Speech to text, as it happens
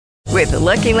With the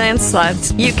Lucky Land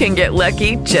Slots, you can get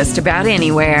lucky just about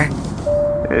anywhere.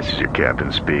 This is your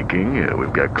captain speaking.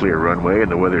 We've got clear runway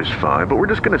and the weather's fine, but we're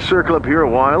just going to circle up here a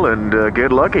while and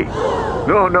get lucky.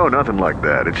 No, nothing like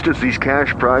that. It's just these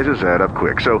cash prizes add up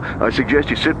quick. So I suggest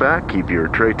you sit back, keep your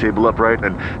tray table upright,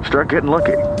 and start getting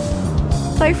lucky.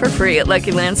 Play for free at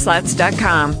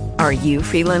LuckyLandSlots.com. Are you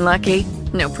feeling lucky?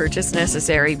 No purchase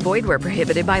necessary. Void where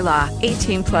prohibited by law.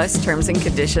 18 plus terms and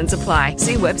conditions apply.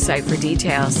 See website for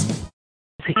details.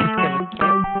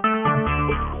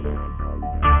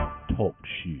 Talk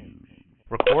shoes.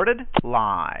 Recorded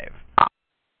live.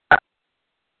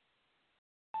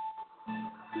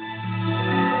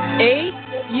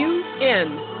 AUN,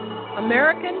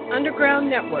 American Underground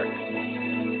Network.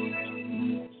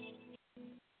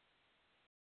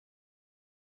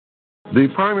 The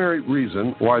primary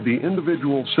reason why the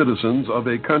individual citizens of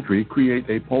a country create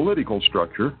a political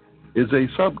structure is a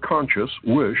subconscious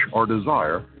wish or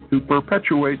desire to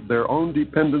perpetuate their own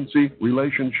dependency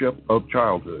relationship of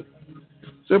childhood.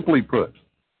 Simply put,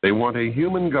 they want a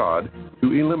human God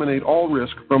to eliminate all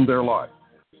risk from their life,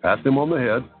 pat them on the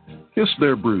head, kiss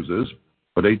their bruises,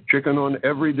 put a chicken on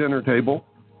every dinner table,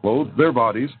 clothe their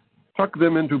bodies, tuck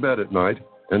them into bed at night,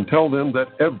 and tell them that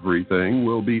everything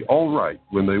will be all right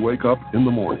when they wake up in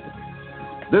the morning.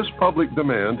 This public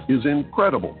demand is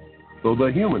incredible, so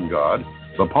the human God,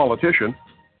 the politician,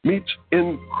 meets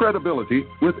incredibility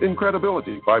with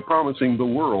incredibility by promising the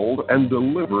world and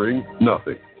delivering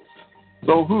nothing.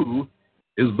 So who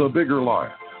is the bigger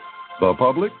liar, the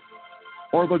public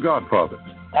or the Godfather?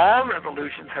 All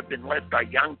revolutions have been led by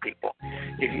young people.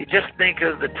 If you just think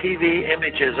of the TV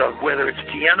images of whether it's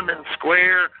Tiananmen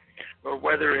Square or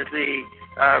whether it's the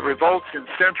revolts in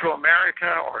Central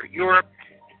America or Europe,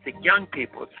 it's the young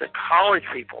people, it's the college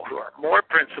people who are more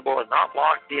principled and not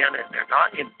locked in and they're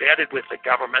not embedded with the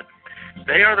government.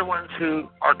 They are the ones who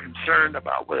are concerned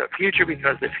about the future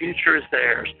because the future is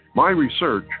theirs. My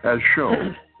research has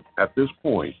shown at this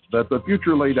point that the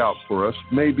future laid out for us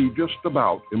may be just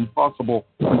about impossible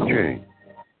to change.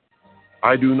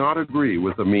 I do not agree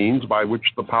with the means by which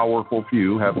the powerful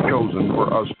few have chosen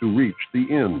for us to reach the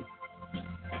end.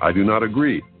 I do not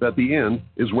agree that the end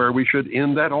is where we should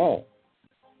end at all.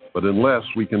 But unless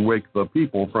we can wake the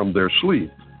people from their sleep,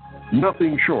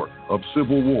 nothing short of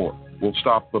civil war will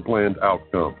stop the planned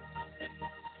outcome.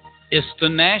 It's the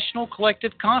National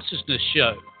Collective Consciousness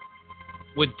Show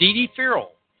with Dee Dee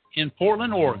Farrell in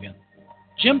Portland, Oregon,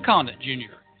 Jim Condit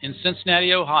Jr. in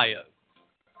Cincinnati, Ohio,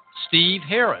 Steve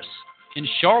Harris in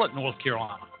Charlotte, North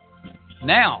Carolina.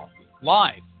 Now,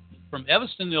 live from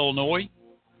Evanston, Illinois,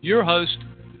 your host,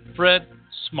 Fred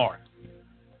Smart.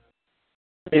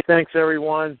 Hey, thanks,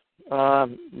 everyone.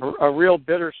 A real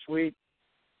bittersweet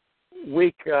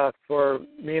week for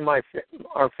me and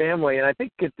our family, and I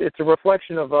think it's a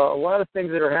reflection of a lot of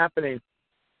things that are happening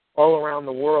all around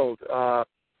the world.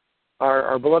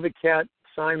 Our beloved cat,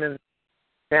 Simon,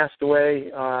 passed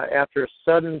away after a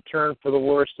sudden turn for the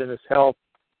worst in his health,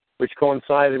 which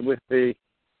coincided with the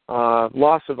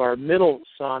loss of our middle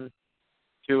son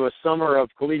to a summer of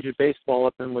collegiate baseball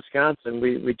up in Wisconsin.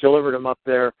 We delivered him up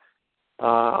there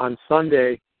on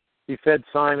Sunday. He fed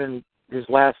Simon his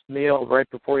last meal right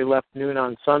before he left noon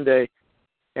on Sunday.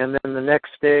 And then the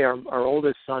next day, our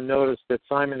oldest son noticed that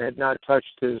Simon had not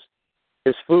touched his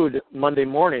food Monday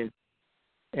morning.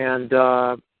 And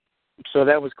so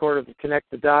that was sort of connect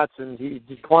the dots, and he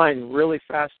declined really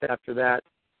fast after that.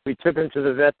 We took him to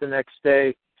the vet the next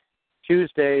day,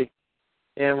 Tuesday,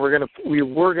 and we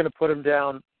were gonna put him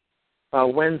down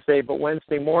Wednesday, but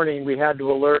Wednesday morning we had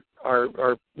to alert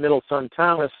our middle son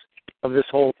Thomas of this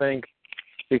whole thing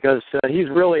because he's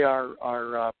really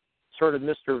our sort of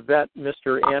Mr. Vet,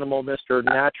 Mr. Animal, Mr.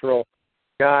 Natural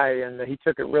guy, and he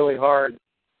took it really hard.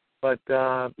 But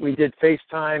we did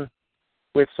FaceTime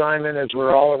with Simon as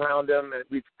we're all around him, and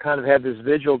we've kind of had this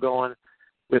vigil going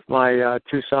with my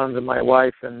two sons and my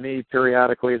wife and me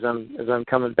periodically as I'm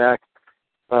coming back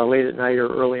late at night or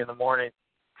early in the morning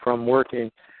from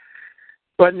working.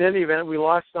 But in any event, we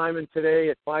lost Simon today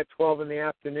at 5:12 in the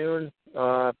afternoon.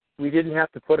 We didn't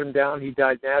have to put him down. He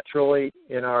died naturally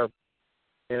in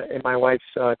my wife's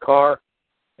car,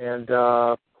 and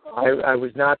I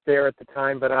was not there at the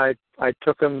time. But I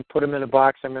took him, put him in a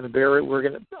box. I'm going to bury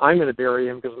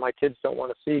him because my kids don't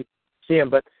want to see him.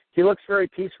 But he looks very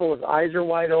peaceful. His eyes are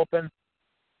wide open.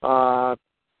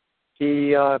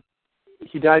 He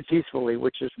died peacefully,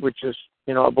 which is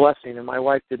a blessing. And my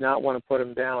wife did not want to put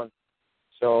him down.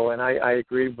 So, and I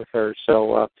agreed with her.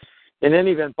 So, in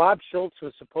any event, Bob Schulz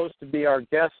was supposed to be our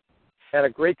guest. Had a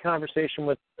great conversation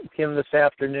with him this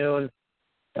afternoon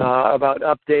about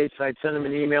updates. I'd sent him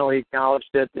an email. He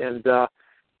acknowledged it, and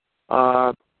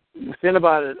within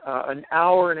about an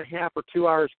hour and a half or 2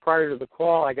 hours prior to the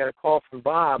call, I got a call from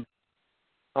Bob.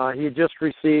 He had just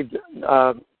received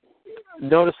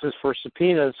notices for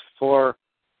subpoenas for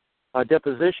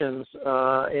depositions,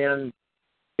 and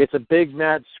it's a big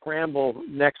mad scramble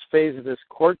next phase of this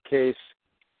court case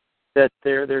that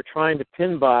they're trying to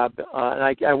pin Bob. And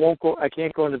I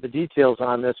can't go into the details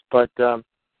on this, but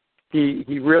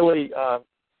he really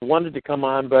wanted to come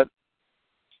on, but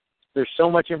there's so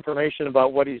much information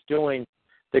about what he's doing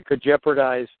that could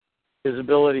jeopardize his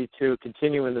ability to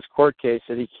continue in this court case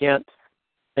that he can't.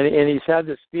 And he's had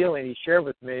this feeling he shared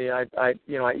with me. I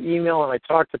email and I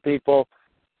talk to people,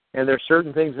 and there's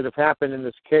certain things that have happened in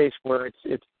this case where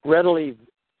it's readily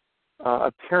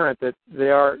apparent that they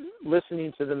are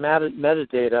listening to the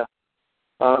metadata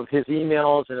of his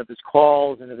emails and of his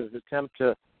calls and of his attempt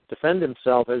to defend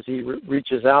himself as he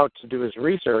reaches out to do his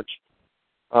research.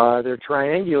 They're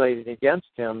triangulating against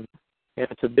him, and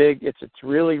it's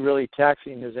really, really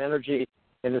taxing his energy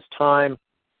and his time.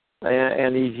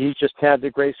 And he just had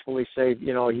to gracefully say,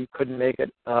 he couldn't make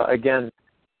it again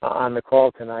on the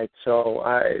call tonight. So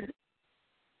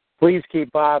please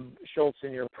keep Bob Schulz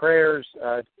in your prayers.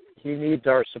 He needs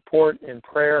our support and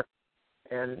prayer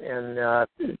and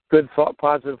good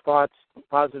positive thoughts,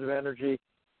 positive energy.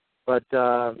 But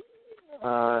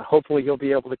hopefully he'll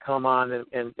be able to come on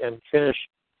and finish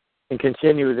and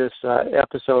continue this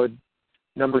episode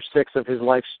number 6 of his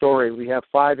life story. We have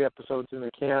 5 episodes in the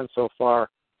can so far.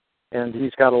 And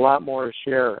he's got a lot more to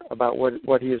share about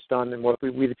what he has done and what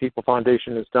We the People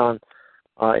Foundation has done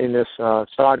in this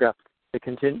saga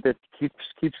that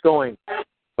keeps going.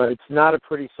 But it's not a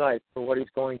pretty sight for what he's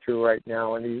going through right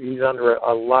now, and he's under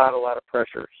a lot of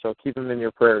pressure. So keep him in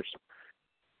your prayers.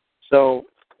 So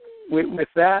with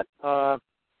that,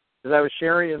 as I was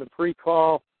sharing in the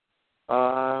pre-call,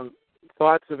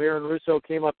 thoughts of Aaron Russo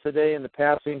came up today in the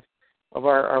passing of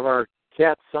our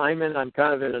cat Simon. I'm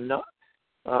kind of in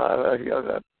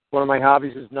one of my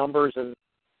hobbies is numbers, and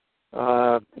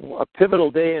a pivotal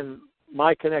day in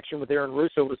my connection with Aaron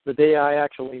Russo was the day I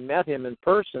actually met him in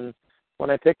person when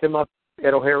I picked him up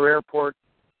at O'Hare Airport,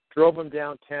 drove him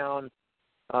downtown,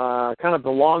 kind of the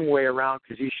long way around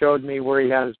because he showed me where he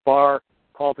had his bar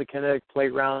called the Kinetic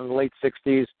Playground in the late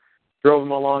 60s, drove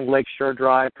him along Lakeshore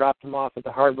Drive, dropped him off at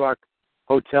the Hard Rock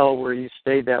Hotel where he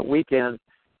stayed that weekend.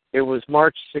 It was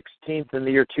March 16th in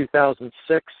the year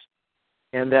 2006.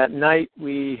 And that night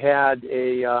we had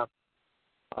a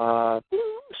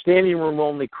standing room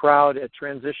only crowd at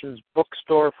Transitions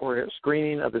Bookstore for a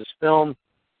screening of his film.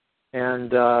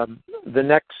 And the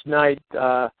next night,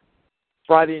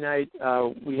 Friday night,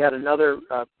 we had another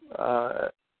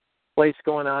place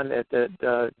going on at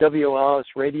the WLS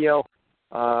Radio,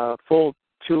 full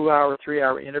 2-hour,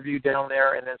 3-hour interview down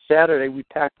there. And then Saturday we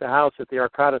packed the house at the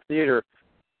Arcata Theater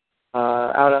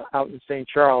out in St.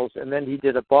 Charles, and then he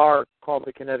did a bar called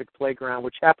the Kinetic Playground,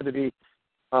 which happened to be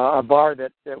a bar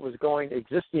that was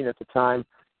existing at the time,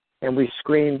 and we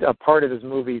screened a part of his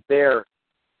movie there.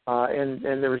 And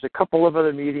there was a couple of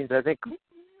other meetings. I think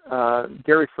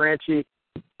Gary Franchi,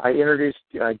 I introduced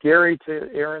Gary to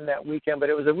Aaron that weekend, but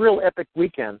it was a real epic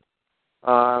weekend.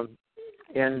 But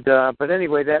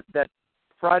anyway, that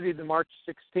Friday, the March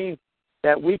 16th,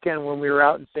 that weekend when we were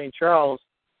out in St. Charles,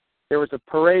 there was a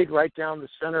parade right down the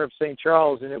center of St.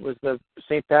 Charles, and it was the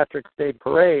St. Patrick's Day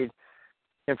parade.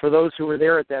 And for those who were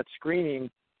there at that screening,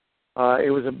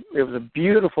 it was a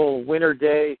beautiful winter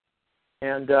day,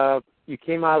 and you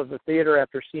came out of the theater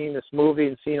after seeing this movie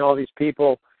and seeing all these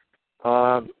people,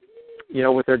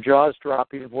 with their jaws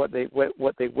dropping of what they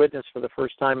witnessed for the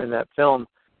first time in that film,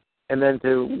 and then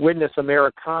to witness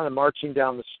Americana marching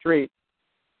down the street,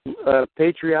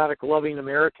 patriotic, loving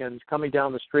Americans coming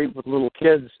down the street with little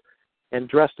kids and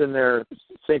dressed in their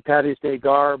St. Patty's Day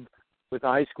garb with the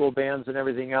high school bands and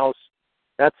everything else.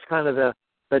 That's kind of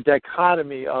the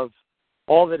dichotomy of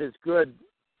all that is good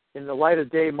in the light of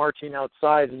day marching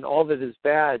outside and all that is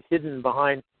bad hidden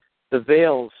behind the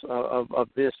veils of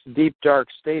this deep, dark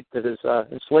state that is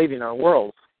enslaving our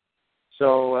world.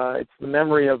 So it's the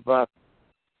memory of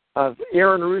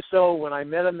Aaron Russo when I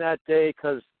met him that day,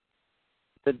 because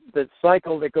the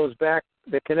cycle that goes back,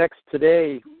 that connects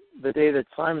today, the day that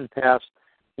Simon passed,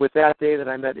 with that day that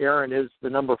I met Aaron is the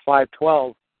number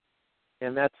 512,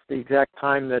 and that's the exact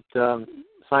time that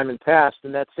Simon passed.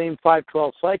 And that same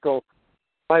 512 cycle,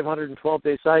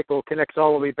 512-day cycle, connects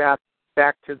all the way back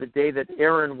to the day that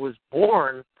Aaron was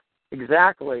born,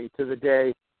 exactly to the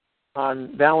day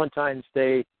on Valentine's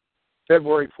Day,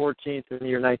 February 14th in the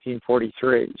year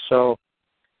 1943. So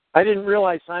I didn't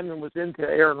realize Simon was into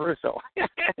Aaron Russo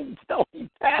until he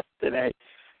passed today.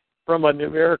 from a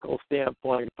numerical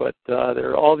standpoint, but there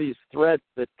are all these threads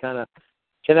that kind of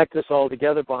connect us all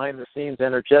together behind the scenes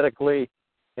energetically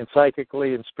and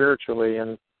psychically and spiritually.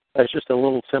 And that's just a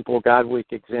little simple God Week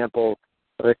example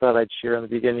that I thought I'd share in the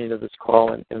beginning of this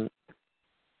call, and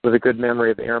with a good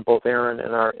memory of Aaron, both Aaron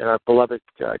and our beloved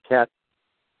cat,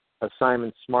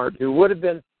 Simon Smart, who would have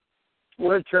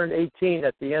turned 18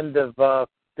 at the end of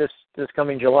this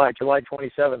coming July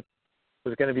 27th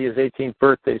was going to be his 18th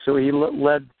birthday. So he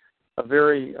led a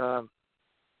very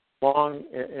long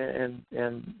and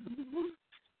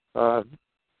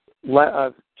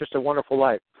just a wonderful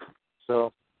life.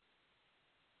 So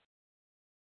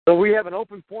we have an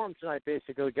open forum tonight,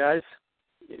 basically, guys.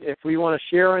 If we want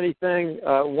to share anything,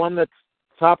 one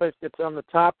topic that's on the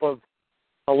top of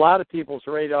a lot of people's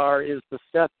radar is the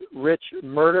Seth Rich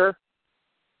murder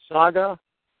saga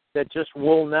that just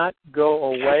will not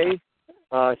go away.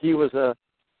 He was a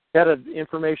head of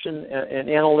information and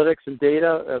analytics and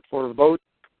data for vote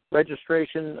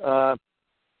registration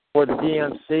for the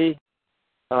DNC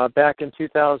back in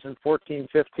 2014-15,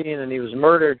 and he was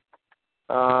murdered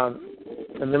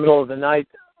in the middle of the night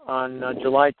on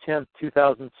July 10th,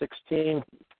 2016.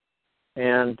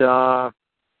 And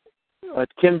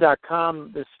at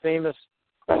Kim.com, this famous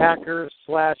hacker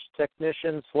 /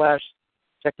 technician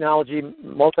 / technology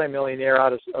multimillionaire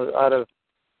out of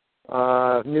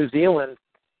New Zealand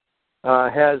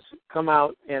has come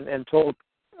out and told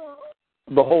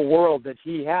the whole world that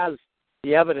he has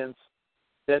the evidence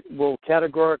that will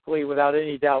categorically, without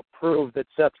any doubt, prove that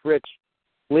Seth Rich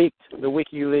leaked the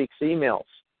WikiLeaks emails,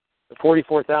 the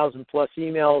 44,000 plus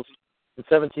emails and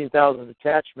 17,000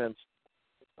 attachments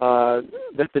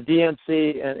that the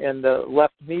DNC and the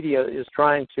left media is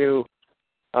trying to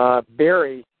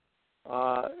bury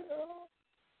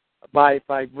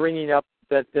by bringing up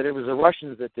that it was the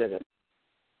Russians that did it,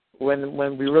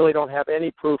 when we really don't have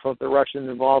any proof of the Russian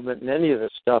involvement in any of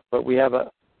this stuff. But we have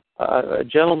a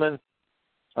gentleman,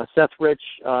 Seth Rich,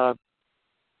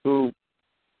 whose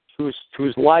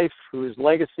life, whose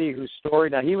legacy, whose story.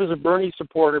 Now, he was a Bernie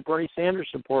Sanders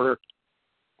supporter,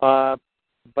 but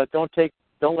don't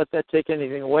let that take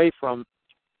anything away from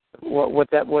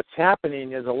what's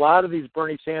happening. Is a lot of these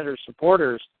Bernie Sanders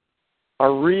supporters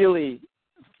are really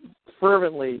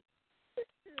fervently,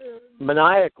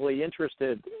 maniacally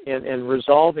interested in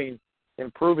resolving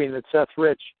and proving that Seth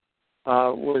Rich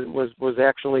was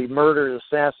actually murdered,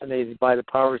 assassinated by the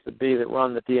powers that be that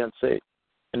run the DNC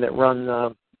and that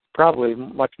run probably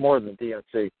much more than the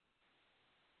DNC.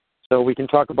 So we can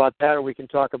talk about that, or we can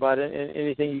talk about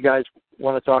anything you guys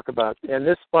want to talk about. And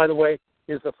this, by the way,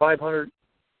 is the 500th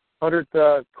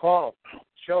call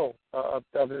show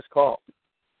of this call.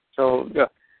 So yeah,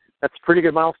 that's a pretty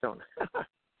good milestone.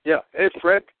 Yeah. Hey,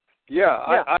 Fred.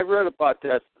 Yeah. I read about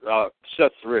that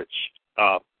Seth Rich.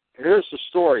 Here's the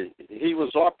story. He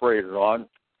was operated on.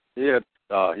 He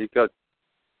got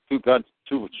two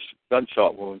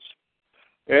gunshot wounds.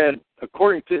 And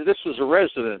according to, this was a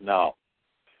resident now.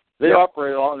 They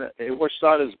operated on it. It washed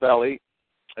out his belly,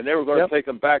 and they were going to take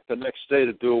him back the next day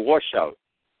to do a washout.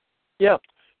 Yeah.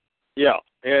 Yeah.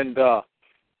 And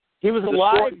he was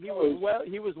alive. He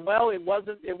was well. It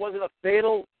wasn't a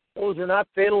fatal. Those are not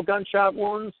fatal gunshot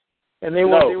wounds, and they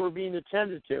were being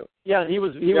attended to. Yeah. He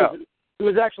was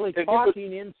actually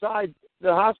talking inside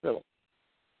the hospital.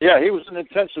 Yeah, he was in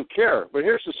intensive care. But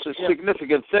here's the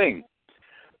significant thing.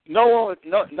 None of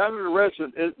the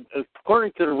resident,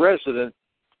 according to the resident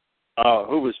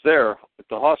who was there at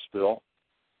the hospital,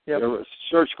 the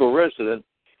surgical resident,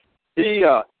 he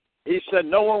said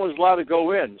no one was allowed to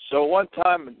go in. So one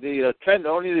time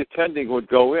only the attending would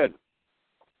go in,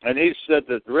 and he said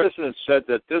that the resident said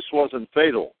that this wasn't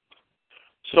fatal.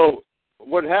 So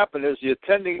what happened is the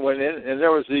attending went in, and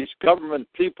there was these government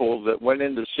people that went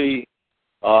in to see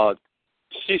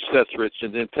Seth Rich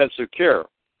in intensive care.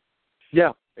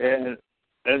 Yeah. And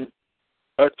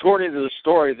according to the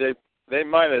story, they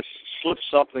might have slipped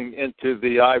something into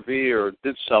the IV or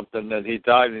did something, and he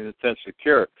died in intensive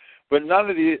care. But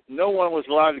no one was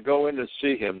allowed to go in to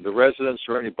see him, the residents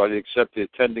or anybody, except the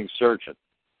attending surgeon.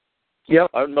 Yep.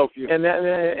 I don't know if you. And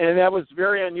that was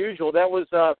very unusual. That was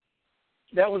a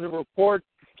report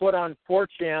put on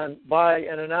 4chan by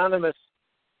an anonymous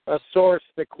source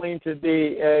that claimed to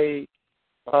be a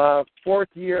fourth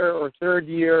year or third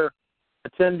year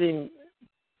attending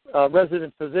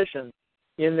resident physician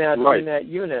in that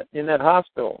unit, in that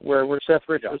hospital where Seth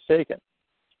Rich was taken.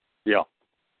 Yeah.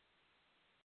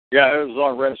 Yeah, it was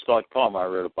on Rense.com. I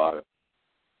read about it.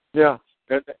 Yeah.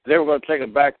 They were going to take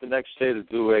him back the next day to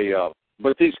do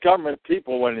but these government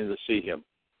people went in to see him.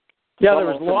 Yeah, there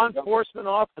was law enforcement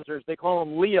officers, they call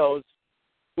them LEOs,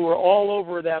 who were all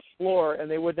over that floor, and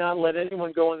they would not let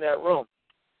anyone go in that room.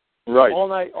 Right. All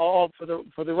night, all for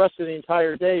the rest of the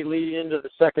entire day, leading into the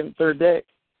second, third day.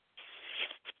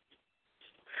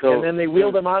 So, and then they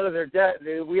wheeled them out of their dead.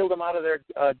 They wheeled them out of their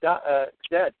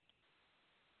dead.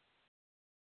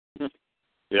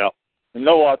 Yeah.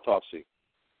 No autopsy.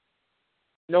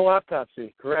 No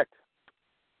autopsy. Correct.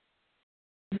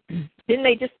 Didn't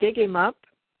they just dig him up,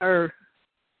 or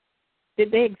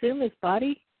did they exhume his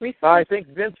body recently? I think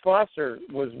Vince Foster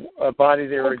was a body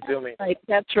they were exhuming. Right.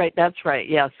 That's right.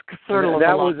 Yes. Sort of.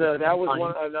 That was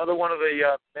another one of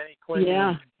the many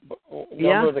Clinton.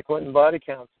 Number of the Clinton body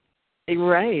counts.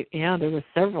 Right. Yeah, there were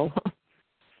several.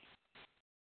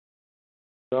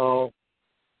 So,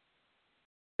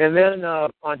 and then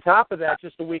on top of that,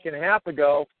 just a week and a half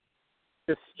ago,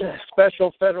 this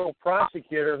special federal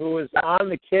prosecutor who was on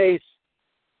the case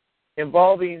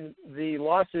involving the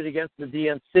lawsuit against the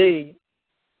DNC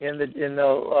in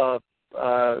the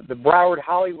Broward,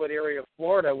 Hollywood area of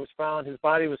Florida his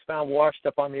body was found washed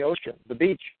up on the ocean, the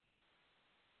beach.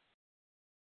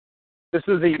 This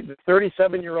is the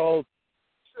 37-year-old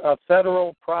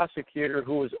federal prosecutor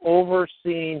who was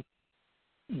overseeing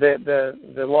the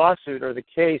lawsuit or the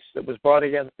case that was brought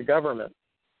against the government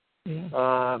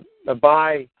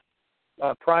by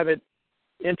private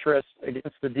interests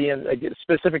against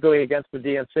specifically against the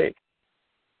DNC.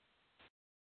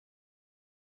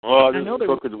 Oh, this is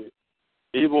crooked,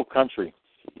 evil country.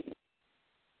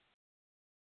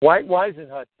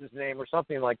 Weisenhut is his name, or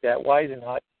something like that.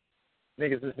 Weisenhut, I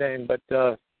think is his name. But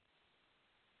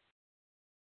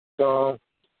so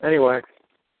anyway.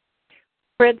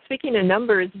 Fred, speaking of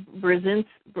numbers,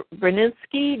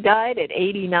 Brzezinski died at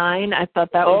 89. I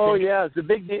thought that was... Oh, yeah.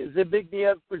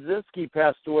 Zbigniew Brzezinski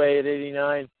passed away at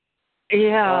 89.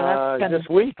 Yeah, that's this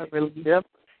week. Yep.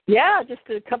 Yeah, just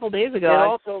a couple days ago. And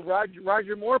also,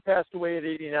 Roger Moore passed away at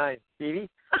 89, Stevie.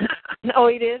 Oh,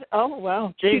 he did? Oh,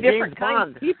 wow. Two different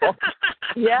kinds of people.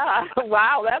 Yeah.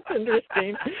 Wow, that's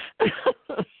interesting.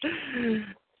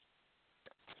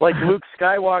 Like Luke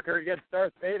Skywalker against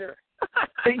Darth Vader.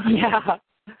 Yeah.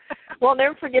 Well, I'll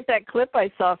never forget that clip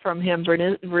I saw from him,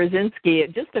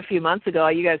 Brzezinski, just a few months ago.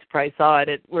 You guys probably saw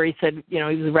it, where he said, he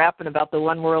was rapping about the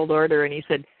one world order, and he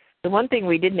said, the one thing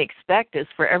we didn't expect is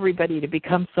for everybody to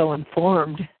become so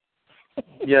informed.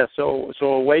 Yeah, so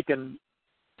awakened.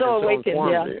 So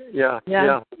awakened, yeah.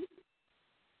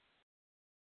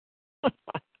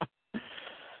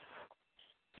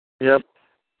 Yep.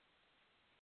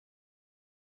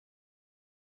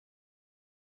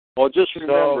 Well, just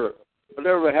remember,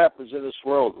 whatever happens in this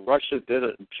world, Russia did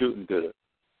it and Putin did it.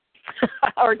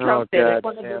 Or Trump did it,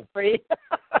 one of the three.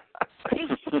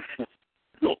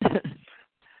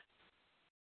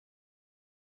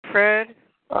 Fred?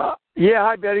 Yeah,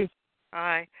 hi, Betty.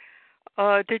 Hi.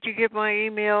 Did you get my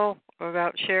email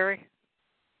about Sherry?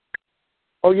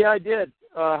 Oh, yeah, I did.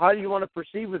 How do you want to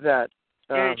proceed with that?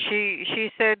 She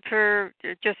said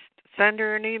just send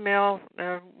her an email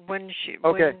when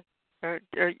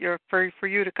you're for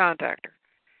you to contact her.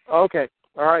 Okay.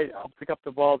 All right. I'll pick up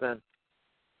the ball then.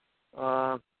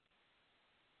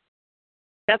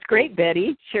 That's great,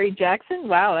 Betty. Sherry Jackson?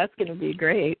 Wow, that's going to be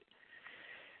great.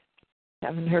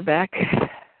 Having her back.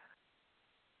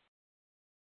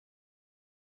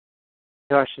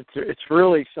 Gosh, it's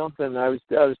really something. I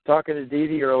was talking to Dee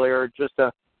Dee earlier. Just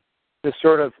this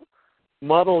sort of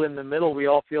muddle in the middle. We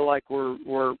all feel like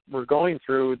we're going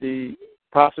through the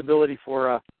possibility for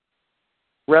a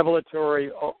revelatory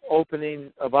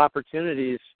opening of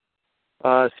opportunities.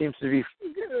 Seems to be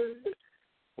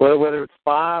whether it's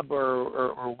Bob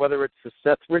or whether it's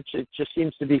Seth Rich. It just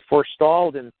seems to be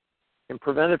forestalled and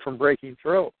prevented from breaking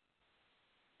through.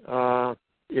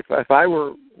 If I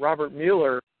were Robert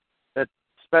Mueller, that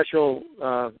special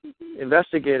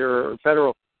investigator or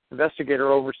federal investigator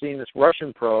overseeing this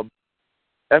Russian probe,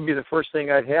 that'd be the first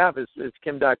thing I'd have is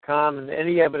Kim.com and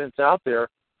any evidence out there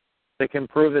that can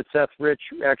prove that Seth Rich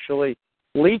actually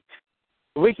leaked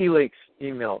WikiLeaks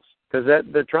emails, because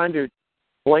they're trying to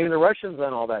blame the Russians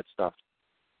on all that stuff.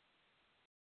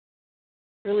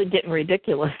 Really getting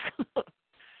ridiculous.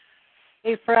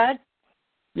 Hey, Fred?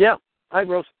 Yeah. Hi,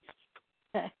 Rose.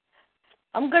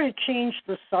 I'm going to change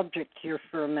the subject here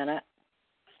for a minute.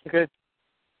 Okay.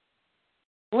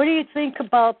 What do you think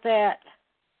about that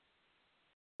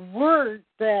word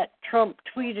that Trump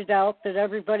tweeted out that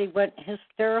everybody went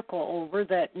hysterical over,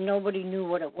 that nobody knew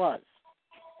what it was?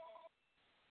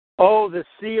 Oh, the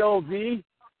COV,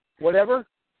 whatever?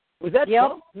 Was that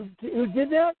Trump who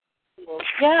did that?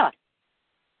 Yeah.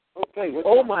 Okay.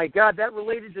 Oh, my God, that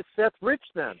related to Seth Rich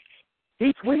then.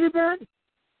 He tweeted that?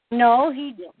 No,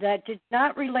 that did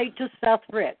not relate to Seth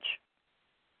Rich.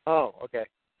 Oh, okay.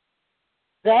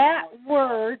 That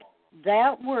word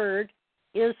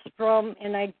is from,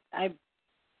 and I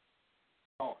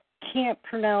can't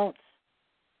pronounce.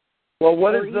 Well,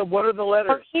 what are the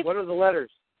letters? What are the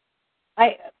letters?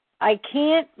 I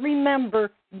can't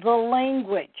remember the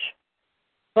language,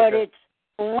 but it's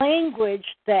language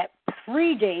that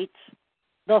predates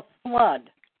the flood.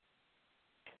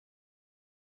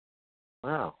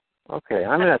 Wow. Okay,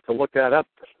 I'm gonna have to look that up,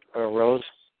 Rose.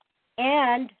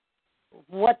 And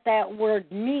what that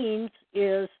word means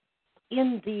is,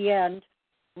 in the end,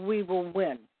 we will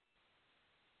win.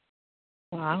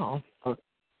 Wow.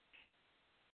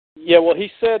 Yeah, well, he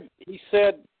said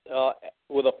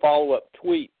with a follow-up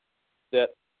tweet that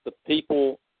the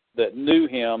people that knew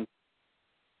him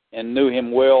and knew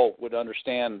him well would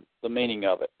understand the meaning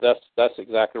of it. That's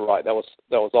exactly right. That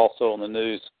was also on the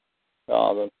news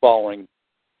the following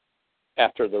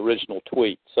after the original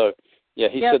tweet. So yeah,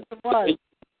 he yes, said it was.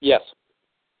 Yes.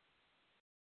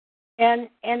 And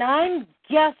I'm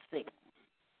guessing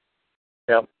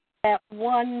that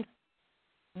one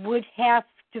would have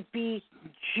to be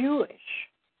Jewish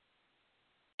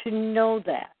to know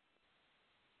that,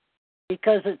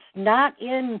 because it's not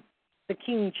in the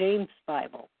King James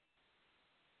Bible.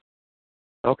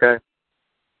 Okay.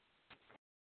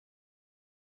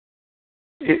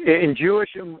 In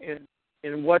Jewish,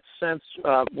 in what sense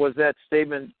was that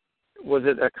statement? Was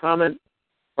it a comment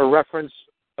or reference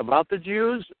about the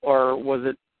Jews, or was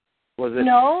it?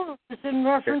 No, it's in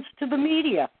reference to the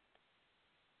media.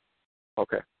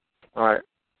 Okay. All right.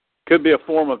 Could be a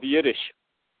form of Yiddish.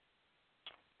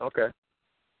 Okay.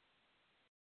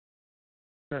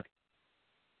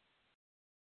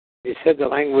 You said the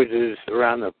languages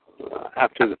around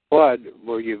after the flood.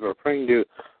 Were you referring to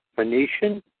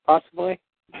Phoenician, possibly?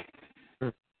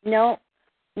 No.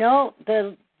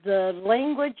 The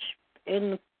language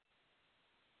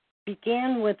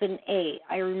began with an A.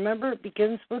 I remember it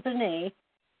begins with an A.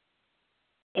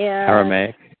 And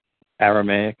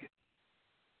Aramaic.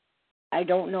 I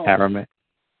don't know. Arabic.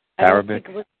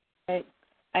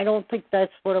 I don't think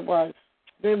that's what it was.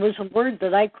 There was a word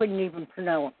that I couldn't even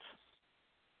pronounce.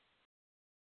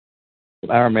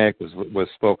 Aramaic was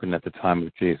spoken at the time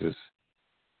of Jesus.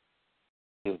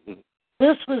 Mm-hmm.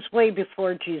 This was way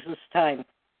before Jesus' time.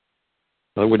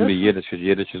 Well, it wouldn't be Yiddish.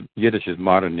 Yiddish is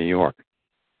modern New York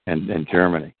and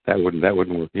Germany. That wouldn't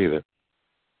work either.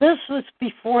 This was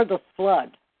before the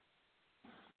flood.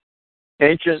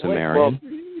 Ancient Sumerian. Well,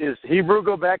 does Hebrew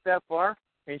go back that far?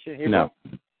 Ancient Hebrew?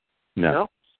 No.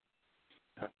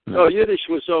 No, Yiddish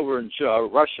was over in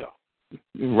Russia.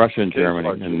 Russia and Germany,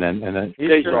 and then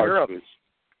Eastern Europe.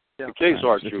 The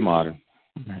Khazar Jews. It's modern.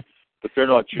 But they're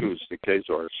not Jews, the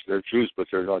Khazars. They're Jews, but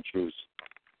they're not Jews.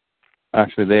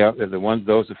 Actually, they are the ones.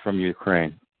 Those are from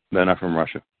Ukraine. They're not from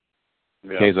Russia.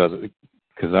 Yeah.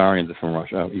 Khazarians are from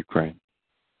Russia, Ukraine.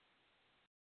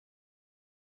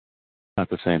 Not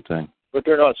the same thing. But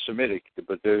they're not Semitic.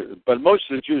 But most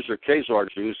of the Jews are Khazar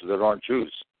Jews that aren't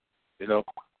Jews. You know.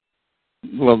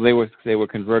 Well, they were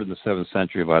converted in the 7th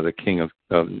century by the king of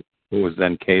who was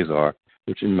then Khazar,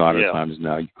 which in modern times is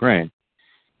now Ukraine.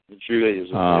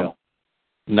 Judaism.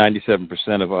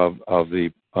 97% of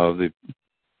the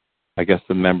I guess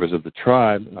the members of the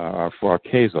tribe are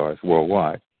Khazars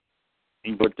worldwide.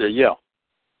 But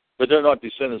they're not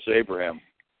descendants of Abraham.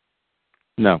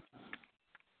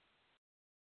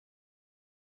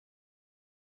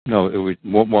 No, it would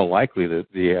more likely that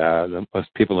the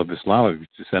people of Islam are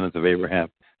descendants of Abraham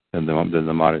than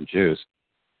the modern Jews.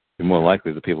 They're more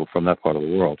likely the people from that part of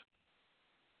the world.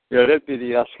 Yeah, that'd be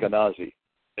the Ashkenazi.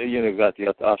 You've got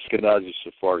the Ashkenazi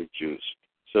Sephardic Jews.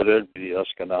 So that'd be the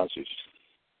Ashkenazis.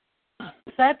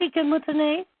 Does that begin with an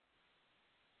A?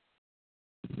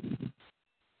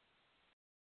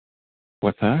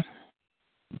 What's that?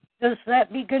 Does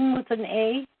that begin with an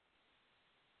A?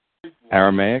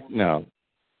 Aramaic? No.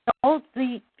 No,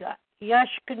 the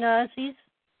Ashkenazis.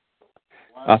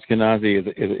 Ashkenazi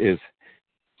is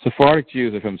Sephardic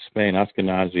Jews are from Spain.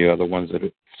 Ashkenazi are the ones that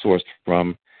are sourced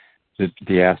from the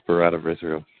diaspora out of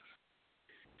Israel.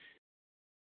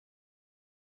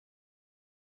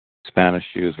 Spanish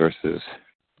Jews versus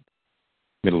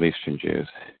Middle Eastern Jews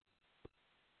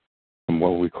from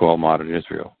what we call modern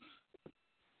Israel.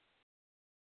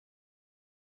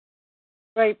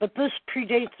 Right, but this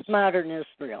predates modern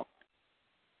Israel.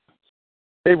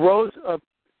 Hey, Rose,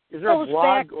 is there a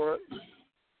blog back. or?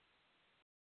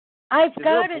 I've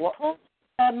got it posted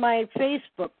on my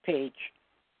Facebook page.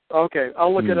 Okay,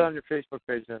 I'll look at it on your Facebook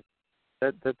page then.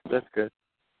 That's good.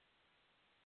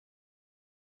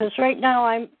 Because right now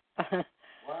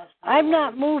I'm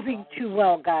not moving too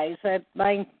well, guys.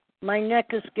 My my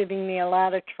neck is giving me a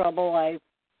lot of trouble. I'm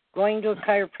going to a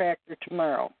chiropractor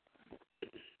tomorrow.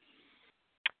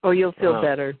 Oh, you'll feel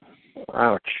better.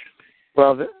 Ouch.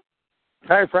 Well, the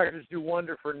chiropractors do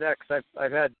wonder for necks.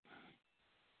 I've had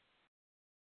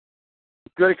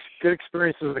good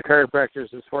experiences with the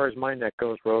chiropractors as far as my neck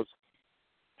goes, Rose.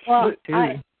 Well,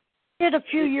 I did a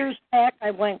few years back.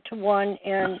 I went to one,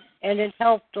 and it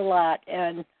helped a lot.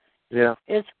 And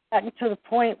it's gotten to the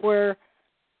point where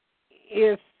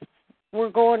if we're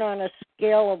going on a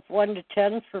scale of 1 to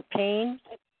 10 for pain,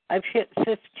 I've hit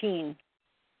 15.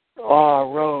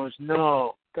 Oh, Rose,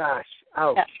 no. Gosh,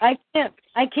 ouch. I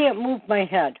can't move my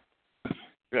head.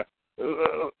 Yeah.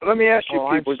 Let me ask you,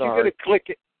 people,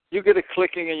 you get a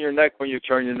clicking in your neck when you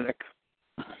turn your neck?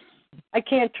 I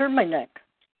can't turn my neck.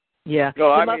 Yeah.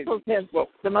 No,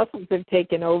 the muscles have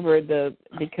taken over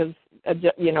because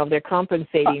they're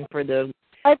compensating for the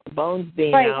bones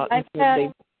being out.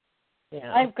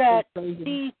 I've got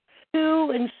C2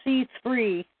 and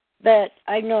C3 that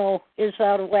I know is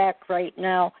out of whack right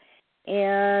now,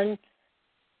 and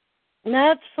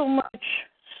not so much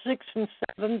 6 and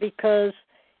 7 because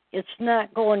it's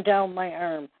not going down my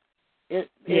arm.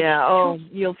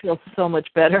 You'll feel so much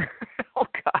better. Oh,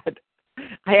 God.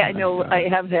 I know I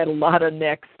have had a lot of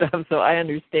neck stuff, so I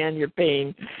understand your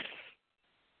pain.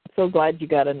 So glad you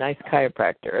got a nice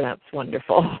chiropractor. That's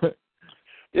wonderful.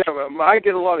 Yeah, I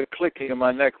get a lot of clicking in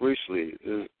my neck recently.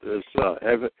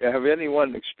 Have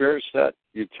anyone experienced that?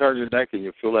 You turn your neck and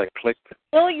you feel that click?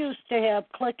 Bill used to have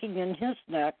clicking in his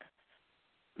neck.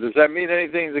 Does that mean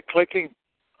anything, the clicking?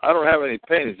 I don't have any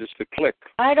pain. It's just a click.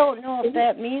 I don't know if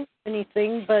that means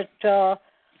anything, but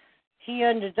he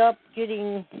ended up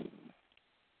getting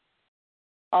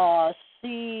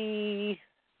C3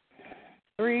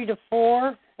 to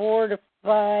 4, 4 to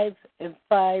 5, and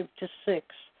 5 to 6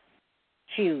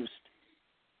 fused.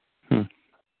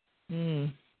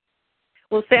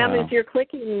 Well, Sam, is your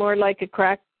clicking more like a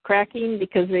cracking?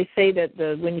 Because they say that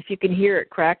if you can hear it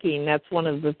cracking, that's one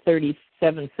of the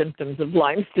 37 symptoms of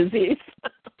Lyme's disease.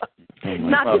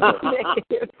 Not to be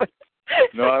negative.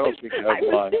 No, I don't think I have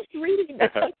Lyme. I was just reading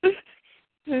that.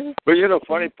 But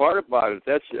funny part about it,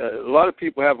 that's a lot of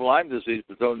people have Lyme disease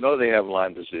but don't know they have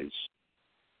Lyme disease.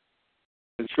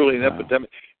 It's really an epidemic,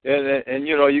 and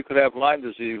you could have Lyme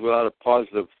disease without a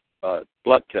positive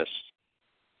blood test.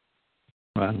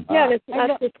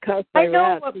 That's just caused by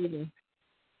rats.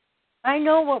 I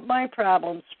know what my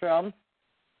problem's from.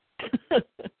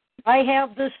 I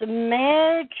have this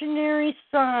imaginary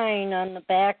sign on the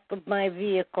back of my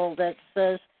vehicle that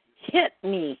says, "Hit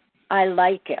me, I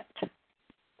like it."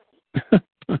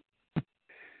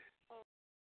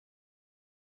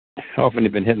 How often have you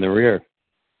been hit in the rear?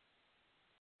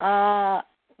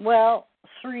 Well,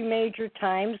 3 major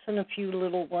times and a few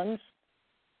little ones.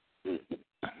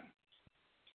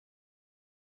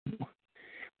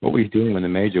 What were you doing when the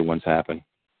major ones happened?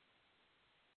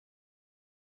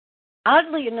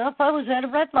 Oddly enough, I was at a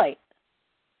red light.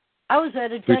 I was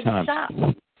at a dead stop.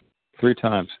 3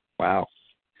 times. Wow.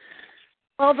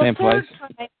 Well, Same place?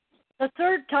 The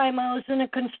third time I was in a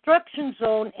construction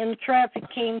zone and the traffic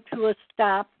came to a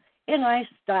stop, and I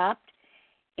stopped,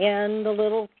 and the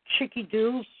little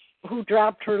chickie-doo who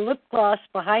dropped her lip gloss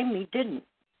behind me didn't.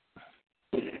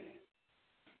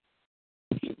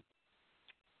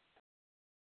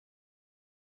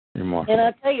 Remarkable. And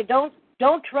I tell you,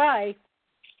 don't try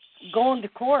going to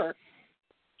court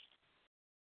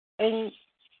and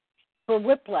for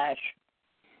whiplash,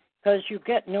 because you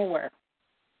get nowhere.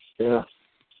 Yeah.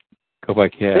 Go by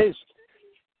cab.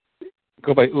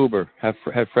 Go by Uber. Have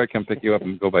Fred come pick you up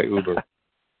and go by Uber.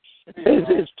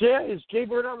 Is Jay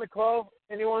Bird on the call?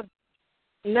 Anyone?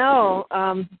 No.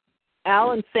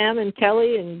 Al and Sam and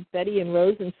Kelly and Betty and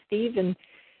Rose and Steve and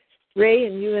Ray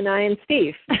and you and I and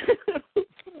Steve.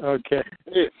 Okay.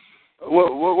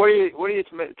 What do you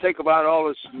think about all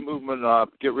this movement?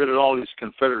 Get rid of all these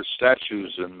Confederate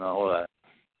statues and all that.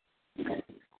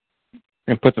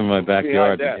 I can put them in my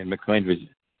backyard in McLean,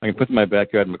 Virginia. I can put them in my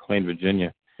backyard in McLean,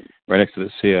 Virginia, right next to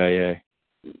the CIA.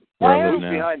 Who's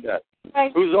behind that?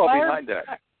 Who's all behind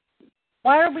that?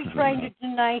 Why are we trying to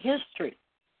deny history?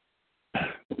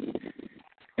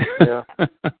 Yeah.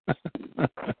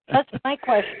 That's my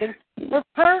question. We're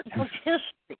part of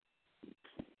history.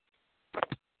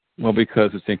 Well,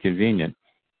 because it's inconvenient.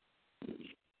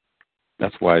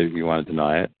 That's why you want to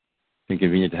deny it. It's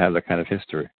inconvenient to have that kind of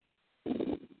history.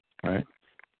 Right?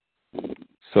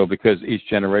 So because each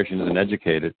generation isn't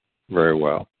educated very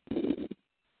well.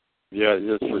 Yeah,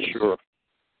 that's for sure.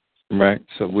 Right?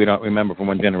 So we don't remember from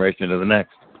one generation to the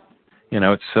next.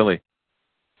 It's silly.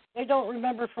 They don't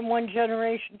remember from one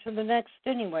generation to the next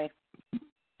anyway.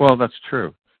 Well, that's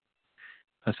true.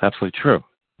 That's absolutely true.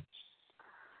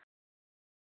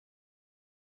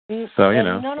 So, you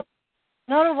know.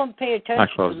 None of them pay attention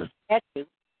to the statute.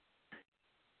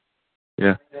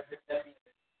 Yeah.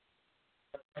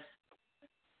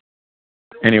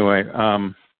 Anyway,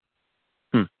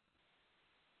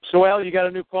 So, Al, you got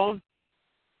a new phone?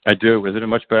 I do. Is it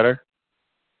much better?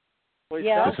 Well,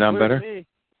 yeah. Does it sound better?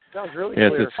 Sounds really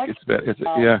clear. It's better.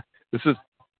 Yeah.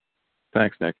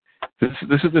 Thanks, Nick. This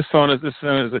phone is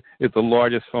the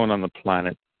largest phone on the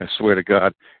planet. I swear to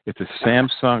God, it's a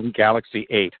Samsung Galaxy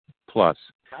 8 Plus.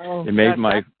 Oh, it makes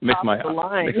my it makes my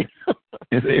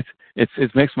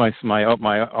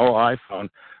iPhone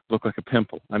look like a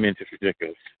pimple. I mean, it's just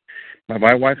ridiculous.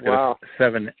 My wife's got a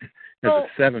 7. There's a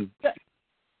 7.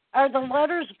 Are the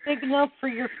letters big enough for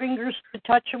your fingers to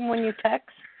touch them when you text?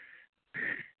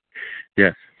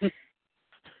 Yes.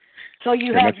 So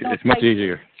you have it's much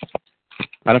easier.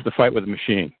 I don't have to fight with the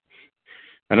machine.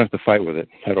 I don't have to fight with it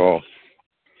at all.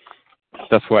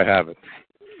 That's why I have it.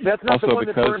 That's not also the one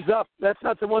that burns up. That's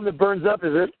not the one that burns up,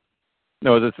 is it?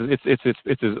 No,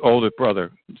 it's his older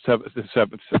brother,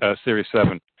 Series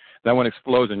 7. That one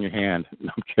explodes in your hand.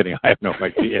 No, I'm kidding. I have no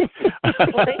idea.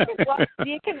 Well,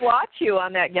 they can watch you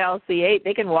on that Galaxy 8.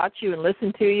 They can watch you and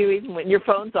listen to you even when your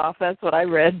phone's off. That's what I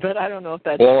read, but I don't know if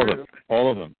that's true.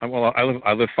 All of them. Well, I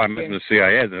live 5 minutes from the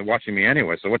CIA. They're watching me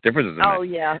anyway, so what difference does it make? Oh,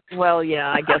 yeah. Well, yeah,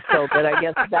 I guess so, but I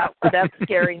guess that's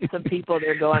scaring some people.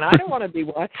 They're going, I don't want to be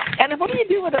watched. And what do you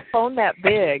do with a phone that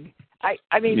big? I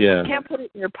mean, you can't put it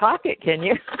in your pocket, can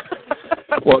you?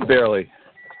 Well, barely.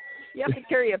 You have to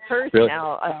carry a purse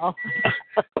now.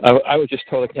 I was just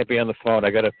told I can't be on the phone.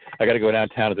 I gotta go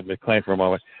downtown to McLean for a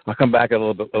moment. I'll come back a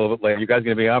little bit later. You guys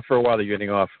gonna be off for a while? Or are you getting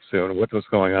off soon? What's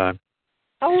going on?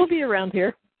 Oh, we'll be around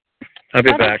here. I'll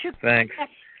be back. Thanks.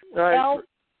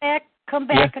 Come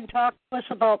back and talk to us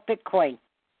about Bitcoin.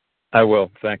 I will.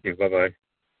 Thank you. Bye bye.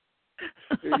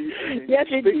 Yeah.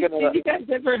 Did you guys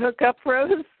ever hook up,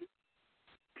 Rose?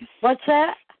 What's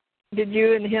that? Did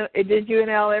you and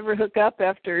Al ever hook up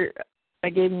after I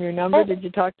gave him your number? Oh. Did you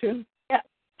talk to him?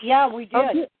 Yeah, we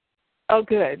did. Oh,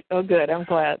 good. I'm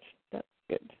glad. That's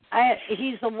good.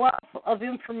 He's a wealth of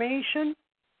information.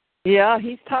 Yeah,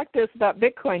 he's talked to us about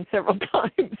Bitcoin several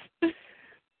times.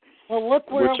 Well, look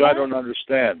where Which I don't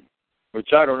understand. Did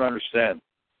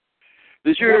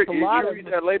you read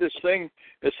that latest thing?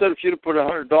 It said if you'd have put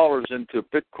 $100 into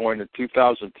Bitcoin in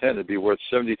 2010, it'd be worth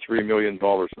 $73 million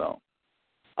now.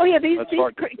 Oh, yeah, these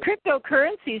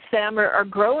cryptocurrencies, Sam, are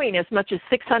growing as much as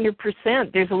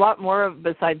 600%. There's a lot more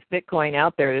besides Bitcoin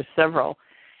out there. There's several.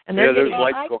 And there's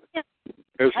Litecoin.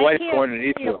 There's Litecoin and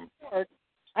Ethereum.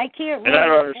 I can't and I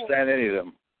don't understand any of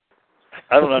them.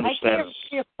 I don't understand I can't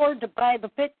really afford to buy the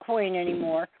Bitcoin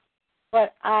anymore,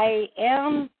 but I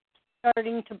am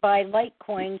starting to buy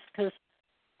Litecoins because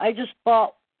I just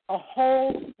bought a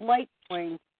whole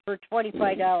Litecoin for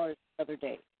 $25 the other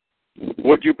day.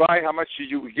 What'd you buy? How much did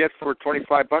you get for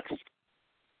 $25?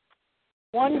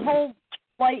 One whole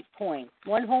Litecoin.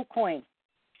 One whole coin.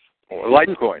 Oh,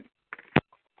 Litecoin.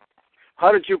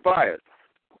 How did you buy it?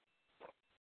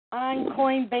 On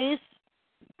Coinbase.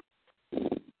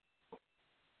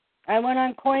 I went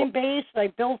on Coinbase. I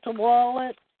built a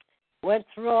wallet. Went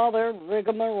through all their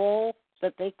rigmarole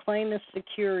that they claim is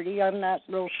security. I'm not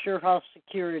real sure how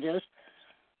secure it is,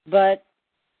 but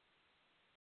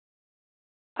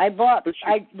we bought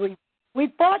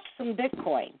some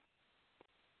Bitcoin.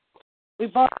 We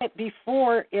bought it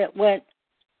before it went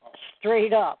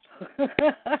straight up.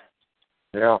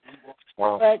 Yeah.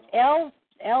 Wow. But Al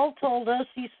told us,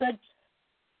 he said,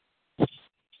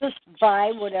 just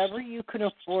buy whatever you can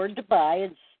afford to buy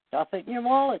and stuff it in your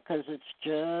wallet because it's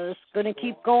just going to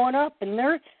keep going up. And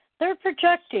they're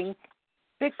projecting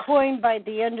Bitcoin by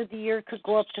the end of the year could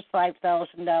go up to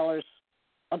 $5,000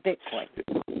 a Bitcoin.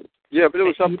 Yeah, but it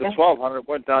was up to $1,200. It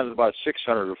went down to about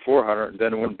 $600 or $400, and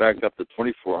then it went back up to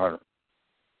 $2,400.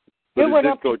 But it went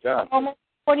did up go to down. almost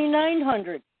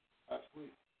 $2,900.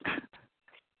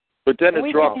 But then it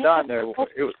dropped down there. It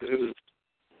was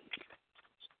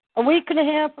a week and a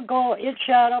half ago. It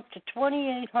shot up to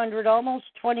 $2,800,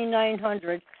 almost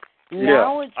 $2,900.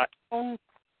 Now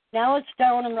it's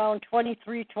down around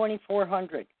 $2,300,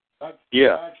 $2,400.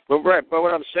 Yeah, but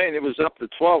what I'm saying, it was up to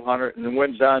 $1,200 and then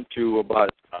went down to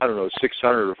about $600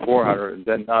 or $400, and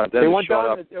then it shot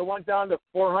up. It went down to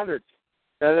 $400.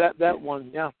 That one,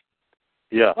 yeah.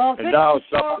 Yeah, well, and now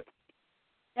it's up.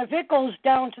 If it goes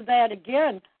down to that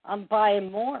again, I'm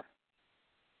buying more.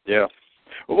 Yeah.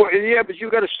 Well, yeah, but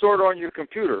you got to store it on your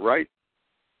computer, right?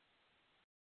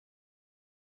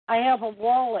 I have a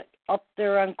wallet up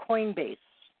there on Coinbase.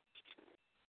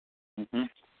 Mm-hmm.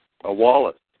 A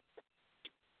wallet.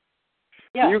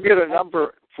 Yeah. Do you get a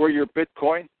number for your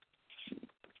Bitcoin?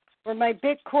 For my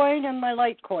Bitcoin and my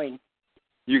Litecoin.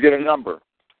 You get a number.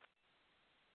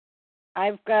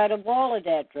 I've got a wallet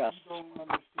address.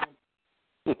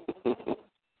 I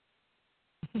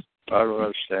don't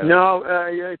understand. No,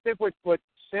 I think what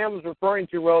Sam was referring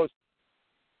to was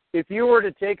if you were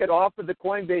to take it off of the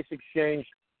Coinbase exchange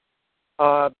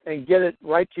and get it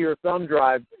right to your thumb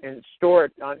drive and store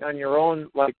it on your own,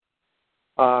 like,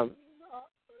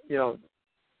 you know.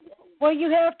 Well,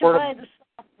 you have to buy the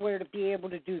software to be able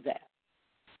to do that.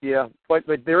 Yeah, but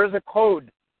there is a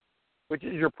code, which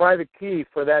is your private key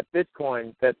for that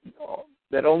Bitcoin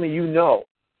that only you know,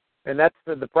 and that's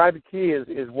the private key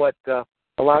is what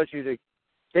allows you to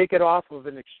take it off of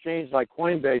an exchange like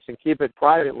Coinbase and keep it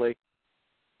privately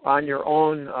on your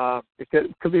own. It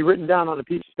could be written down on a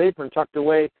piece of paper and tucked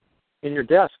away in your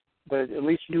desk, but at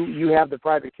least you have the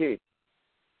private key.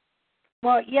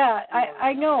 Well, yeah,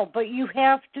 I know, but you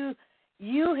have to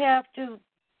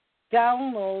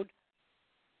download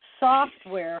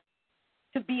software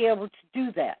to be able to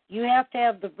do that. You have to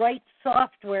have the right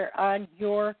software on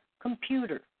your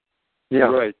computer. Yeah,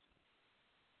 right.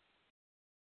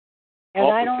 And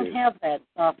I don't have that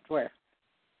software.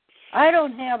 I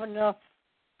don't have enough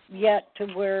yet to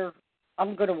where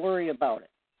I'm going to worry about it.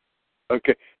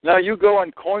 Okay. Now you go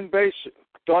on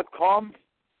Coinbase.com?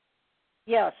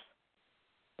 Yes.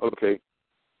 Okay.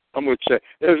 I'm going to say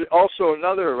there's also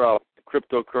another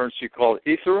cryptocurrency called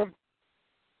Ethereum.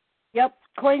 Yep.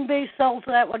 Coinbase sells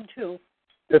that one too.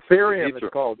 Ethereum,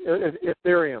 it's called.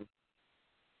 Ethereum.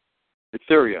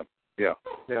 Ethereum, yeah.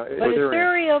 Yeah. But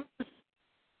Ethereum,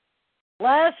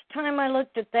 last time I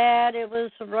looked at that, it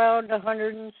was around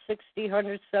 $160,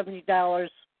 $170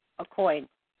 a coin.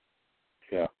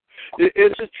 Yeah. Is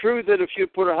it true that if you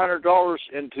put $100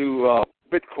 into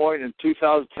Bitcoin in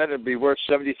 2010, it'd be worth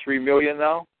 $73 million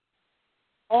now?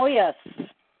 Oh yes.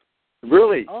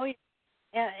 Really? Oh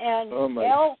yeah. And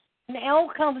when Al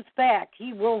comes back,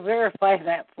 he will verify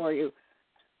that for you.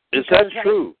 Is that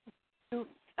true?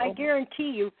 I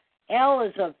guarantee you, Al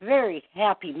is a very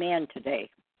happy man today.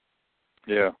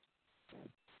 Yeah.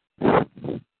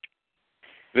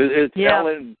 It's Al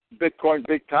in Bitcoin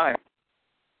big time.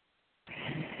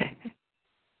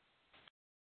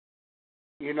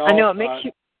 You know, I know it makes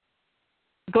you.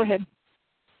 Go ahead.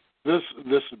 This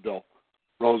is Bill,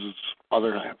 Rose's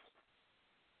other half.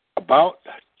 About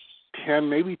 10,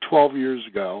 maybe 12 years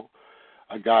ago,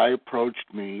 a guy approached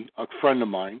me, a friend of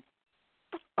mine,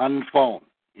 on the phone,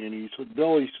 and he said,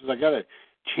 "Bill," he says, "I got a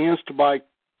chance to buy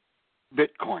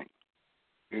Bitcoin,"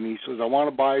 and he says, "I want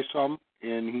to buy some,"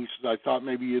 and he says, "I thought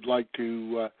maybe you'd like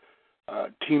to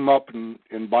team up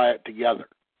and buy it together."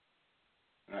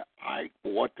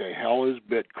 What the hell is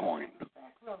Bitcoin?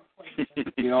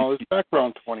 You know, it's back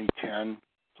around 2010,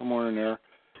 somewhere in there.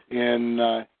 And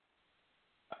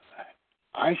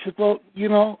I said, well, you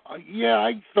know, yeah,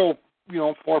 I'd throw, you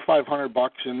know, $400 or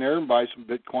 $500 in there and buy some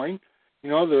Bitcoin. You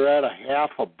know, they're at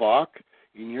 $0.50,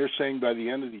 and you're saying by the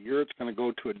end of the year it's going to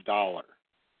go to $1.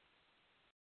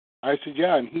 I said,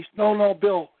 yeah, and he said, no,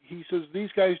 Bill. He says,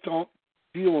 these guys don't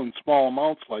deal in small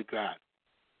amounts like that.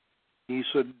 He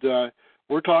said,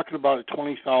 we're talking about a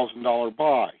 $20,000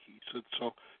 buy.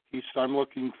 He said, I'm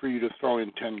looking for you to throw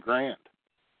in $10,000.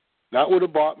 That would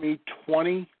have bought me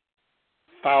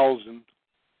 20,000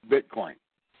 Bitcoin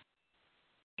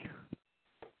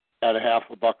at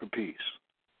 $0.50 a piece.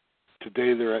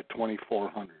 Today they're at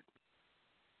 2,400.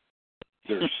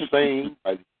 They're saying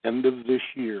by the end of this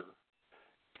year.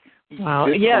 Wow.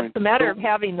 Bitcoin, yeah, it's a matter of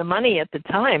having the money at the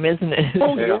time, isn't it?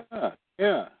 Oh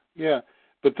yeah.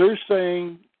 But they're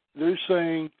saying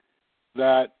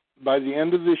that by the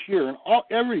end of this year, and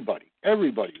everybody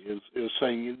is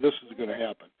saying this is going to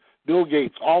happen. Bill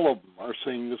Gates, all of them are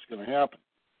saying this is going to happen.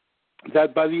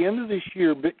 That by the end of this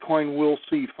year, Bitcoin will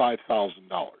see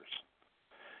 $5,000.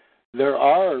 There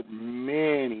are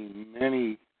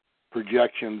many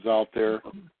projections out there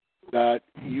that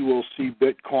you will see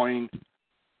Bitcoin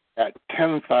at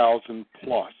 10,000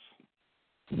 plus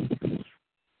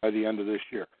by the end of this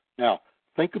year. Now,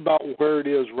 think about where it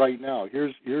is right now.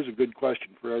 Here's a good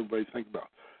question for everybody to think about.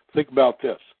 Think about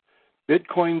this.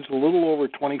 Bitcoin's a little over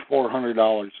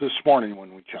 $2,400 this morning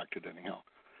when we checked it anyhow.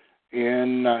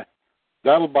 And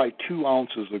that'll buy 2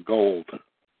 ounces of gold.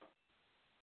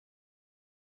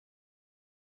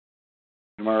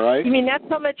 Am I right? You mean that's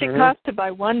how much it costs to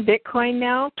buy one Bitcoin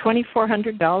now?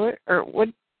 $2,400 or what?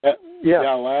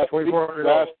 Yeah, last week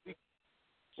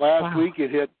Wow. week it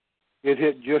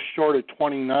hit just short of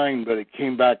 29, but it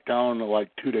came back down to like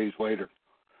 2 days later.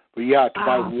 But yeah, to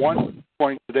buy one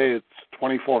Bitcoin today, it's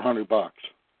 $2,400.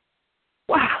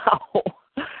 Wow.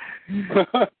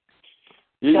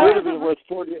 You'd have been worth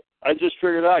 40. I just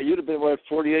figured out you'd have been worth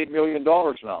 $48 million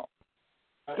now.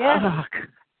 Yeah.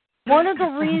 One of the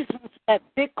reasons that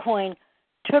Bitcoin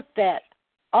took that,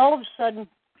 all of a sudden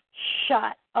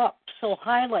shot up so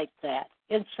high like that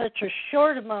in such a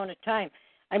short amount of time.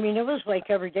 I mean, it was like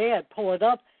every day I'd pull it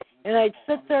up and I'd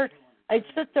sit there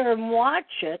and watch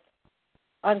it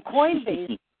on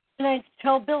Coinbase and I'd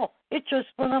tell Bill, it just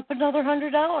went up another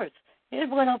 $100. It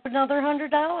went up another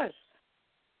 $100.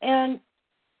 And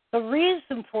the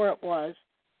reason for it was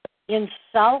in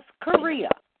South Korea,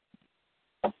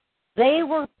 they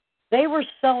were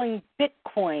selling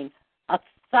Bitcoin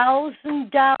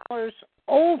 $1,000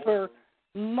 over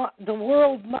the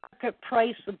world market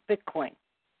price of Bitcoin.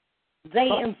 They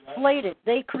inflated.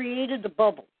 They created the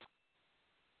bubble.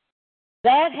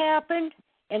 That happened,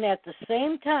 and at the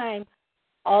same time,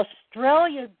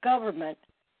 Australia government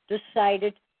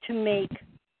decided to make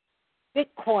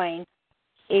Bitcoin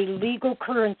a legal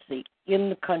currency in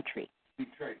the country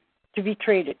to be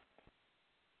traded.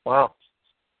 Wow.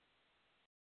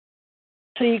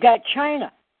 So you got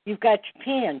China, you've got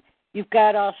Japan, you've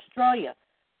got Australia.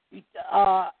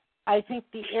 I think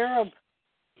the Arab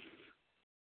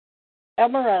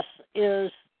Emirates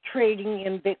is trading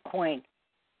in Bitcoin.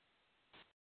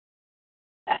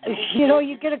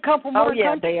 You get a couple more. Oh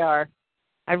yeah, countries. They are.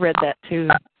 I read that too.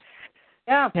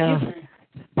 Yeah.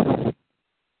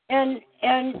 And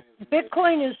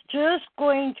Bitcoin is just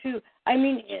going to. I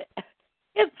mean,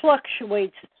 it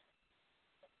fluctuates.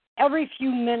 Every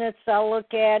few minutes, I'll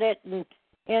look at it, and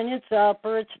it's up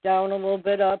or it's down a little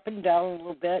bit, up and down a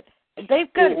little bit.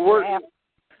 They've got.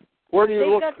 Where do you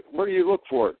look? Where do you look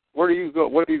for it? Where do you go?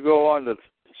 Where do you go on to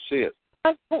see it?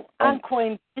 On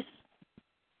Coinbase.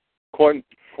 Coin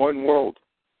World.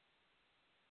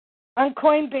 On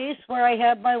Coinbase, where I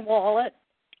have my wallet.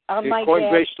 On my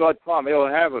Coinbase.com. It'll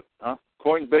have it, huh?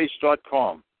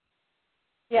 Coinbase.com.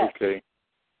 Yes. Okay.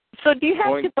 So do you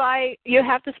have to buy? You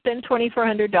have to spend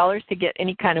 $2,400 to get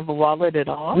any kind of a wallet at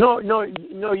all? No.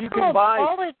 You can buy.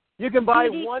 Wallet, you can buy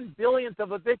Dee. 1/1000th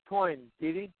of a Bitcoin,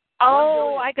 Dee.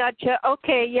 Oh, I gotcha.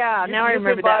 Okay, yeah. Now I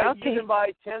remember that. Okay. You can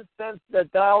buy 10 cents,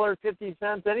 $1, 50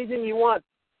 cents, anything you want.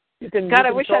 God,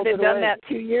 I wish I'd have done that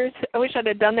 2 years. I wish I'd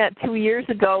have done that 2 years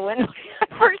ago when I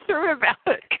first heard about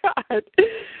it. God.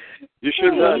 You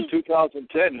should have done it in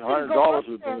 2010. $100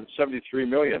 would have been $73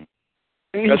 million.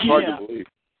 That's hard to believe.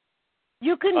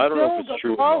 You can build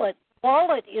a wallet.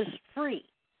 Wallet is free.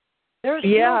 There's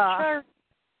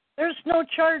no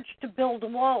charge to build a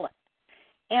wallet.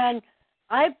 And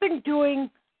I've been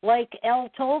doing like Al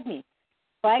told me.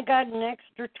 If I got an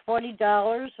extra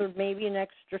 $20 or maybe an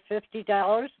extra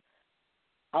 $50,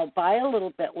 I'll buy a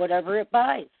little bit, whatever it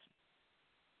buys.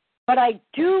 But I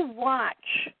do watch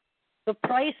the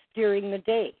price during the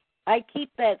day. I keep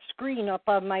that screen up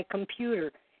on my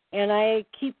computer, and I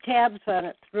keep tabs on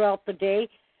it throughout the day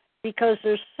because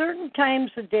there's certain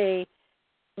times a day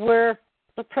where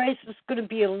the price is going to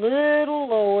be a little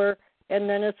lower, and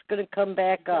then it's going to come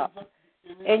back up.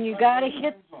 And you got to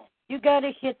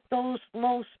hit those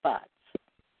low spots.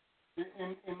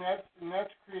 And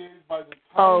that's created by the time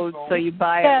zone. zone. So you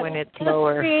buy it when it's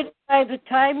lower. That's created by the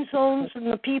time zones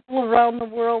and the people around the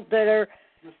world that are,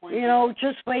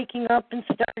 just waking up and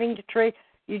starting to trade.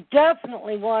 You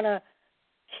definitely want to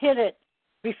hit it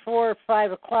before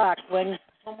 5 o'clock when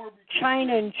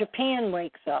China and Japan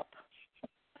wakes up.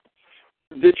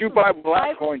 Did you buy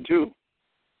Litecoin too?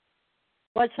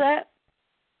 What's that?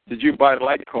 Did you buy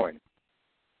Litecoin?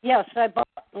 Yes, I bought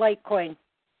Litecoin.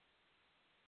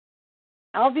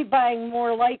 I'll be buying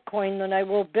more Litecoin than I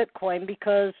will Bitcoin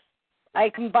because I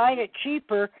can buy it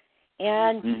cheaper.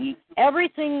 And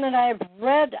everything that I've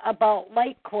read about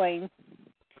Litecoin,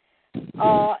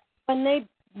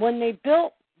 when they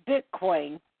built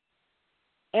Bitcoin,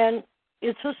 and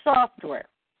it's a software.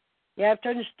 You have to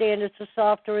understand it's a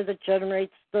software that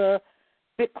generates the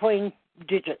Bitcoin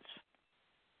digits.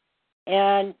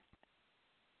 And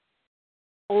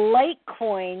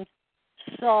Litecoin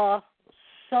saw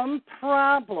some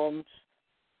problems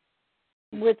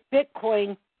with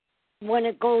Bitcoin when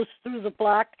it goes through the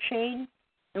blockchain.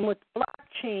 And what the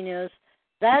blockchain is,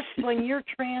 that's when you're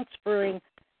transferring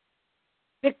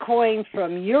Bitcoin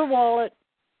from your wallet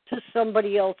to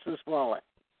somebody else's wallet.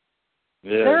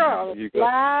 Yeah, there are a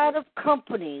lot of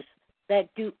companies that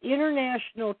do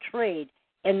international trade,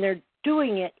 and they're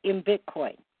doing it in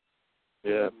Bitcoin.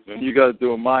 Yeah, and you got to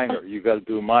do a miner. You got to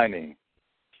do mining.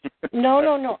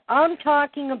 No. I'm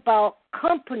talking about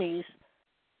companies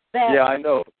that. Yeah, I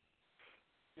know.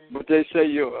 But they say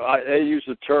they use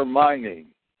the term mining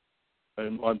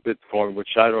on Bitcoin,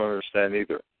 which I don't understand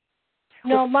either.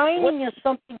 No, mining is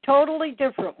something totally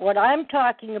different. What I'm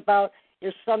talking about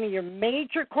is some of your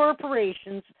major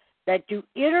corporations that do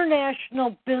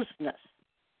international business.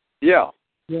 Yeah.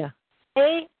 Yeah.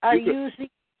 They are using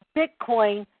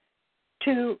Bitcoin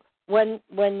to when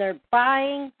they're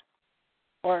buying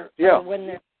or when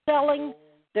they're selling,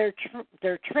 they're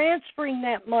transferring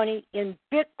that money in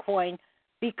Bitcoin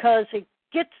because it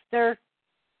gets there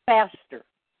faster.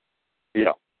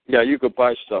 Yeah. Yeah, you could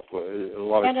buy stuff with a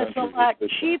lot of and it's a lot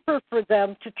cheaper for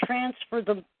them to transfer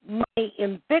the money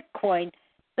in Bitcoin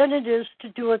than it is to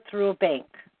do it through a bank.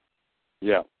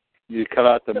 Yeah. You cut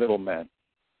out the middleman.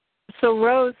 So,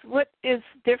 Rose, what is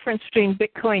the difference between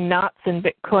Bitcoin Knots and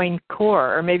Bitcoin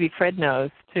Core? Or maybe Fred knows,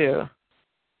 too.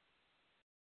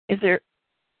 Is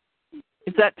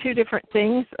that two different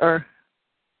things, or?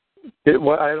 I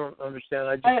don't understand.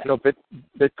 I just know Bitcoin.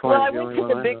 Well, I went to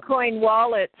the Bitcoin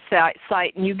wallet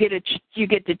site, and you get to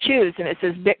choose, and it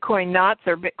says Bitcoin Knots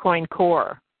or Bitcoin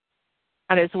Core.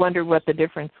 I just wondered what the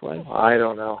difference was. I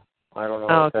don't know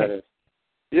what that is.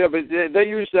 Yeah, but they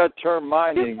use that term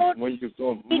mining when you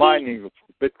go mining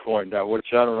Bitcoin now, which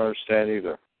I don't understand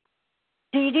either.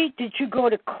 Dee Dee, did you go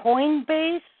to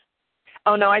Coinbase?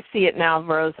 Oh, no, I see it now,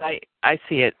 Rose. I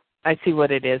see it. I see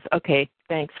what it is. Okay,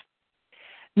 thanks.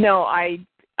 No, I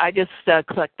just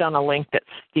clicked on a link that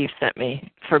Steve sent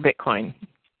me for Bitcoin.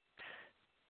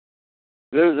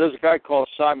 There's a guy called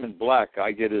Simon Black.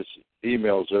 I get his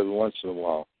emails every once in a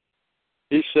while.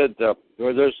 He said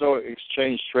there's no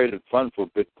exchange-traded fund for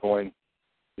Bitcoin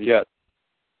yet,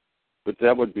 but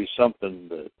that would be something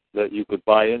that you could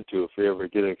buy into if you ever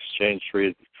get an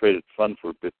exchange-traded fund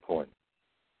for Bitcoin.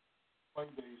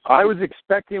 I was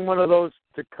expecting one of those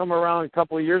to come around a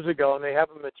couple of years ago, and they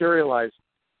haven't materialized.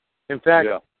 In fact,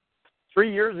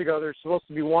 3 years ago, there's supposed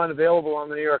to be one available on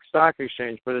the New York Stock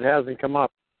Exchange, but it hasn't come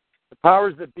up. The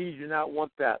powers that be do not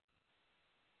want that.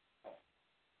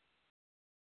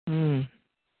 An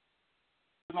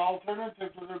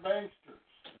alternative to their banksters.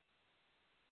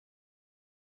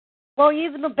 Well,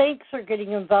 even the banks are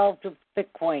getting involved with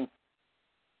Bitcoin.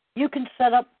 You can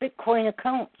set up Bitcoin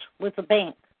accounts with a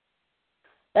bank.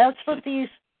 That's what these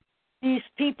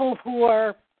people who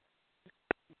are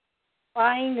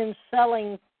buying and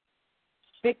selling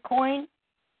Bitcoin,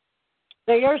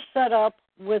 they are set up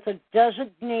with a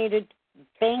designated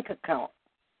bank account.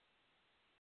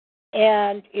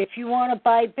 And if you want to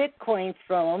buy Bitcoin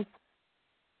from them,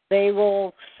 they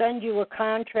will send you a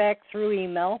contract through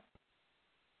email.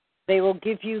 They will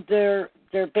give you their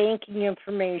banking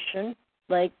information,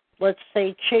 like, let's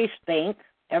say, Chase Bank.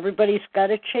 Everybody's got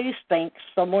a Chase Bank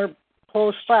somewhere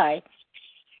close by. As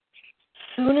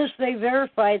soon as they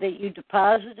verify that you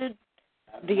deposited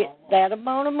that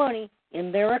amount of money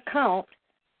in their account,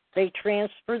 they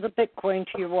transfer the Bitcoin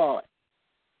to your wallet.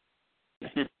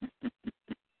 And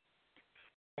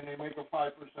they make a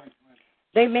 5% commission.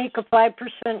 They make a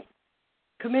 5%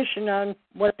 commission on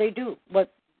what they do,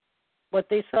 what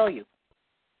they sell you.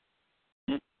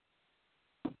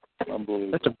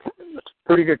 Unbelievable. That's a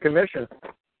pretty good commission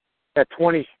at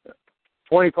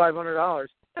 $2,500.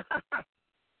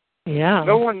 Yeah.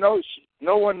 No one knows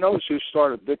who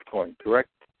started Bitcoin, correct?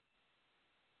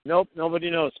 Nope, nobody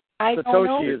knows.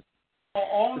 Satoshi is.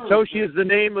 Satoshi is the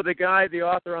name of the guy, the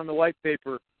author on the white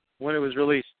paper when it was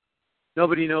released.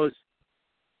 Nobody knows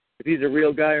if he's a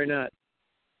real guy or not.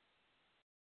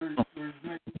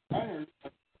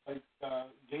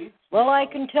 Well, I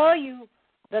can tell you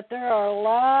that there are a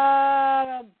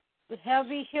lot of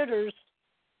heavy hitters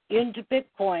into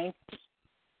Bitcoin.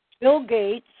 Bill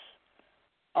Gates,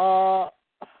 what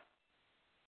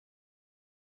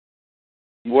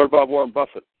about Warren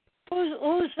Buffett?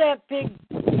 Who's that big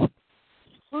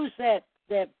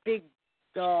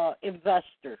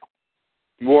investor?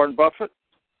 Warren Buffett?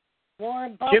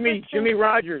 Warren Buffett. Jimmy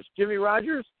Rogers. Jimmy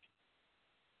Rogers?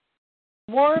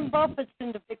 Warren Buffett's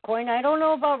into Bitcoin. I don't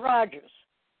know about Rogers,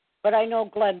 but I know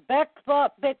Glenn Beck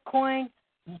bought Bitcoin.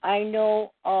 I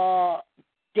know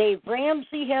Dave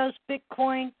Ramsey has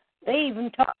Bitcoin. They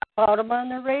even talk about him on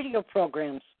their radio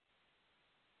programs.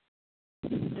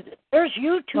 There's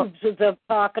YouTubes of them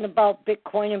talking about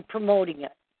Bitcoin and promoting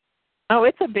it. Oh,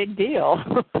 it's a big deal,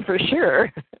 for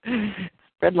sure.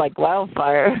 Spread like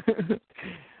wildfire.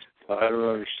 I don't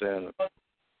understand it.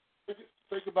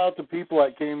 Think about the people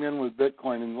that came in with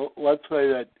Bitcoin, and let's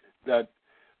say that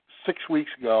 6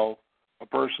 weeks ago, a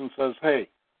person says, "Hey,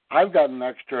 I've got an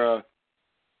extra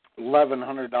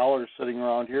 $1,100 sitting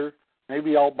around here.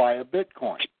 Maybe I'll buy a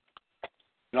Bitcoin,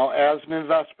 as an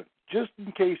investment, just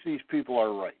in case these people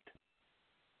are right."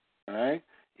 All right,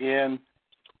 and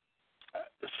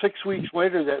 6 weeks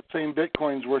later, that same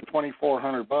Bitcoin's worth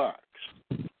 $2,400.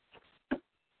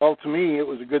 Well, to me, it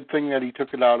was a good thing that he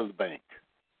took it out of the bank.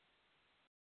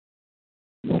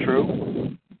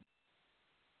 True?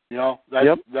 You know,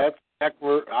 that's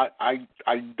where I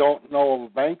don't know of a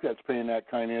bank that's paying that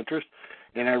kind of interest.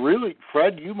 And I really,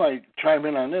 Fred, you might chime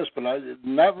in on this, but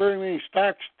not very many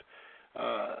stocks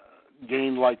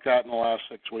gained like that in the last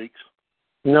 6 weeks.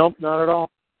 Nope, not at all.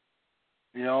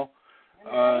 You know,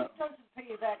 it doesn't pay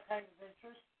you that kind of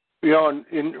interest. You know,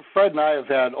 and Fred and I have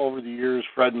had, over the years,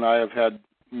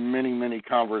 many, many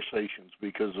conversations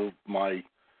because of my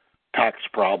tax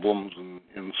problems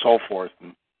and so forth.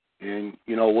 And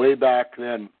you know, way back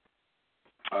then,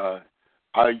 I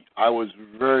was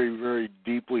very, very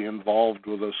deeply involved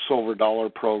with a silver dollar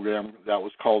program that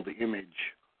was called the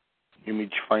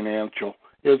Image Financial.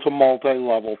 It's a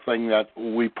multi-level thing that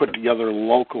we put together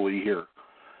locally here.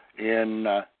 And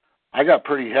I got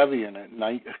pretty heavy in it.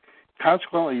 And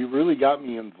consequently, it really got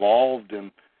me involved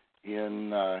in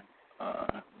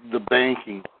the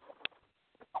banking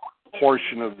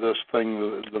portion of this thing,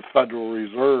 the Federal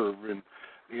Reserve,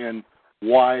 and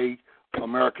why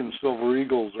American Silver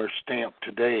Eagles are stamped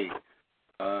today.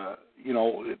 You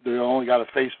know, they only got a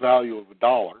face value of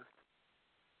 $1.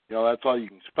 You know, that's all you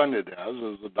can spend it as,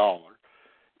 is $1.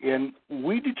 And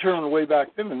we determined way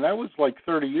back then, and that was like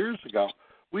 30 years ago,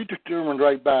 we determined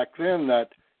right back then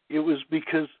that it was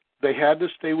because they had to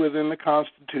stay within the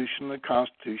Constitution. The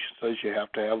Constitution says you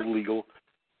have to have legal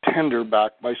tender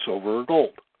backed by silver or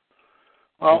gold.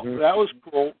 Well, that was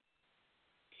cool.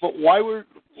 But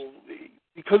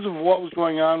because of what was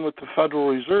going on with the Federal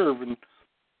Reserve, and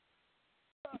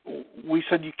we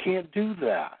said you can't do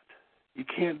that. You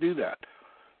can't do that.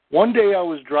 One day I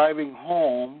was driving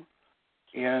home,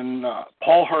 and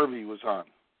Paul Harvey was on,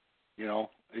 you know,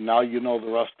 and now you know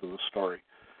the rest of the story.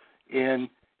 And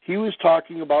he was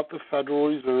talking about the Federal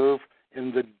Reserve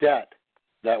and the debt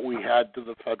that we had to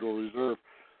the Federal Reserve.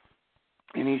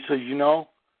 And he said, you know,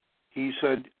 he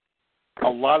said, a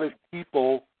lot of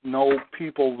people know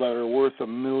people that are worth $1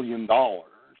 million.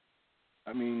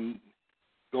 I mean,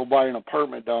 go buy an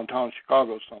apartment downtown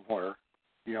Chicago somewhere.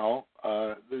 You know,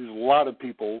 there's a lot of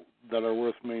people that are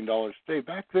worth $1 million today.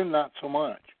 Back then, not so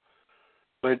much.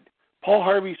 But Paul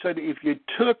Harvey said if you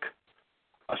took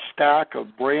a stack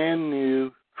of brand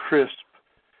new, crisp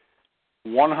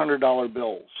 $100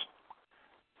 bills,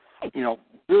 you know,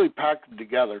 really packed them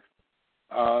together,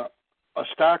 a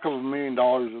stack of $1 million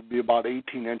would be about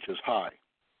 18 inches high.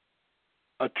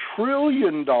 $1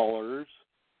 trillion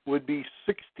would be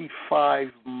 65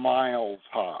 miles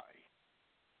high.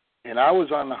 And I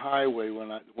was on the highway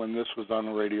when this was on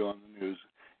the radio and the news,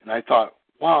 and I thought,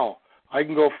 wow, I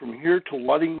can go from here to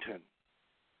Ludington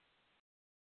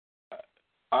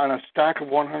on a stack of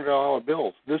 $100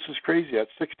 bills. This is crazy. That's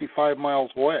 65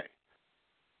 miles away.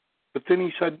 But then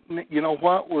he said, you know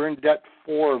what? We're in debt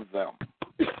 4 of them.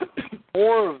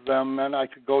 4 of them meant I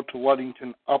could go to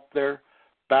Ludington, up there,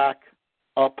 back,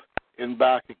 up, and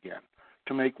back again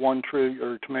to make $4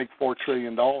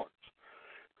 trillion.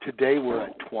 Today we're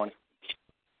at 20.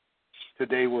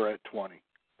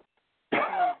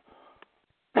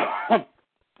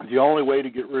 The only way to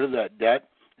get rid of that debt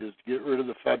is to get rid of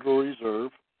the Federal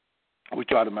Reserve,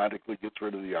 which automatically gets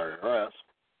rid of the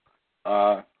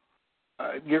IRS.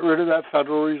 Get rid of that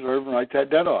Federal Reserve and write that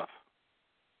debt off.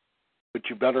 But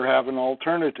you better have an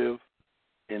alternative,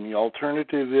 and the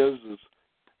alternative is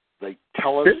they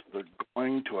tell us they're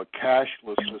going to a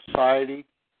cashless society.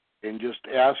 And just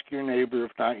ask your neighbor,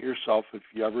 if not yourself, if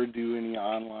you ever do any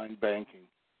online banking.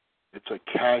 It's a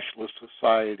cashless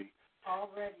society.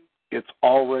 It's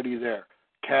already there.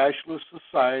 Cashless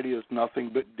society is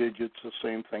nothing but digits, the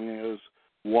same thing as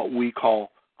what we call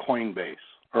Coinbase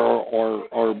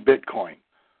or Bitcoin.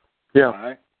 Yeah.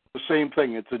 Right? The same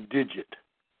thing. It's a digit.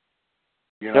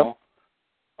 You know?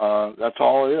 That's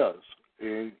all it is.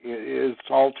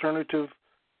 It's alternative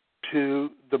to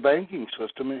the banking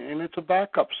system, and it's a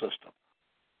backup system.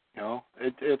 You know,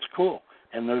 it's cool.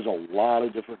 And there's a lot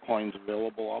of different coins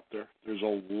available out there. There's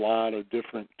a lot of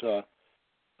different,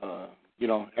 you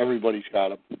know, everybody's got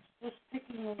them.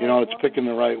 You know, it's picking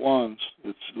the right ones.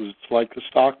 It's like the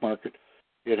stock market.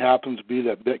 It happens to be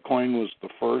that Bitcoin was the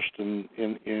first, and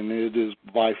it is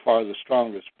by far the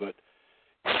strongest, but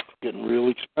it's getting real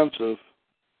expensive.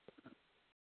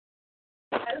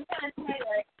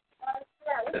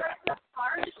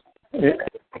 Yeah.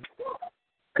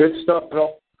 Good stuff,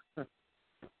 Bill.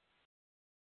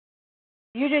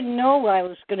 You didn't know I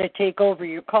was going to take over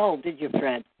your call, did you,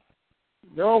 Fred?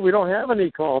 No, we don't have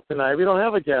any call tonight. We don't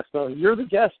have a guest, though. You're the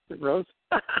guest, Rose.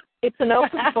 It's an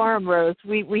open forum, Rose.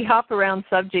 We hop around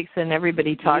subjects and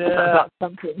everybody talks about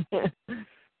something.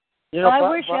 You know, I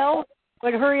wish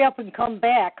would hurry up and come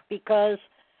back because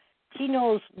he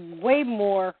knows way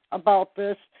more about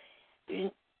this.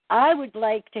 I would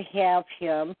like to have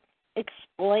him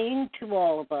explain to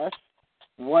all of us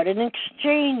what an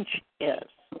exchange is.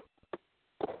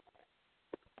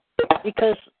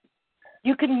 Because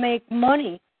you can make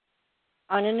money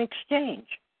on an exchange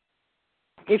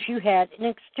if you had an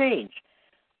exchange.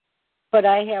 But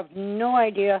I have no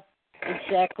idea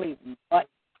exactly what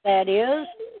that is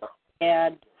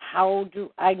and how do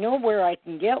I know where I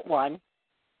can get one.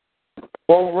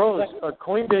 Well, Rose,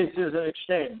 Coinbase is an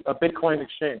exchange, a Bitcoin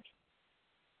exchange.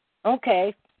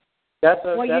 Okay. That's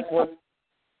what.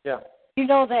 Yeah. You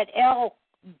know that Al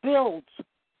builds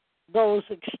those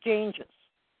exchanges.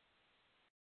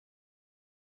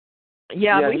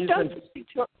 Yeah, we've done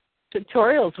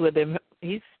tutorials with him.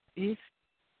 He's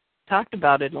talked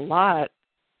about it a lot.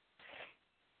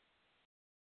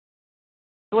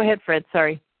 Go ahead, Fred.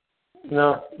 Sorry.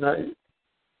 No.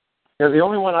 Yeah, the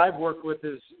only one I've worked with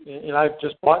is, and I've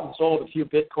just bought and sold a few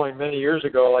Bitcoin many years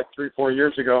ago, like 3-4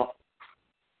 years ago,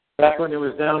 back when it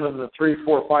was down in the 3,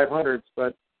 4, 500s,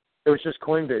 but it was just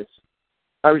Coinbase.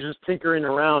 I was just tinkering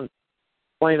around,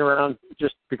 playing around,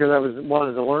 just because I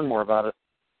wanted to learn more about it.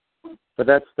 But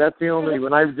that's the only,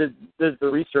 when I did the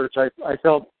research, I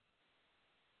felt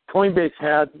Coinbase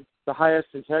had the highest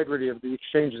integrity of the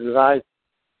exchanges that I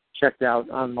checked out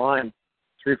online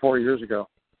 3-4 years ago.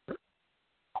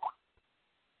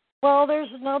 Well, there's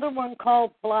another one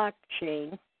called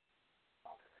blockchain.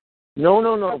 No.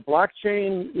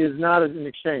 Blockchain is not an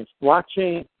exchange.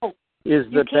 Blockchain is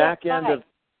the back end of,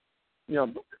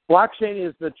 blockchain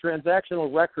is the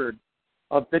transactional record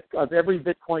of every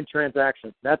Bitcoin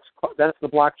transaction. That's the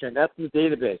blockchain. That's the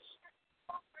database.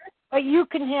 But you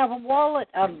can have a wallet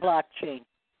on blockchain.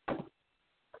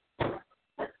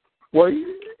 Well,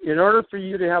 in order for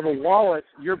you to have a wallet,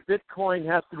 your Bitcoin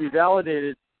has to be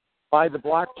validated by the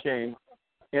blockchain,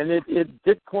 and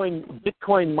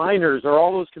Bitcoin miners are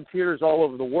all those computers all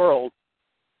over the world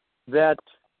that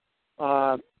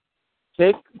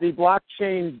take the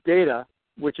blockchain data,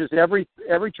 which is every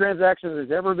transaction that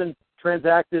has ever been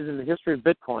transacted in the history of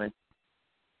Bitcoin,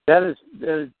 that is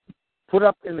put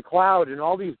up in the cloud, and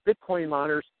all these Bitcoin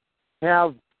miners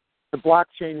have the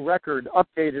blockchain record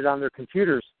updated on their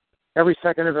computers every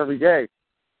second of every day.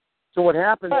 So what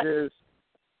happens is,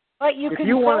 but you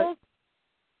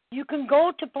can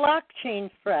go to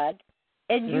blockchain, Fred,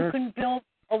 and you can build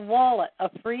a wallet, a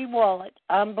free wallet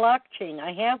on blockchain.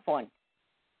 I have one.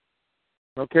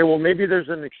 Okay, well, maybe there's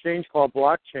an exchange called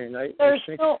blockchain.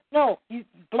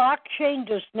 Blockchain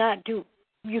does not do,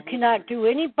 you cannot do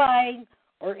any buying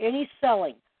or any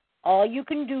selling. All you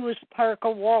can do is park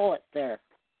a wallet there.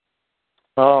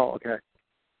 Oh, okay.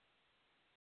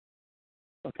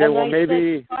 Okay, and well,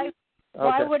 maybe.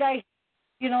 Why would I,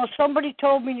 somebody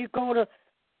told me to go to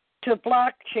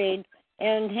blockchain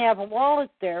and have a wallet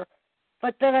there,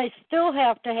 but then I still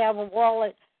have to have a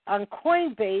wallet on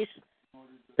Coinbase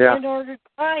in order to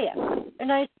buy it.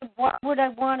 And I said, why would I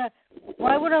want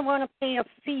to pay a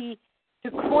fee to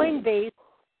Coinbase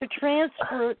to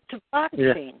transfer it to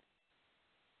blockchain? Yeah.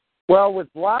 Well,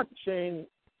 with blockchain,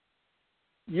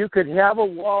 you could have a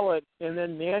wallet and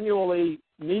then manually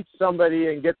meet somebody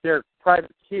and get their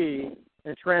private key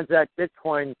and transact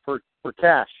Bitcoin for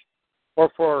cash or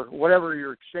for whatever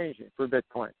you're exchanging for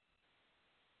Bitcoin.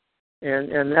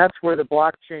 And that's where the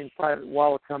blockchain private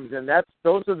wallet comes in.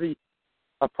 Those are the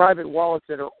private wallets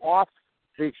that are off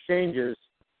the exchanges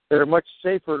that are much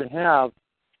safer to have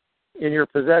in your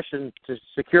possession to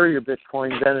secure your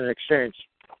Bitcoin than an exchange.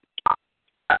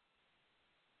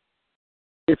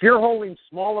 If you're holding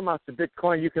small amounts of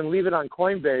Bitcoin, you can leave it on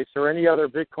Coinbase or any other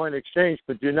Bitcoin exchange,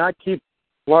 but do not keep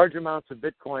large amounts of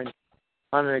Bitcoin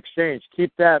on an exchange.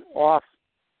 Keep that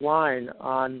offline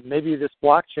on maybe this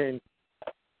blockchain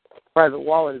private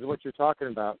wallet is what you're talking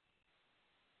about.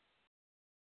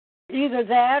 Either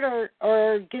that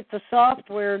or get the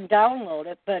software and download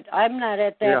it, but I'm not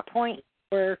at that point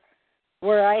where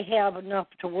I have enough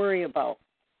to worry about.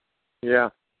 Yeah.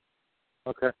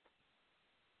 Okay.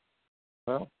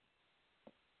 Well.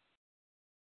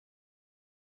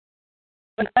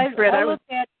 I look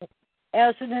at it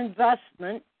as an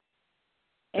investment,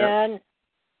 and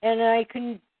I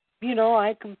can,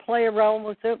 I can play around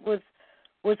with it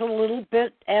with a little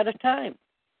bit at a time.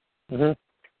 Mm-hmm.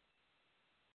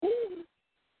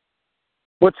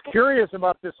 What's curious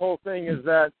about this whole thing is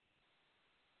that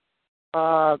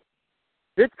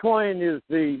Bitcoin is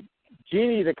the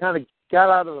genie that kind of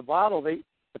got out of the bottle. The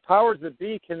powers that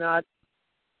be cannot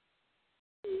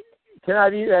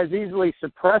as easily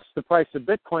suppress the price of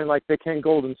Bitcoin like they can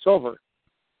gold and silver.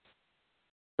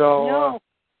 So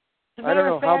I don't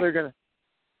know how they're going to.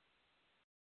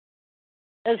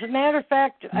 As a matter of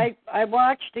fact, I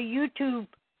watched a YouTube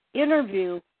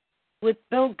interview with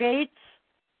Bill Gates.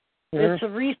 Mm-hmm. It's a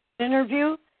recent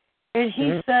interview, and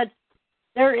he said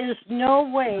there is no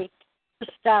way to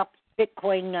stop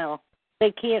Bitcoin now.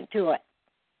 They can't do it.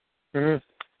 Mm-hmm.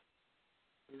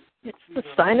 It's the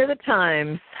sign of the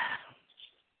times.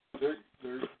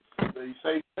 They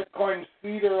say Bitcoin's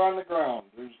feet are on the ground.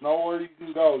 There's nowhere you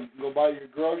can go. You can go buy your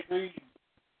groceries.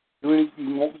 You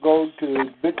won't go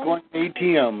to Bitcoin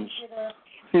ATMs.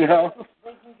 You know?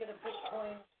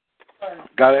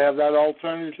 Got to have that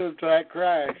alternative to that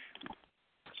crash.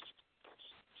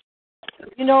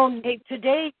 You know,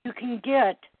 today you can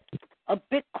get a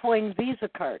Bitcoin Visa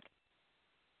card.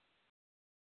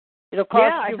 It'll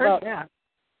cost you about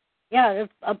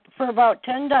for about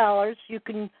 $10. You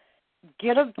can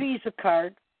get a Visa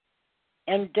card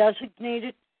and designate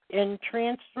it and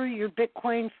transfer your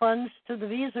Bitcoin funds to the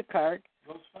Visa card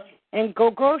and go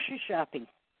grocery shopping.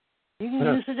 You can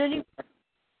use it anywhere.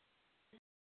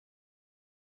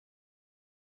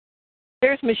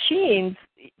 There's machines.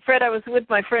 Fred, I was with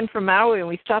my friend from Maui, and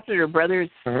we stopped at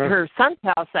her son's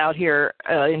house out here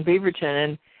in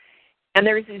Beaverton, and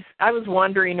there's these. I was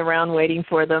wandering around waiting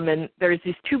for them, and there's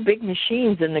these two big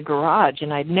machines in the garage,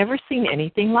 and I'd never seen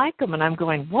anything like them. And I'm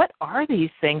going, what are these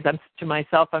things? I'm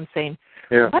saying,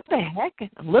 what the heck? And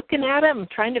I'm looking at them,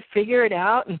 trying to figure it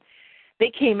out, and they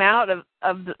came out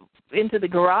into the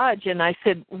garage, and I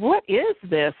said, what is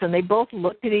this? And they both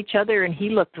looked at each other, and he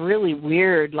looked really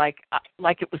weird, like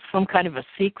it was some kind of a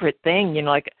secret thing, you know,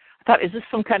 like I thought, is this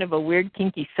some kind of a weird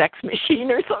kinky sex machine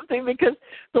or something? Because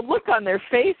the look on their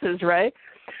faces, right?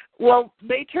 Well,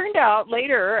 they turned out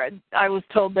later, I was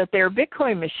told that they're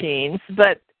Bitcoin machines,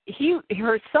 but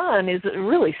her son is a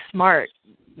really smart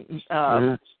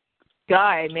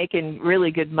guy making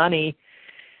really good money,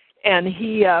 and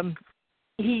he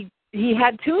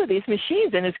had two of these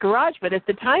machines in his garage, but at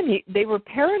the time they were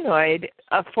paranoid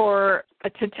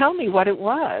to tell me what it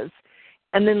was.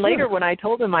 And then later when I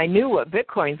told him I knew what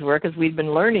Bitcoins were, because we'd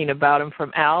been learning about them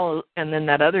from Al and then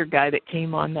that other guy that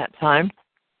came on that time,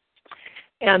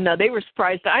 and they were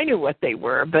surprised I knew what they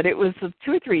were. But it was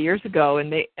 2 or 3 years ago,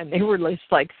 and they were just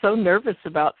like so nervous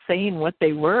about saying what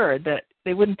they were that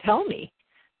they wouldn't tell me.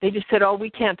 They just said, "Oh, we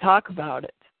can't talk about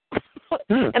it."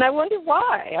 And I wonder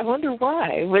why.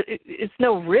 It's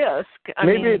no risk.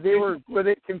 Maybe were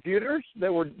they computers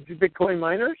that were Bitcoin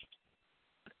miners?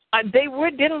 They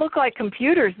didn't look like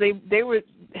computers. They were.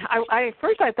 At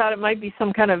first I thought it might be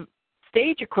some kind of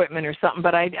stage equipment or something,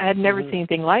 but I had never seen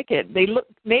anything like it. They look.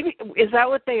 Maybe is that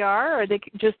what they are? Or are they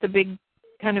just a big,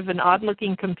 kind of an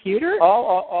odd-looking computer?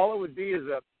 All it would be is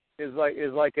a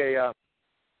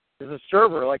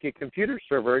server, like a computer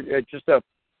server. It's just a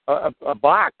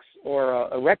box or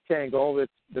a rectangle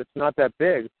that's not that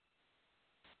big.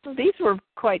 These were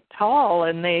quite tall,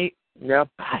 and they. Yeah.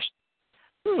 Gosh.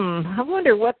 I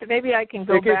wonder what. Maybe I can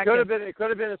go back. It could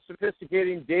have been a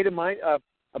sophisticated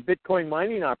a Bitcoin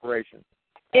mining operation.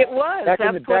 It was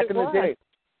back in the day.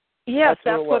 Yes,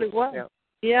 that's what it was.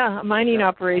 Yeah, a mining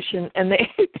operation, and they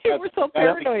were so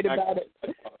paranoid about it.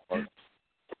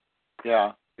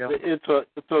 Yeah, it's a.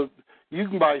 You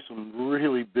can buy some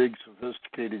really big,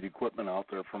 sophisticated equipment out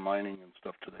there for mining and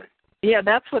stuff today. Yeah,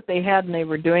 that's what they had, and they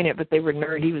were doing it, but he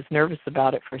was nervous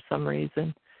about it for some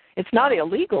reason. It's not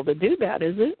illegal to do that,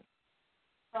 is it?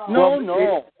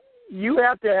 No. You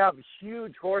have to have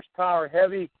huge horsepower,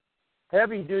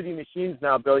 heavy-duty machines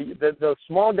now, Bill. The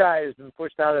small guy has been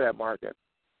pushed out of that market.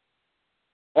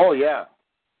 Oh, yeah.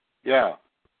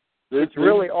 It's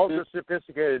really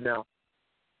ultra-sophisticated now.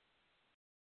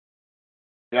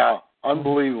 Yeah,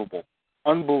 unbelievable.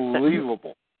 Moving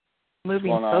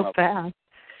so fast.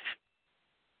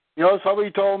 You know,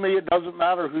 somebody told me it doesn't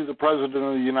matter who the president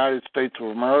of the United States of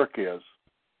America is.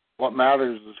 What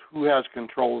matters is who has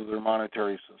control of their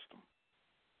monetary system.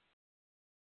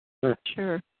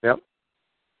 Sure. Yep.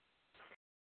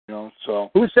 You know,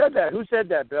 so. Who said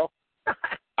that, Bill?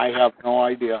 I have no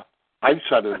idea. I've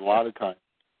said it a lot of times.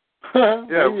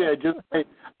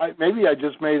 Maybe I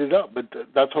just made it up, but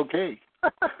that's okay.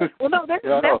 Well, no, that's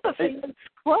a famous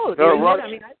quote.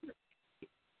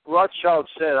 Rothschild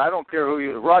said, "I don't care who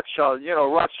you." Rothschild's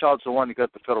the one that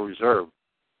got the Federal Reserve.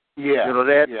 Yeah. You know,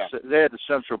 they had the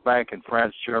central bank in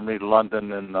France, Germany,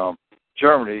 London, and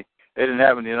Germany. They didn't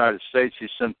have it in the United States. He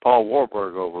sent Paul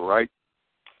Warburg over, right?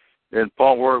 And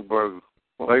Paul Warburg,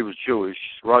 well, he was Jewish.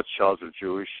 Rothschilds are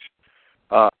Jewish.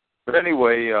 But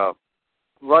anyway,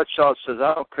 Rothschild says,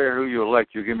 "I don't care who you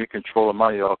elect. You give me control of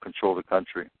money, I'll control the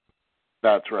country."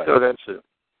 That's right. So that's it.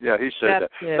 Yeah, he said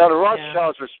that. Now, the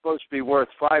Rothschilds are supposed to be worth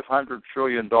 $500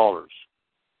 trillion.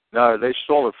 No, they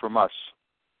stole it from us.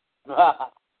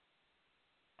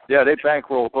 Yeah, they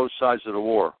bankrolled both sides of the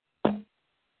war.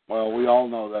 Well, we all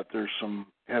know that there's some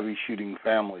heavy shooting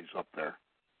families up there.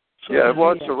 So, yeah,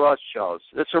 well, it's the Rothschilds.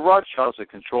 It's the Rothschilds that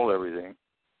control everything.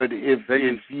 But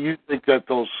if you think that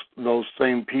those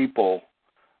same people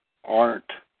aren't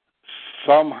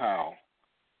somehow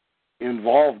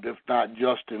involved, if not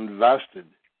just invested,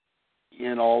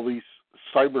 in all these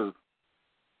cyber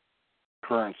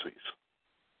currencies,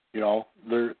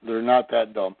 they're not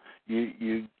that dumb.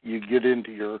 You get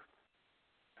into your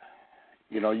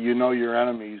your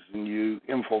enemies and you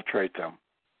infiltrate them.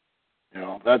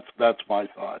 That's my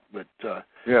thought. But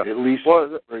at least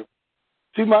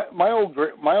see, my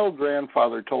old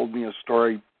grandfather told me a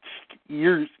story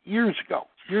years ago.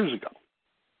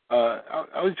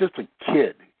 I was just a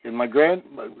kid, and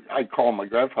I call him my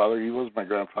grandfather. He was my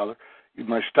grandfather. He was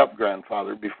my step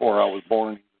grandfather before I was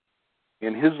born,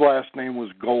 and his last name was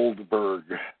Goldberg.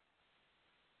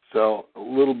 So a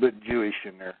little bit Jewish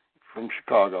in there, from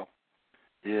Chicago.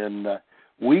 And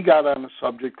we got on the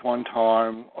subject one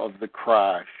time of the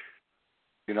crash,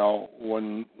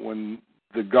 when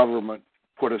the government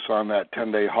put us on that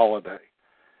 10-day holiday.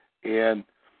 And,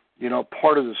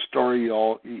 part of the story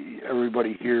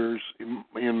everybody hears,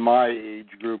 in my age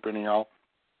group anyhow,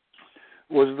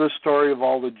 was the story of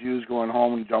all the Jews going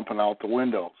home and jumping out the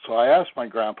window. So I asked my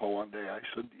grandpa one day, I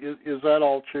said, is that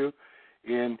all true?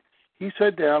 And he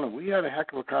sat down and we had a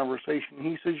heck of a conversation.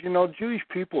 He says, Jewish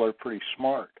people are pretty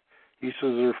smart. He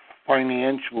says they're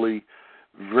financially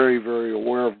very, very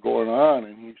aware of going on.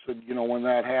 And he said, when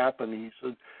that happened, he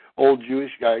said, old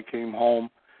Jewish guy came home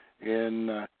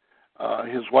and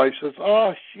his wife says,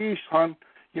 oh, geez, hon,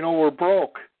 we're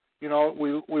broke. We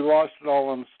lost it all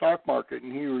on the stock market.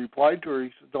 And he replied to her,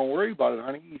 he said, don't worry about it,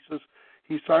 honey. He says,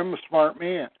 I'm a smart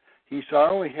man. He said, I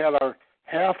only had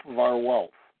half of our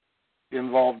wealth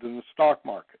involved in the stock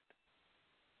market.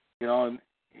 And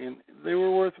they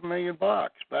were worth $1 million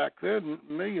back then. $1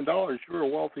 million, you were a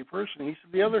wealthy person. He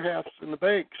said, the other half's in the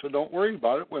bank, so don't worry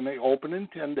about it. When they open in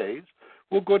 10 days,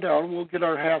 we'll go down and we'll get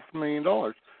our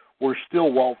 $500,000. We're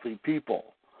still wealthy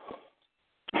people.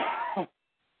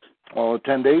 Well,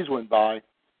 10 days went by,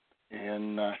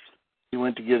 and he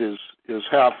went to get his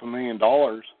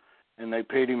 $500,000, and they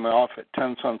paid him off at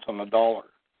 10 cents on the dollar.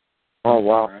 Oh,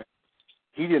 wow. Right?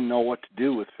 He didn't know what to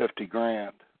do with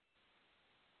 $50,000.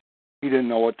 He didn't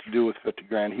know what to do with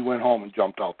 $50,000. He went home and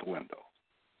jumped out the window.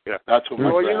 Yeah, that's what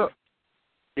my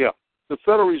the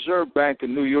Federal Reserve Bank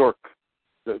in New York.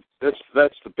 That's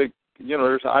the big.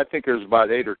 I think there's about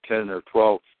 8 or 10 or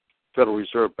 12 Federal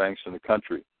Reserve banks in the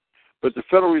country, but the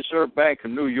Federal Reserve Bank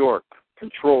in New York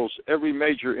controls every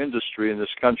major industry in this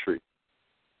country.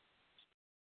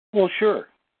 Well, sure.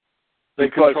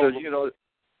 Because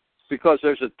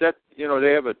there's a debt.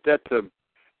 They have a debt to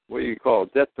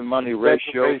debt to money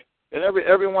ratio, and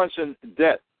everyone's in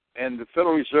debt. And the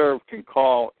Federal Reserve can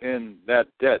call in that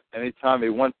debt anytime they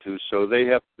want to, so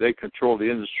they control the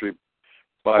industry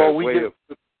by way of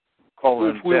calling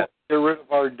in debt. If we get rid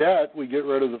of our debt, we get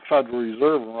rid of the Federal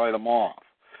Reserve and write them off.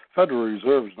 Federal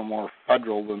Reserve is no more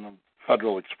federal than the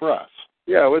Federal Express.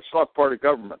 Yeah, well, it's not part of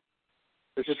government.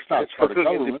 It's not part of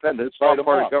government. Independent. It's not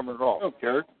part of government at all. I don't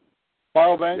care.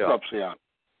 File bankruptcy on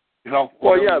it.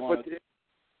 Well, yeah, but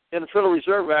in the Federal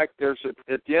Reserve Act, there's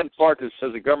at the end part that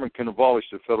says the government can abolish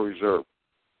the Federal Reserve.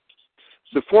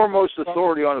 The foremost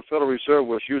authority on the Federal Reserve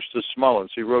was Eustace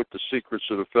Mullins. He wrote The Secrets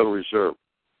of the Federal Reserve.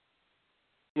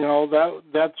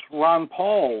 That's Ron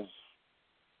Paul's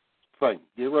thing.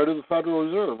 Get rid of the Federal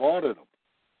Reserve, audit them.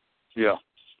 Yeah.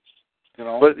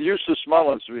 But Eustace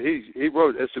Mullins, he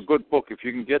wrote, it's a good book. If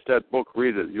you can get that book,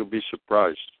 read it. You'll be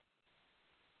surprised.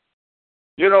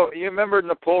 You remember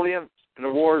Napoleon in the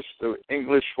wars? The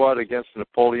English fought against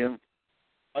Napoleon.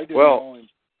 I didn't know him.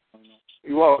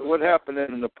 Well, what happened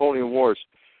in the Napoleon Wars?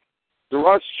 The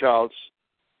Rothschilds,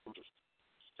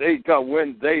 they got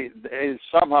wind. They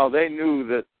somehow they knew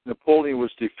that Napoleon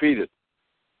was defeated.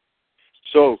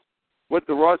 So, what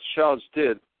the Rothschilds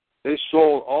did, they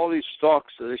sold all these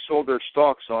stocks. They sold their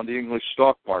stocks on the English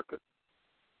stock market,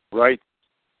 right?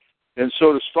 And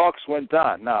so the stocks went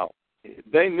down. Now,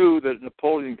 they knew that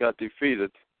Napoleon got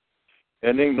defeated,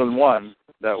 and England won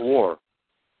that war.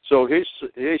 So he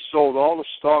sold all the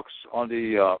stocks on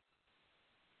the.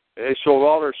 They sold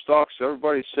all their stocks.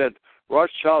 Everybody said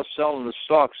Rothschild's selling the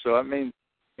stocks, so I mean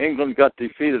England got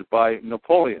defeated by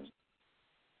Napoleon,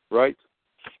 right?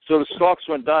 So the stocks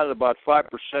went down to about 5%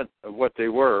 of what they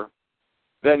were.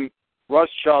 Then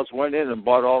Rothschilds went in and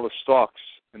bought all the stocks,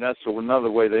 and that's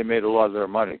another way they made a lot of their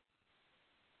money.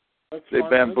 They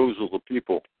bamboozle the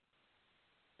people.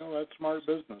 No, that's smart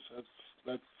business.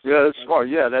 That's smart.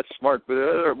 Yeah, that's smart. But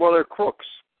they're crooks.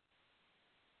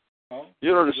 Well,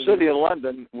 the city of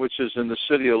London, which is in the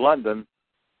city of London,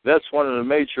 that's one of the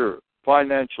major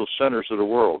financial centers of the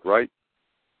world, right?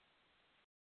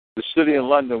 The city of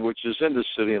London, which is in the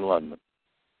city of London.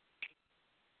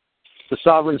 The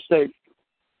sovereign state,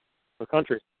 the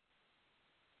country.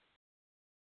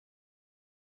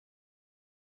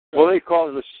 Well, they call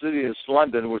it the city of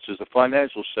London, which is a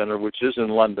financial center, which is in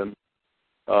London.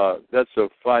 That's a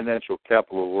financial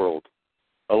capital of the world,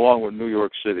 along with New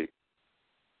York City.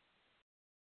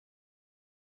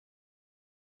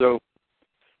 So,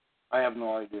 I have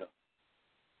no idea.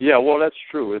 Yeah, well, that's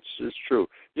true. It's true.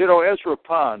 Ezra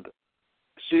Pound.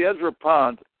 See, Ezra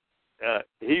Pound,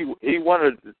 he didn't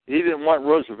want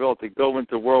Roosevelt to go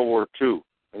into World War II,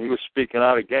 and he was speaking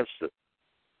out against it.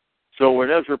 So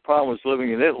when Ezra Pound was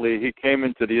living in Italy, he came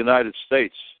into the United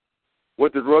States.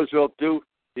 What did Roosevelt do?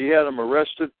 He had him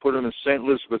arrested, put him in St.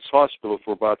 Elizabeth's Hospital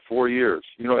for about 4 years.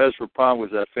 Ezra Pound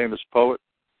was that famous poet.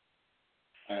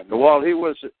 And while he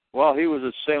was at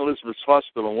St. Elizabeth's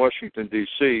Hospital in Washington,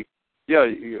 D.C.,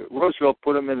 Roosevelt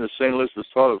put him in the St. Elizabeth's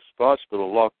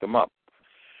Hospital, locked him up.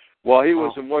 While he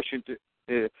was in Washington,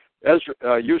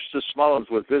 Eustace Mullins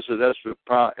would visit Ezra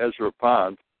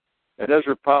Pound, and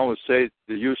Ezra Pound would say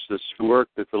to Eustace, who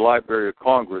worked at the Library of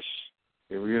Congress,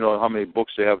 you know how many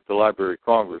books they have at the Library of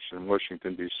Congress in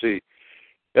Washington, D.C.,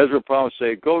 Ezra Pound would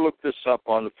say, go look this up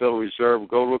on the Federal Reserve,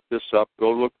 go look this up,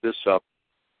 go look this up.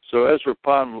 So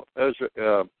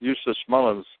Eustace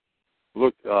Mullins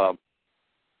looked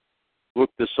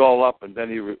this all up, and then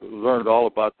he learned all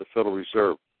about the Federal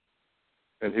Reserve.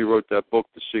 And he wrote that book,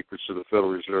 The Secrets of the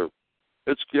Federal Reserve.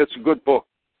 It's a good book.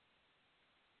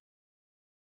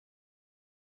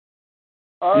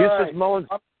 All Eustace right. Mullins.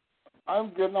 I'm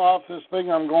getting off this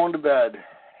thing. I'm going to bed.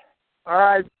 All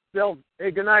right, Bill.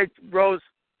 Hey, good night, Rose.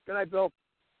 Good night, Bill.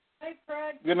 Good night,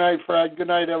 Fred. Good night, Fred. Good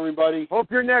night, everybody. Hope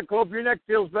your neck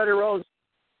feels better, Rose.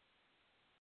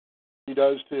 He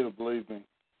does too, believe me.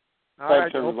 All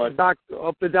Thanks, right. everybody.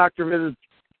 Hope the doctor visits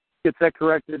gets that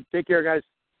corrected. Take care, guys.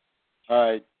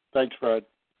 All right. Thanks, Fred.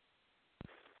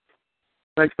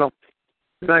 Thanks, Bill.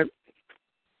 Good night.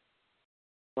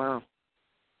 Wow.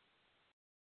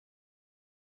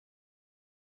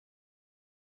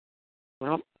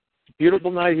 Well,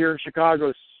 beautiful night here in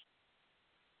Chicago.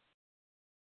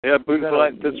 Yeah, beautiful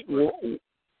night in Pittsburgh.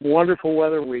 Wonderful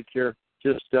weather week here.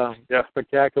 Just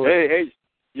spectacular. Hey,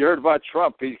 you heard about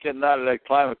Trump. He's getting out of that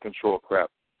climate control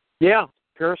crap. Yeah,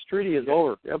 Paris Treaty is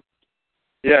over. Yep.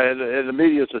 Yeah, and the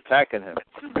media's attacking him.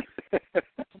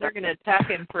 They're going to attack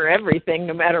him for everything,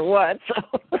 no matter what.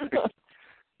 So.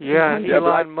 Yeah, and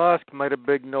Elon Musk made a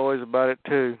big noise about it,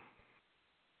 too.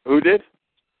 Who did?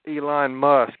 Elon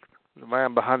Musk, the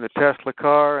man behind the Tesla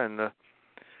car and the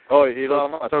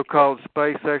Elon Musk. So-called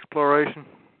space exploration.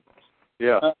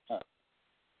 Yeah.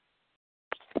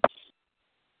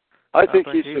 I think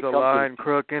he's a lying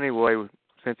crook anyway,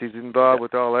 since he's involved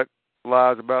with all that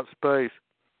lies about space.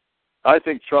 I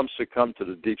think Trump succumbed to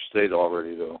the deep state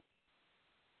already, though.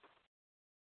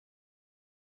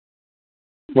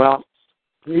 Well,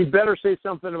 he better say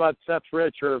something about Seth's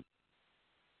Rich,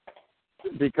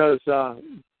 because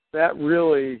that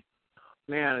really,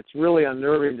 man, it's really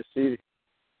unnerving to see.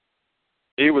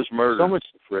 He was murdered. So much,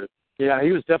 yeah,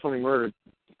 he was definitely murdered.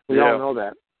 We all know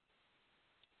that.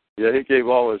 Yeah, he gave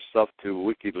all his stuff to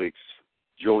WikiLeaks,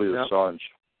 Julian Assange.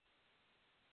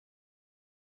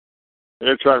 And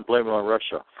they're trying to blame it on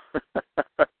Russia.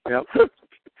 Yep.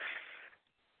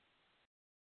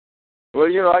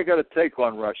 Well, I got a take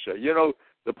on Russia.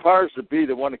 The powers that be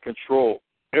that want to control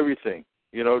everything.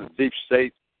 The deep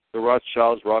state, the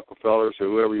Rothschilds, Rockefellers, or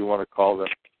whoever you want to call them.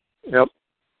 Yep.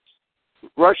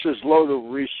 Russia's loaded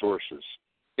with resources.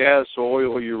 Gas,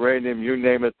 oil, uranium, you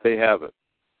name it, they have it.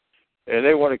 And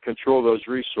they want to control those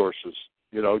resources,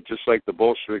 just like the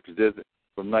Bolsheviks did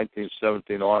from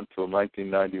 1917 on until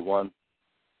 1991.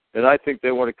 And I think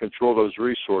they want to control those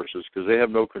resources because they have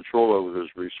no control over those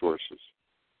resources.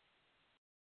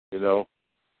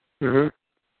 Mm-hmm.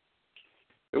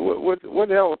 What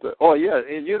the hell? Oh, yeah,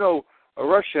 and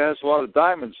Russia has a lot of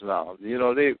diamonds now.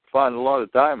 They find a lot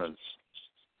of diamonds.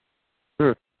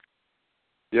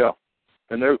 Yeah,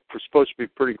 and they're supposed to be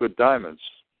pretty good diamonds.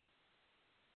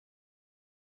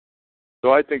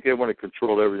 So I think they want to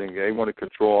control everything. They want to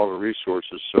control all the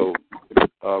resources. So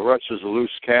Russia's a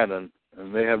loose cannon,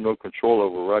 and they have no control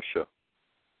over Russia.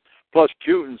 Plus,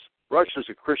 Russia's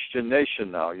a Christian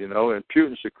nation now, and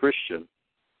Putin's a Christian.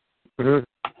 Mm-hmm.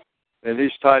 And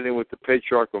he's tied in with the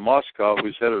Patriarch of Moscow,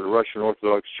 who's head of the Russian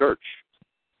Orthodox Church.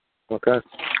 Okay.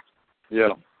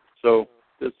 Yeah. So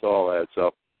this all adds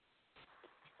up.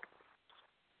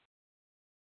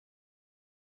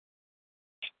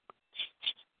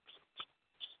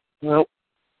 Well,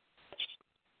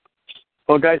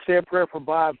 guys, say a prayer for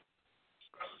Bob.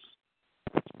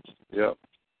 Yeah.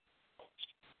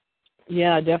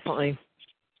 Yeah, definitely.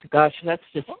 Gosh, that's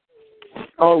just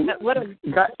what a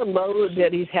load that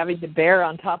he's having to bear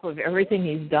on top of everything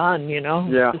he's done.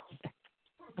 Yeah. It's just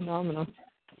phenomenal.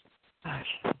 Gosh.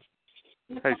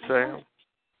 Hey, Sam.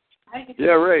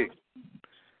 Yeah, Ray.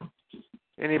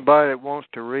 Anybody that wants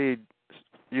to read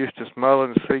Eustace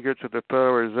Mullen's Secrets of the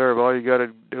Federal Reserve, all you got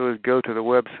to do is go to the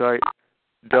website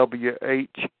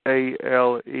WHALE.TO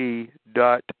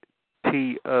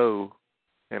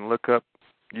and look up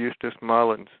Eustace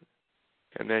Mullins,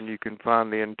 and then you can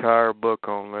find the entire book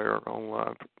on there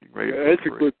online. It's a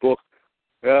good book.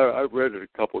 Yeah, I've read it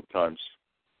a couple of times.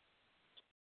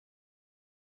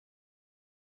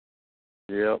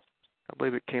 Yep. I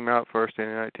believe it came out first in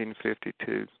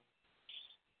 1952.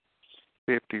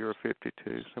 50 or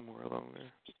 52, somewhere along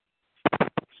there.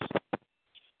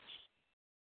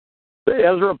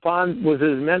 Ezra Pond was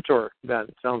his mentor then,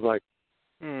 it sounds like.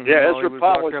 Yeah, Ezra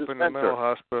Pond was up his in mentor. the mental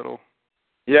hospital.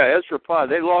 Yeah, Ezra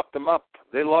Pond. They locked him up.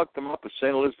 They locked him up at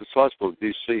St. Elizabeth's Hospital,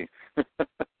 D.C.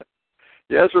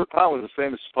 Yeah, Ezra Pond was a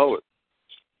famous poet.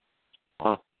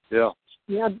 Yeah.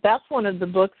 Yeah, that's one of the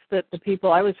books that the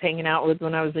people I was hanging out with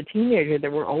when I was a teenager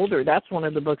that were older, that's one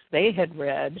of the books they had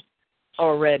read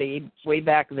already way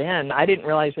back then. I didn't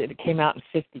realize that it came out in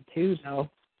 52, though.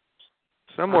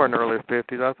 Somewhere in the early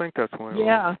 50s. I think that's when it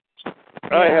was.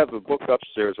 I have a book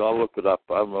upstairs. I'll look it up.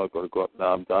 I'm not going to go up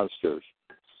now. I'm downstairs.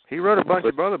 He wrote a bunch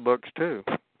of other books, too.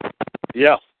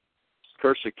 Yeah.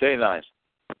 Curse of Canine.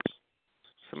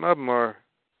 Some of them are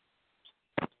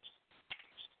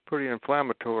pretty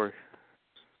inflammatory.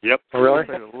 Yep. To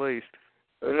say the least.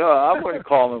 No, I wouldn't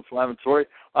call them inflammatory.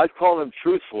 I'd call them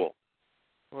truthful.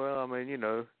 Well, I mean, I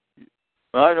know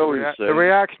what you're saying. The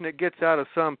reaction it gets out of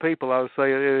some people, I would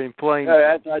say, it inflames.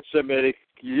 Anti-Semitic.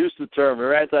 You use the term.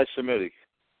 They're anti-Semitic.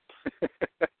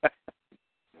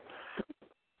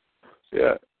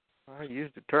 Yeah. I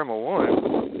used the term I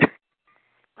wanted.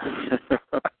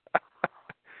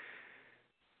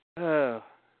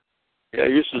 Yeah,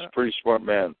 Eustace is a pretty smart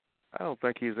man. I don't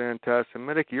think he's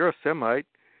anti-Semitic. You're a Semite.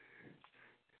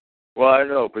 Well, I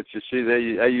know, but you see,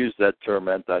 I use that term,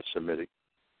 anti-Semitic.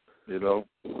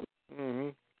 Mm-hmm.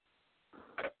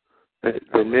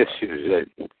 They misuse it.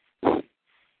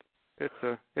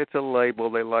 It's a label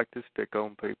they like to stick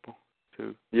on people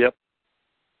too. Yep.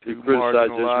 You criticize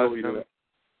Israel,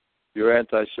 you're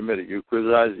anti-Semitic. You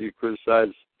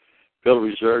criticize Federal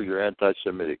Reserve, you're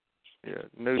anti-Semitic. Yeah,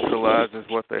 neutralize is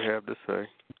what they have to say.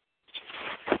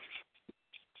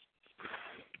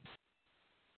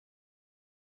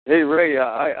 Hey Ray,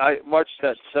 I watched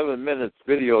that 7-minute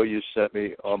video you sent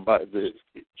me on the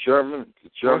Germans.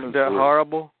 Wasn't that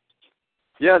horrible?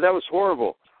 Yeah, that was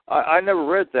horrible. I never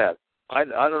read that. I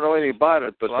don't know anything about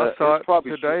it, but I saw it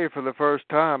probably today for the first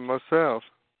time myself.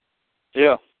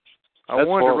 Yeah. I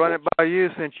wanted to run it by you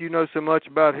since you know so much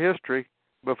about history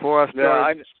before I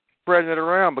started spreading it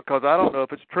around, because I don't know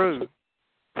if it's true.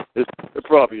 It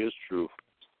probably is true.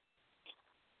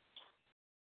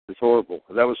 It's horrible.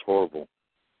 That was horrible.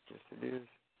 Yes, it is.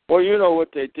 Well, you know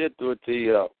what they did with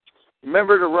the.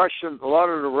 Remember the Russians? A lot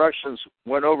of the Russians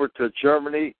went over to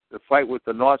Germany to fight with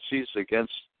the Nazis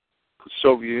against the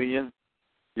Soviet Union.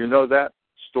 You know that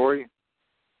story?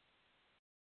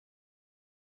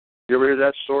 You ever hear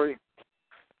that story? I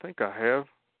think I have.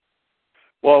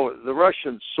 Well, the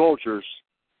Russian soldiers,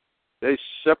 they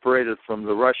separated from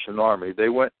the Russian army. They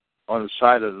went on the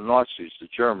side of the Nazis,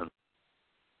 Germany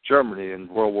in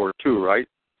World War II, right?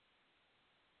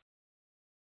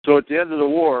 So at the end of the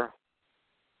war,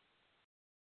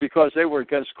 because they were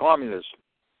against communism,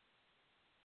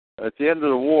 at the end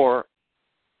of the war,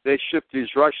 they shipped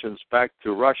these Russians back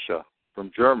to Russia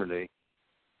from Germany,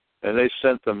 and they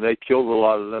killed a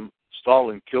lot of them.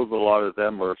 Stalin killed a lot of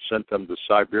them or sent them to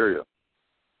Siberia.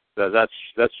 That's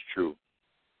true.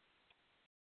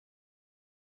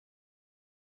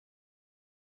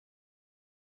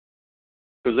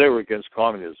 Because they were against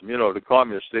communism. The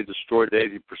communists, they destroyed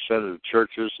 80% of the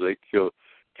churches. They killed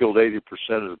 80%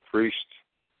 of the priests.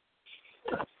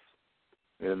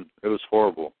 And it was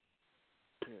horrible.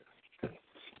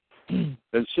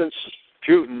 And since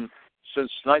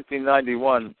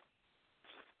 1991,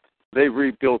 they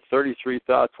rebuilt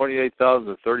 28,000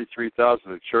 to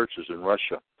 33,000 of churches in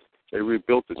Russia. They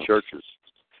rebuilt the churches.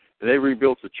 And they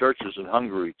rebuilt the churches in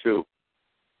Hungary, too.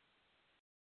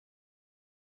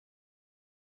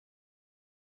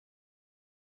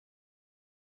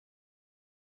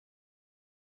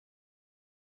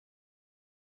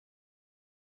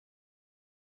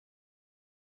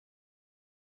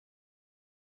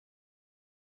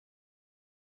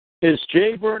 Is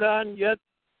Jay Bird on yet?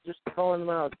 Just calling him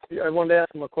out. I wanted to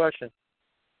ask him a question.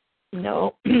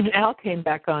 No, Al came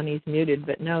back on. He's muted,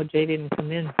 but no, Jay didn't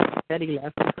come in. Said he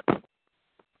left.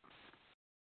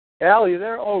 Al, you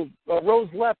there? Oh, Rose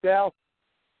left, Al.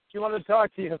 She wanted to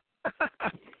talk to you. I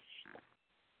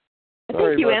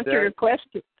think you answered her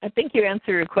question. I think you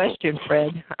answered her question,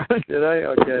 Fred. Did I?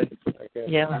 Okay.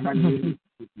 Yeah.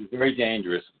 It's very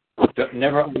dangerous.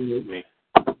 Never unmute me.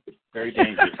 It's very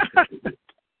dangerous.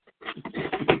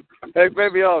 Hey,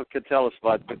 maybe Al can tell us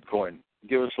about Bitcoin.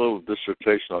 Give us a little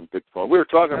dissertation on Bitcoin. We were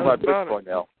talking about Bitcoin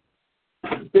now.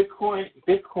 Bitcoin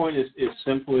is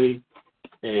simply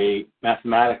a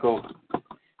mathematical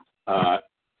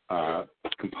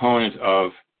component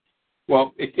of.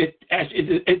 Well, it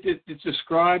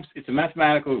describes. It's a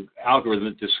mathematical algorithm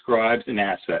that describes an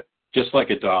asset, just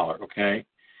like a dollar. Okay.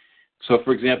 So,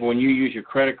 for example, when you use your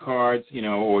credit cards,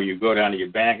 or you go down to your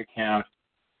bank account,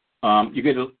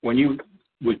 when you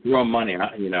withdraw money,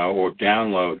 or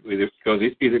download,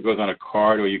 either goes on a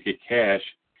card or you get cash.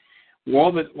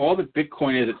 All that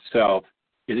Bitcoin is itself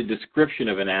is a description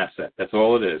of an asset. That's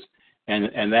all it is,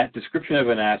 and that description of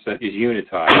an asset is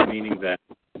unitized, meaning that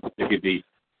it could be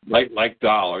like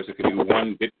dollars. It could be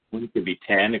one Bitcoin. It could be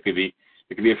 10. It could be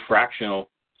a fractional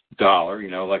dollar.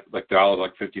 Like dollars,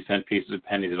 like 50-cent pieces of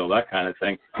pennies and all that kind of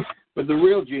thing. But the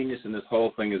real genius in this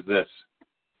whole thing is this: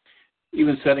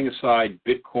 even setting aside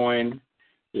Bitcoin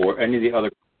or any of the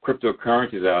other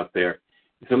cryptocurrencies out there,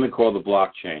 is something called the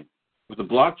blockchain. What the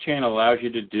blockchain allows you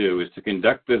to do is to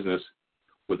conduct business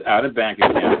without a bank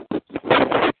account,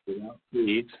 without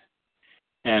fees,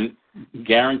 and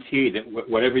guarantee that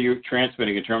whatever you're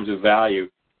transmitting in terms of value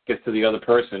gets to the other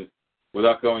person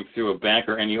without going through a bank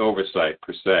or any oversight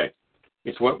per se.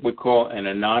 It's what we call an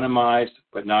anonymized,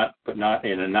 but not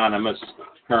an anonymous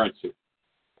currency.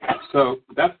 So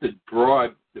that's the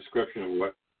broad description of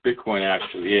what Bitcoin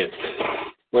actually is.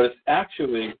 But it's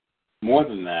actually more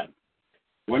than that.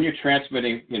 When you're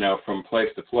transmitting, from place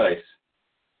to place,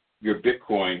 your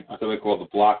Bitcoin, something called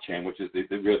the blockchain, which is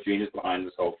the real genius behind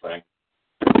this whole thing,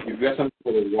 you've got something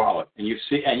called a wallet, and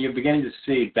you're beginning to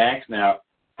see banks now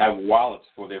have wallets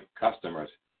for their customers,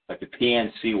 like the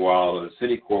PNC wallet or the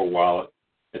Citicorp wallet,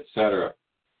 etc.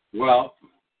 Well,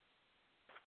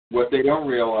 what they don't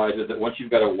realize is that once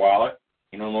you've got a wallet,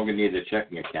 you no longer need their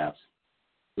checking accounts.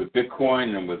 With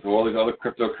Bitcoin and with all these other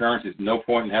cryptocurrencies, no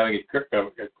point in having a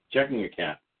checking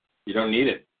account. You don't need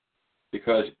it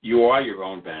because you are your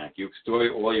own bank. You store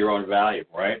all your own value,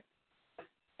 right?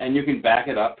 And you can back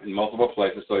it up in multiple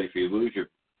places. So if you lose your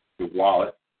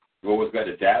wallet, you've always got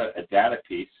a data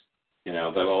piece,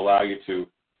 that'll allow you to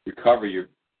recover your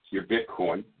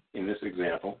Bitcoin in this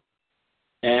example.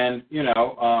 And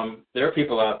there are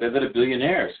people out there that are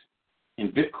billionaires in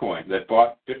Bitcoin that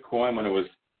bought Bitcoin when it was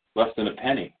less than a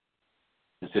penny,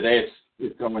 and today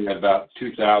it's going at about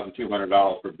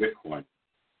 $2,200 per Bitcoin.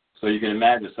 So you can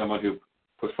imagine someone who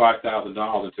put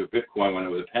 $5,000 into a Bitcoin when it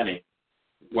was a penny,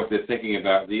 what they're thinking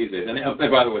about these days. And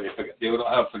by the way, they would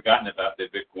have forgotten about their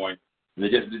Bitcoin, and they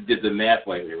just did the math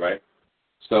lately, right?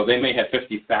 So they may have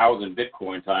 50,000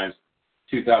 Bitcoin times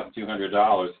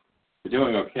 $2,200. They're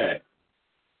doing okay.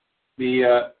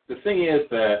 The thing is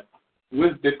that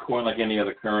with Bitcoin, like any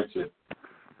other currency,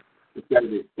 it's got to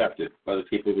be accepted by the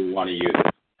people who want to use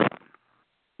it.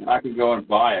 I can go and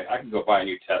buy it. I can go buy a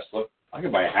new Tesla. I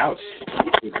can buy a house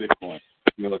with Bitcoin.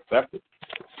 You'll accept it.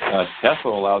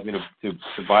 Tesla allows me to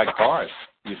buy cars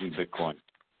using Bitcoin.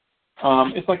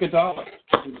 It's like a dollar.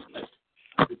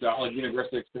 Is the dollar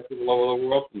universally accepted all over the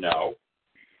world? No.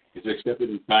 Is it accepted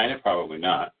in China? Probably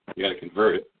not. You got to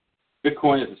convert it.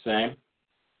 Bitcoin is the same.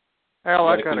 Al,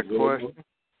 I got a question.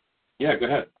 Yeah, go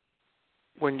ahead.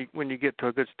 When you get to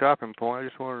a good stopping point, I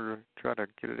just wanted to try to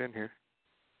get it in here.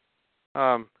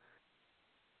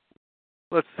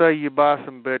 Let's say you buy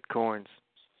some Bitcoins.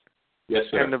 Yes,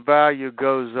 sir. And the value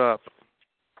goes up.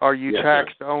 Are you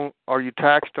taxed sir. Are you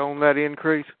taxed on that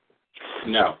increase?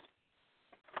 No.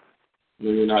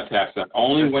 No, you're not taxed on.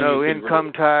 Only There's when no you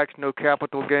income tax, no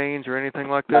capital gains, or anything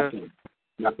like that.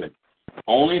 Nothing.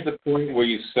 Only at the point where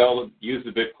you use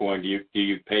the Bitcoin do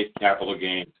you pay capital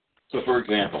gains. So, for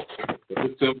example,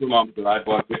 let's assume for a moment that I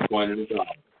bought Bitcoin at $1.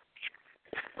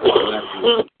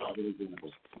 That's an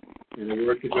example. And we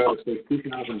were to go to say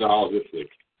 $2,000 this week,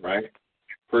 right,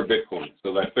 per Bitcoin.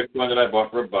 So that Bitcoin that I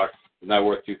bought for $1 is now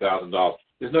worth $2,000.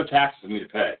 There's no taxes for me to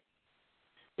pay.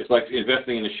 It's like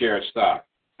investing in a share of stock.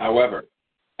 However,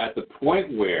 at the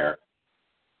point where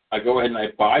I go ahead and I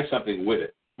buy something with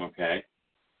it, okay,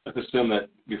 let's assume that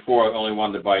before I only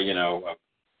wanted to buy,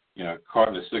 a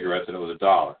carton of cigarettes and it was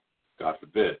 $1. God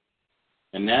forbid.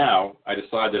 And now I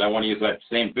decide that I want to use that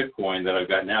same Bitcoin that I've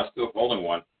got now, still holding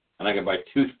one, and I can buy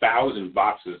 2,000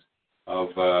 boxes of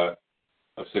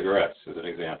cigarettes, as an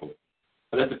example.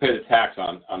 But I have to pay the tax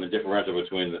on the differential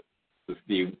between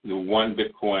the one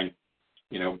Bitcoin,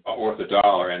 worth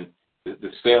 $1, and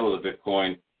the sale of the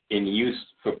Bitcoin in use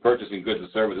for purchasing goods and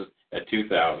services at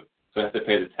 2,000. So I have to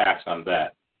pay the tax on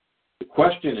that. The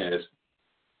question is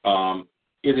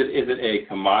it a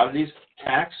commodities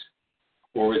tax,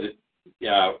 or is it,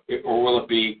 or will it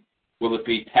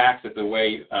be taxed at the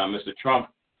way Mr. Trump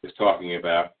is talking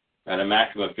about, at a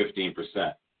maximum of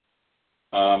 15%?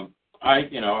 I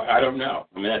don't know.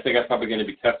 I mean, I think that's probably going to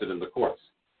be tested in the courts.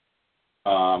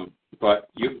 But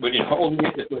in holding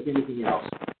it, it's like anything else.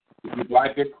 If you buy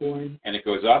Bitcoin and it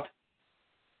goes up,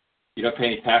 you don't pay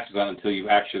any taxes on it until you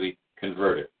actually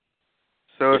convert it.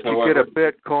 So if you get a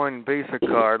Bitcoin Visa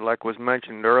card, like was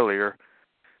mentioned earlier,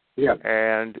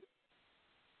 and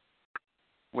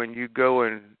when you go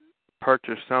and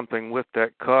purchase something with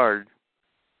that card,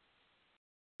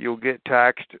 you'll get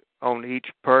taxed on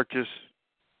each purchase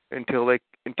until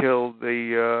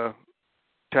the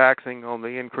taxing on the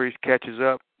increase catches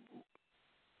up.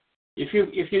 If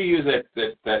you use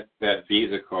that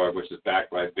Visa card, which is backed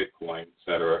by Bitcoin, et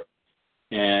cetera,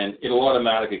 and it'll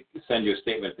automatically send you a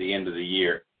statement at the end of the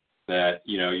year that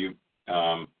in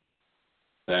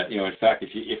fact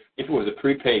if it was a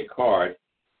prepaid card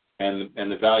and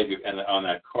the value on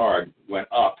that card went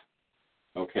up,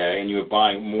 okay, and you were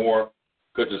buying more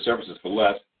goods and services for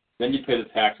less, then you pay the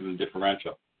tax on the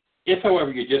differential. If,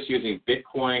 however, you're just using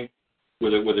Bitcoin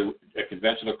with a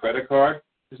conventional credit card,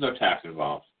 there's no tax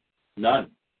involved, none.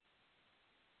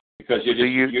 Because do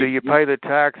you pay the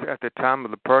tax at the time of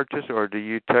the purchase, or do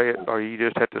you or you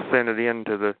just have to send it in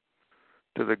to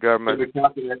the government?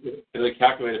 It'll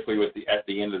calculate it for you at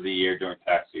the end of the year during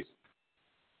tax season.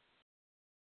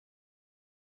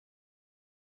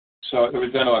 So it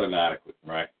was done automatically,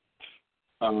 right?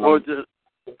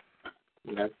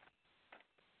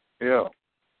 Yeah.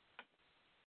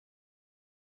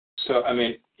 So I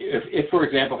mean, if for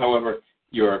example, however,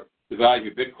 the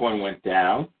value of Bitcoin went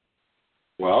down,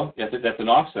 well, that's an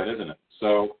offset, isn't it?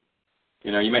 So,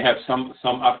 you may have some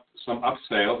up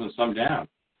sales and some down.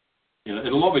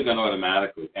 It'll all be done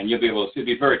automatically, and you'll be able to see.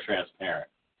 It'll be very transparent.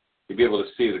 You'll be able to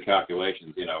see the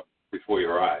calculations, before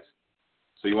your eyes.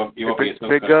 So you won't be. If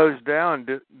it goes down,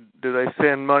 do they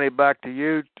send money back to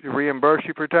you to reimburse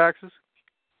you for taxes?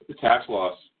 The tax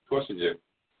loss, of course they do.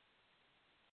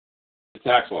 The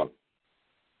tax law.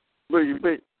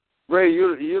 But Ray,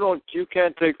 you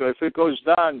can't take, if it goes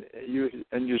down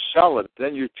and you sell it,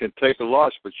 then you can take a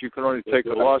loss, but you can only take a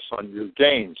loss on your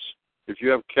gains. If you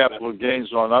have capital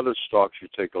gains on other stocks, you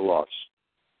take a loss.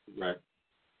 Right.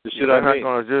 You see what I mean? They're not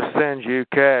going to just send you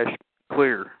cash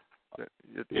clear.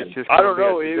 It's just I don't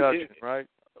know. Deduction, right?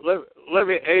 Let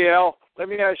me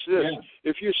ask you this: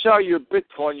 if you sell your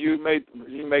Bitcoin, you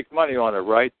make money on it,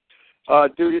 right?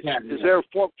 Is there a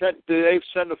Form 10? Do they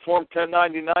send a Form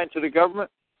 1099 to the government?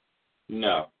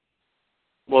 No.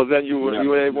 Well, then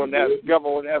the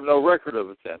government wouldn't have no record of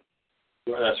it then.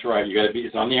 Well, that's right. You got to be.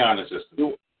 It's on the honor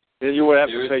system. Then you would have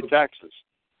to pay taxes.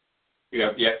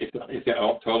 Yeah. It's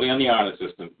totally on the honor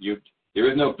system. There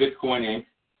is no Bitcoin Inc.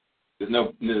 There's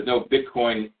no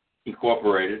Bitcoin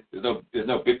Incorporated. There's no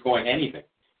Bitcoin anything.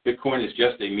 Bitcoin is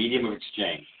just a medium of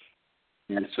exchange.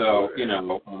 And so,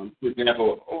 for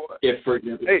example,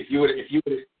 if you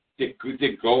would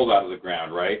dig gold out of the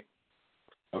ground, right?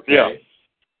 Okay. Yeah.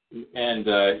 And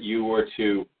you were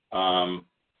to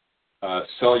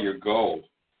sell your gold,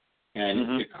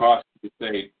 and it cost you,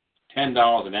 say,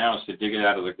 $10 an ounce to dig it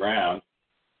out of the ground,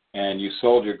 and you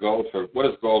sold your gold for, what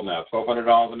is gold now?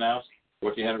 $1,200 an ounce?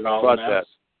 $1,400 an ounce? That.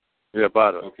 Yeah,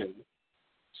 about it. Okay.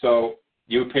 So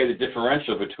you would pay the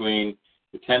differential between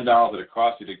the $10 that it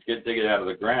cost you to dig it out of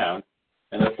the ground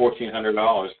and the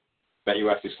 $1,400 that you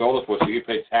actually sold it for. So you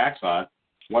pay tax on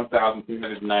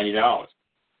 $1,390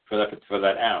 for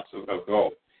that ounce of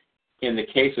gold. In the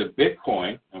case of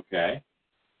Bitcoin, okay,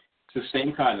 it's the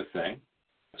same kind of thing.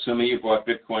 Assuming you bought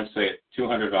Bitcoin, say, at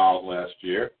 $200 last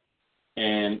year,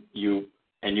 and you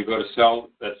go to sell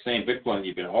that same Bitcoin that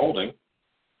you've been holding,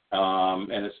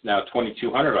 and it's now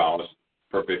 $2,200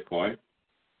 per Bitcoin.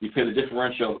 You pay the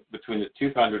differential between the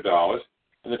 $200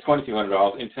 and the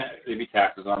 $2,200. There'd be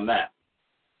taxes on that.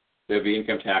 There'd be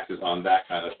income taxes on that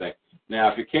kind of thing.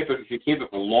 Now, if you keep it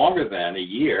for longer than a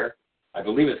year, I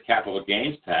believe it's capital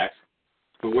gains tax,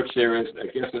 for which there is, I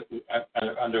guess,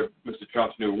 under Mr.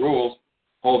 Trump's new rules,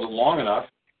 holds it long enough,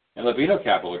 and there'll be no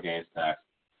capital gains tax.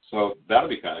 So that'll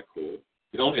be kind of cool.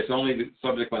 It's only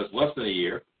subject when it's less than a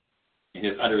year,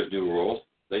 under his new rules.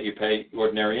 that you pay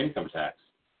ordinary income tax.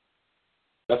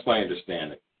 That's my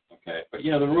understanding. Okay, but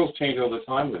the rules change all the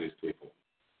time with these people.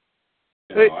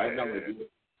 I have no idea.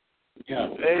 Yeah.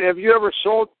 Hey, have you ever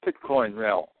sold Bitcoin,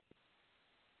 Mel?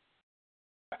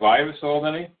 Have I ever sold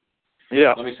any?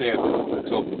 Yeah. Let me say I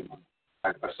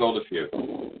sold a few.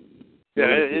 Yeah,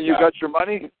 and you got your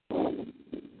money? Of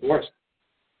course.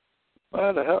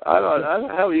 What the hell? I don't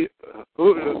know how you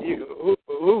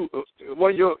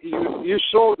when you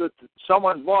sold it,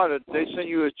 someone bought it. They sent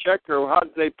you a check, or how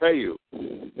did they pay you?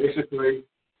 Basically,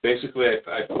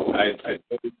 I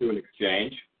put it through an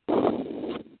exchange.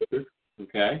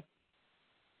 Okay.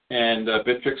 And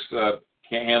Bittrex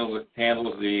handles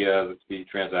the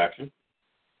transaction,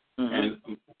 and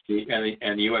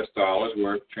the U.S. dollars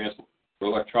were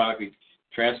electronically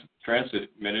transmitted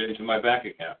into my bank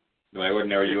account, my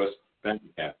ordinary U.S. bank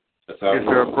account. That's how. Is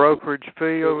there a brokerage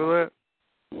fee over that?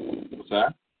 What's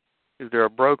that? Is there a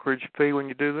brokerage fee when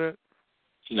you do that?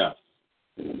 No.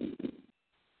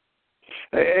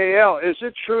 Hey, Al, is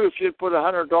it true if you put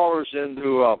 $100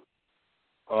 into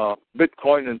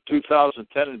Bitcoin in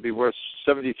 2010, it'd be worth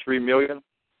 $73 million?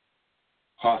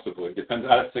 Possibly. Depends.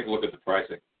 I have to take a look at the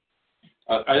pricing.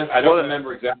 I don't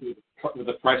remember exactly what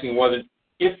the pricing was.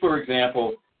 If, for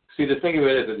example, see, the thing of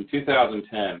it is that in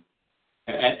 2010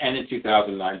 and in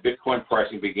 2009, Bitcoin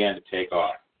pricing began to take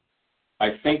off.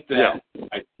 I think that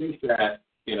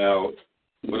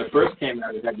when it first came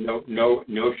out, it had no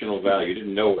notional value. You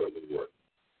didn't know what it was worth.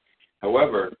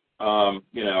 However,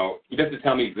 you'd have to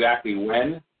tell me exactly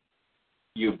when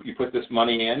you put this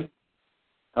money in.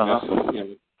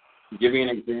 Give me an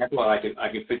example, and I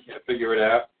can figure it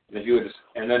out.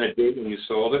 And then a date when you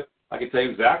sold it, I can tell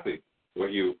you exactly what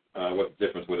the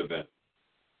difference would have been.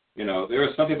 There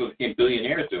are some people who became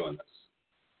billionaires doing this.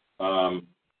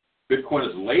 Bitcoin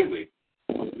has lately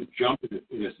jumped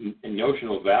in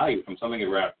notional value from something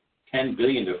around $10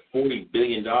 billion to $40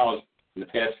 billion in the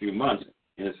past few months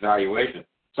in its valuation.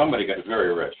 Somebody got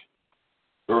very rich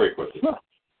very quickly.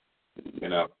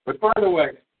 But by the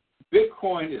way,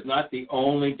 Bitcoin is not the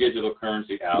only digital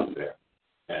currency out there.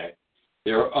 Okay,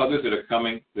 there are others that are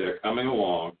coming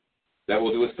along that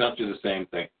will do essentially the same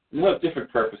thing. They'll have different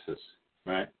purposes,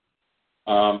 right?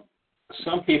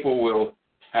 Some people will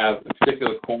have a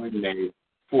particular coin made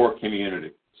for a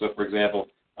community. So, for example,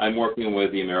 I'm working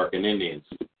with the American Indians,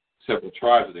 several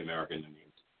tribes of the American Indians,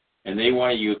 and they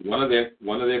want to use one of their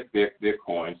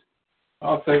coins.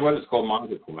 I'll tell you what, it's called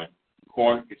Monzo coin.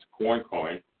 It's corn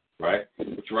coin, right?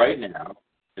 Which right now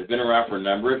has been around for a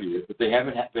number of years, but they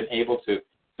haven't been able to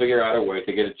figure out a way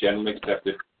to get it generally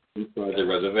accepted inside their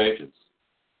reservations.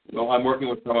 Well, I'm working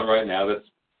with someone right now that's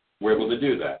we're able to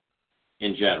do that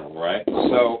in general, right?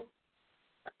 So,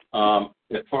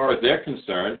 as far as they're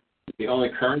concerned, the only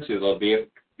currency that'll be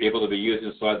able to be used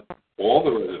inside all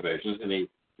the reservations in the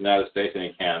United States and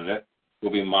in Canada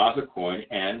will be Monzo coin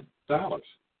and dollars.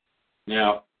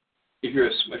 Now, if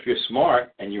you're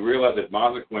smart and you realize that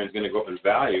Monzo coin is going to go up in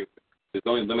value, there's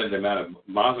only a limited amount of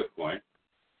Monzo coin,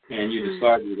 and you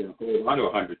decide you're going to hold on to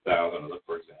 100,000 of them,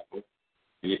 for example,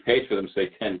 and you paid for them, say,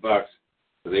 $10,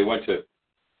 so they went to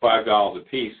 $5 a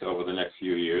piece over the next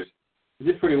few years, you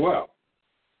did pretty well.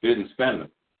 You didn't spend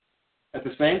them. At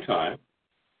the same time,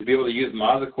 to be able to use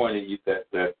Monzo coin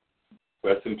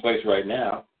that's in place right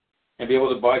now, and be able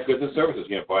to buy goods and services,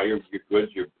 buy your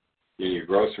goods, your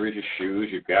groceries, your shoes,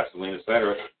 your gasoline,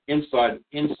 etc., inside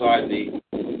the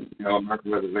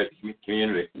American reservation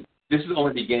community. This is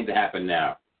only beginning to happen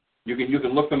now. You can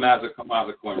look for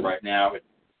Monzo coin right now. It's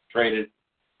traded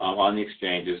on the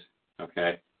exchanges.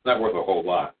 Okay, it's not worth a whole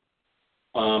lot,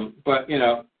 but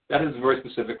that has a very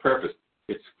specific purpose.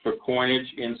 It's for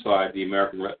coinage inside the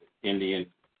North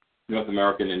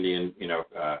American Indian,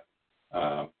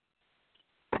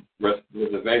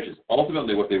 reservations.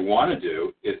 Ultimately, what they want to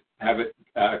do is have it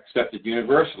accepted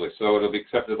universally, so it'll be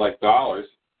accepted like dollars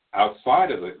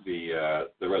outside of the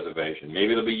reservation.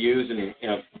 Maybe it'll be used in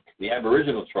the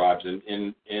Aboriginal tribes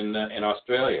in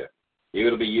Australia. Maybe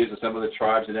it'll be used in some of the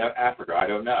tribes in Africa. I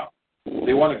don't know.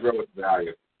 They want to grow its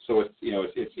value, so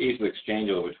it's easily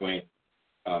exchangeable between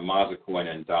Monzo coin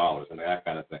and dollars and that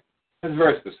kind of thing. There's a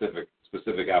very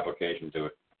specific application to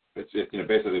it. It's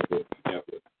basically for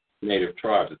native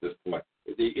tribes at this point.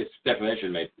 Its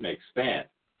definition may expand.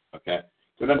 Okay,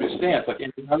 but understand, it's like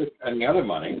any other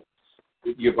money.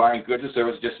 You're buying goods and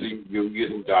services just so you're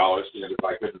using dollars to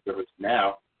buy goods and services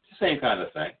now. It's the same kind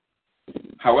of thing.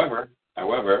 However,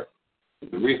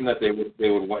 the reason that they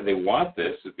want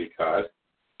this is because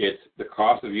it's the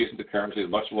cost of using the currency is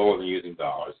much lower than using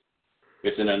dollars.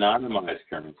 It's an anonymized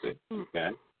currency.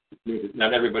 Okay,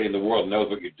 not everybody in the world knows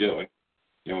what you're doing.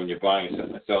 when you're buying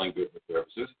and selling goods and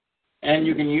services. And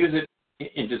you can use it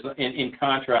in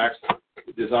contracts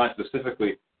designed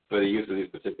specifically for the use of these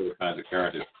particular kinds of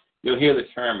currencies. You'll hear the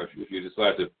term if you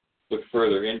decide to look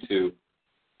further into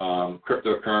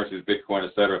cryptocurrencies, Bitcoin,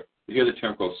 etc. You hear the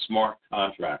term called smart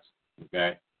contracts.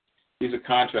 Okay, these are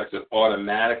contracts that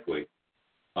automatically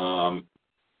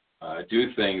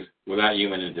do things without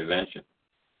human intervention.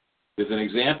 There's an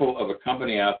example of a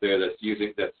company out there that's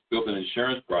built an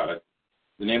insurance product.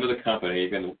 The name of the company, you're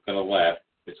going to laugh,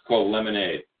 it's called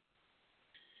Lemonade.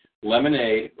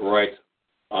 Lemonade writes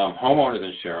homeowners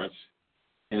insurance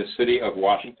in the city of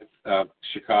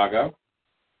Chicago,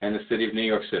 and the city of New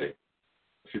York City.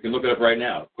 If you can look it up right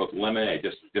now, it's called Lemonade,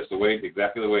 just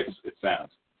exactly the way it sounds.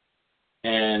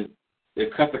 And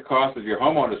they've cut the cost of your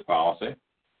homeowner's policy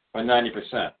by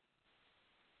 90%.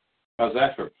 How's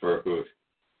that for a hoot?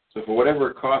 So for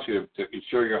whatever it costs you to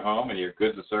insure your home and your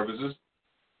goods and services,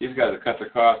 these guys have cut the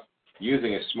cost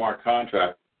using a smart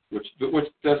contract, which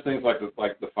does things like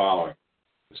the following.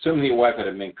 Assume that your wife had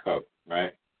a mink coat,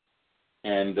 right?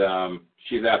 And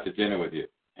she's out to dinner with you,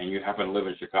 and you happen to live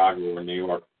in Chicago or New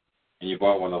York, and you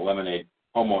bought one of the Lemonade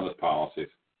homeowners policies.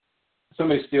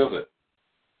 Somebody steals it.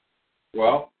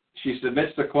 Well, she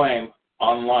submits the claim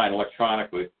online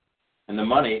electronically, and the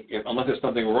money, unless there's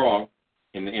something wrong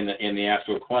in the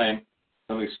actual claim,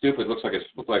 something stupid looks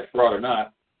like fraud or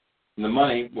not, and the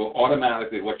money will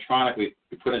automatically electronically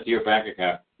be put into your bank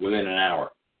account within an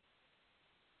hour.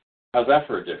 How's that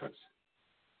for a difference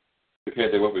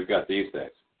compared to what we've got these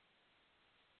days?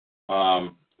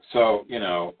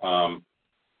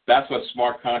 That's what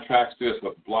smart contracts do. That's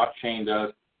what blockchain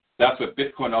does. That's what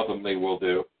Bitcoin ultimately will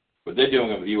do. But they're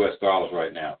doing it with U.S. dollars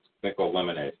right now. It's a thing called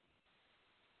Lemonade.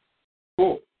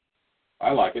 Cool.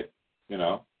 I like it.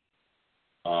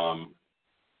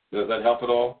 Does that help at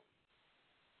all?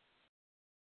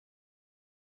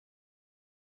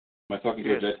 Am I talking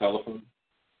to a dead telephone?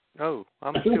 No,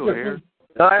 I'm still here.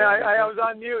 No, I was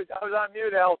on mute.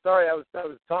 Al. Sorry, I was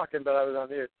talking, but I was on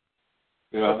mute.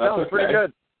 Yeah, that was pretty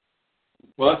good.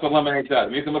 Well, that's what Lemonade does. I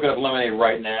mean, you can look at Lemonade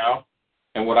right now,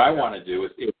 and what I want to do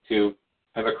is to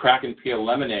have a crack and peel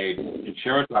Lemonade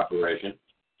insurance operation,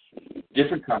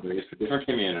 different companies for different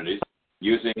communities,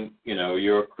 using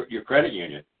your credit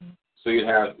union. So you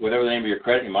have whatever the name of your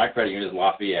credit union. My credit union is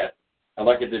Lafayette. I'd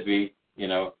like it to be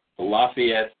the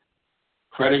Lafayette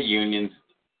Credit Union's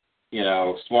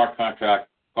smart contract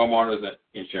homeowners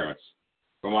insurance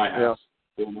for my house,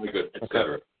 for my goods,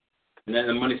 etc. And then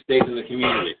the money stays in the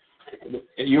community.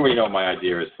 You already know what my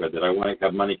idea is, Fred, that I want to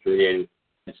have money created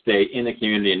and stay in the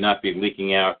community and not be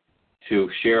leaking out to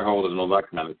shareholders and all that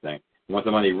kind of thing. I want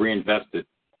the money reinvested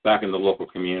back in the local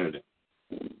community.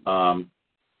 Not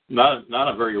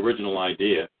a very original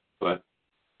idea, but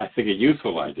I think a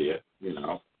useful idea.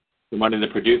 The money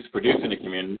that produce in the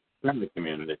community, from the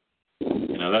community.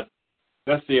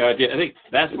 That's the idea. I think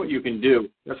that's what you can do.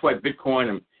 That's why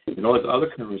Bitcoin and all these other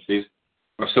currencies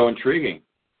are so intriguing.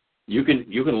 You can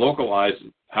localize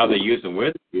how they're used and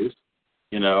where they're used,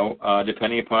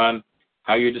 depending upon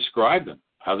how you describe them,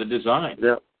 how they're designed.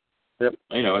 Yep.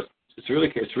 It's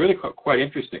really quite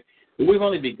interesting. But we've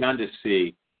only begun to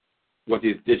see what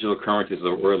these digital currencies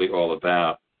are really all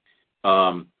about.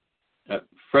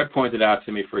 Fred pointed out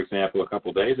to me, for example, a couple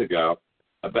of days ago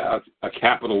about a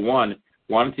Capital One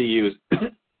wanted to use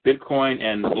Bitcoin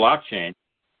and the blockchain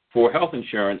for health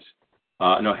insurance.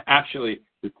 Actually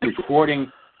recording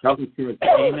health insurance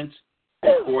payments,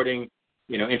 recording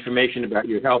information about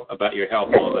your health,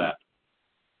 and all that.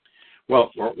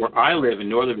 Well, where I live in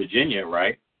Northern Virginia,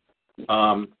 right?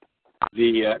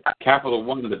 The Capital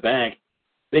One, the bank,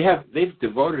 they've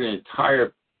devoted an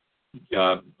entire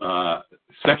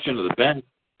section of the bank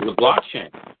to the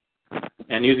blockchain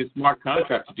and using smart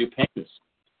contracts to do payments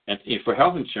and for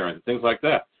health insurance, things like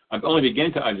that. I'm only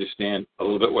beginning to understand a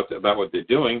little bit about what they're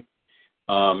doing.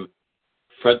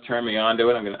 Fred turned me on to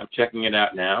it. I'm checking it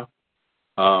out now.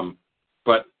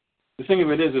 But the thing of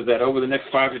it is that over the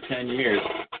next 5 to 10 years,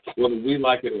 whether we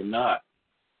like it or not,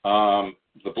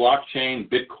 the blockchain,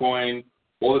 Bitcoin,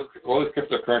 all this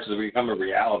cryptocurrencies will become a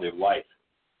reality of life.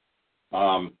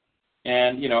 And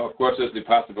of course, there's the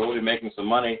possibility of making some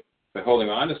money by holding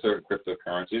on to certain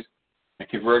cryptocurrencies and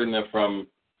converting them from,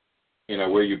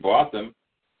 where you bought them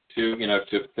to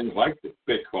things like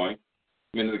Bitcoin.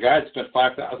 I mean, the guy that spent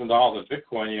 $5,000 on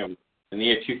Bitcoin, in the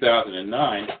year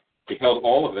 2009, he held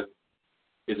all of it,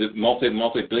 is a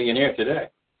multi-billionaire today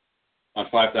on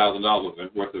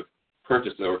 $5,000 worth of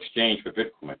purchase or exchange for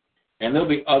Bitcoin. And there'll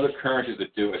be other currencies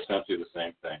that do essentially the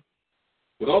same thing.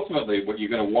 But ultimately, what you're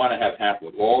going to want to have happen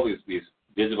with all these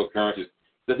digital currencies,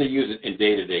 that they use it in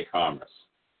day-to-day commerce.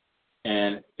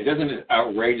 And it isn't as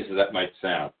outrageous as that might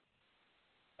sound.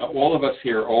 All of us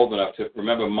here are old enough to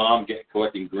remember Mom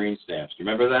collecting green stamps. Do you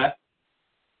remember that?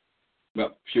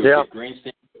 Well, she would get green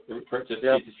stamps every purchase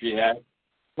she had.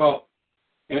 Well,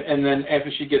 and then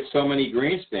after she gets so many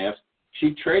green stamps,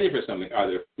 she traded for something,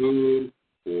 either food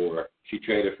or she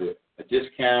traded for a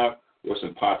discount or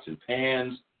some pots and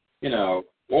pans,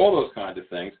 all those kinds of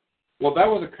things. Well, that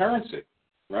was a currency,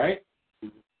 right?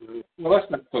 Well,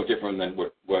 that's not so different than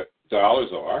what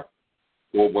dollars are,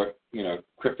 or what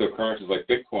cryptocurrencies like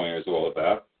Bitcoin is all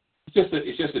about.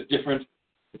 It's just a different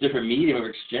medium of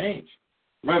exchange.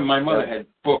 Remember, my mother had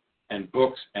books and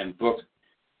books and books,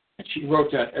 and she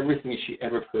wrote down everything she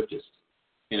ever purchased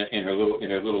in her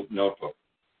little notebook.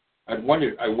 I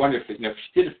wonder if if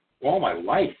she did it all my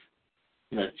life.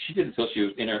 She did it until she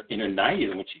was in her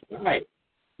 90s when she died.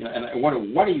 And I wonder,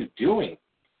 what are you doing?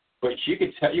 But you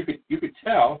could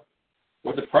tell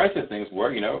what the price of things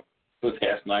were, for the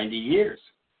past 90 years.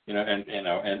 And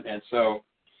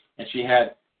she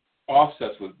had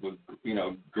offsets with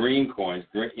green coins,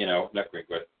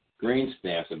 green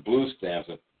stamps and blue stamps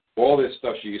and all this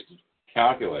stuff she used to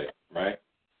calculate, right?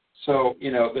 So,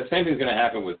 the same thing's going to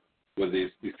happen with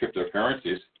these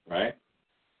cryptocurrencies, right?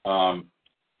 And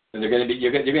you're going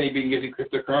to be using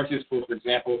cryptocurrencies for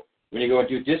example, when you go and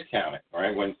do discounting, all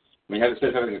right? When you have instead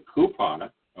of having a coupon,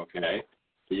 okay,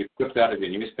 that you clipped out of your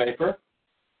newspaper,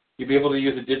 you'll be able to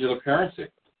use a digital currency.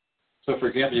 So, for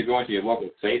example, you go into your local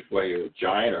Safeway or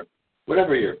Giant or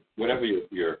whatever your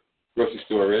grocery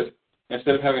store is,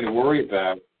 instead of having to worry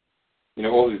about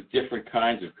all these different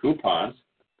kinds of coupons,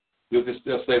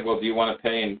 they'll say, well, do you want to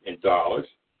pay in dollars,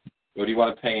 or do you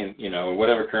want to pay in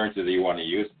whatever currency that you want to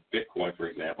use, Bitcoin, for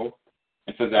example,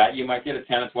 and for that you might get a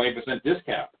 10 or 20%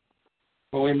 discount.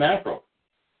 Holy mackerel!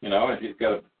 If you've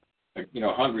got a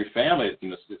hungry family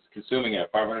that's consuming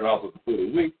 $500 of food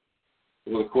a week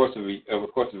over the course of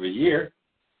a year,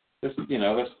 that's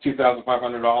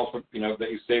 $2,500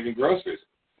 that you saved in groceries,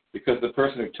 because the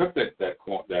person who took that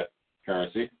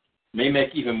currency may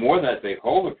make even more than that if they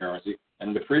hold the currency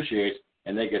and it depreciates,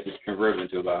 and they get this converted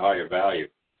into the higher value.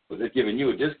 But they've given you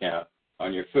a discount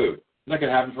on your food. That can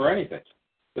happen for anything.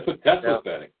 That's what Tesla's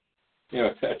betting.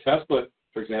 A Tesla,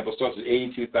 for example, starts at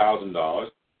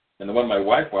 $82,000, and the one my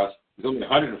wife was is only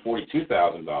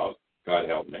 $142,000. God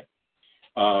help me.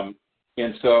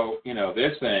 And so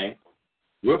they're saying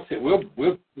we'll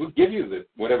give you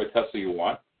whatever Tesla you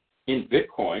want in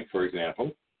Bitcoin, for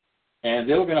example, and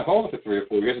they're going to hold it for 3 or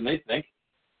 4 years, and they think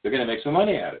they're going to make some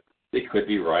money at it. They could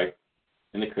be right,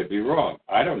 and they could be wrong.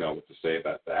 I don't know what to say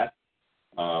about that.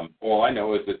 All I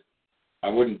know is that I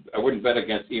wouldn't bet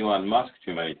against Elon Musk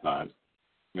too many times.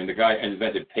 I mean, the guy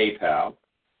invented PayPal,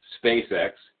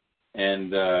 SpaceX,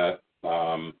 and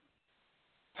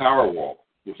Powerwall,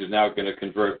 which is now going to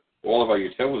convert all of our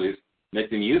utilities, make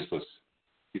them useless.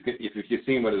 If you've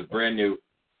seen what his brand new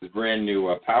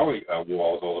power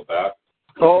wall is all about.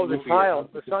 Oh, the tiles,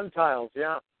 the sun tiles,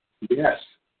 yeah. Yes,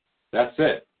 that's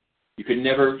it. You can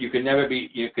never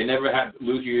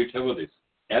lose your utilities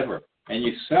ever, and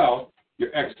you sell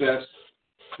your excess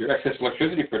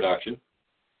electricity production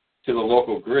to the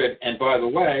local grid. And by the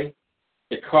way,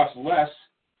 it costs less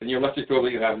than your electric bill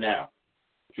that you have now.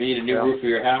 If you need a new roof for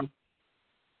your house,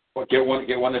 well, get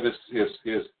one of his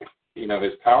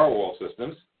Powerwall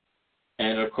systems,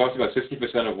 and it'll cost about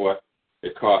 60% of what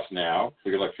it costs now for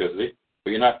your electricity.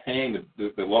 But you're not paying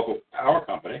the local power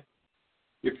company.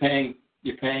 You're paying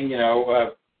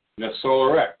SolarX,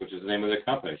 which is the name of the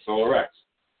company, SolarX.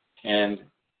 And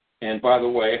by the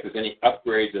way, if there's any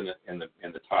upgrades in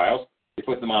the tiles, you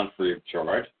put them on free of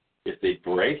charge. If they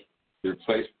break, they're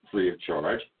replaced free of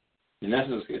charge. In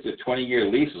essence, it's a 20-year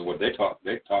lease is what they're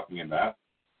talking about,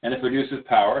 and it produces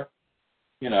power,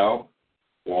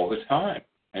 all the time.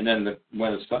 And then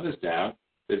when the sun is down,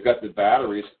 they've got the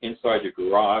batteries inside your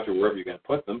garage or wherever you're going to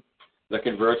put them that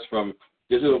converts from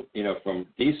digital, from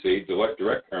DC, direct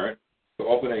current, to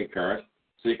alternating current,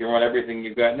 so you can run everything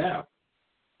you've got now.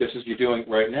 This is what you're doing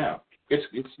right now. It's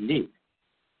neat.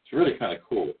 It's really kind of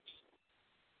cool.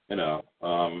 So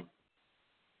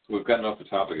we've gotten off the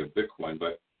topic of Bitcoin,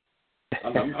 but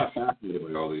I'm not fascinated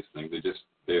by all these things. They're just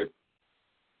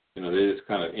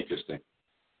kind of interesting.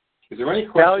 Is there any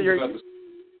questions about this?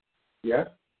 Yeah?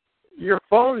 Your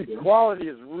phone quality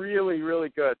is really, really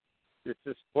good. It's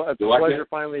just a pleasure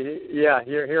finally,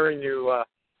 hearing you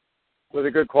with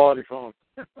a good quality phone.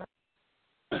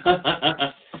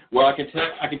 Well, I can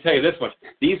tell you this much: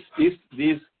 these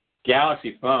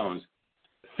Galaxy phones,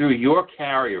 through your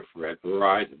carrier, Fred,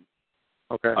 Verizon,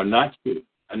 are not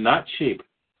cheap.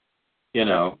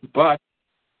 But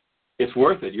it's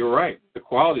worth it. You're right. The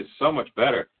quality is so much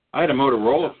better. I had a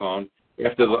Motorola phone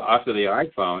after the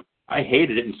iPhone. I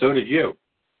hated it, and so did you.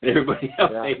 And everybody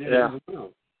else hated it as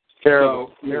well.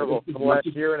 Terrible, so, terrible. For the last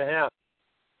year and a half.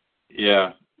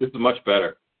 Yeah, this is much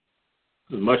better.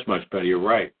 This is much, much better. You're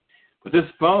right. But this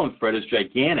phone, Fred, is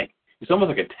gigantic. It's almost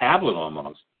like a tablet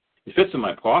almost. It fits in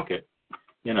my pocket,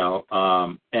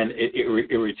 and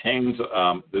it retains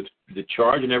the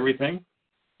charge and everything,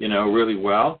 really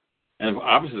well. And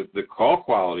obviously the call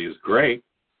quality is great,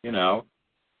 And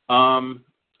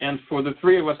for the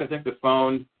three of us, I think the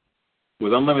phone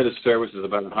with unlimited service is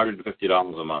about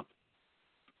 $150 a month.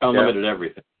 Unlimited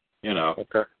everything,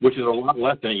 which is a lot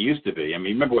less than it used to be. I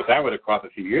mean, remember what that would have cost a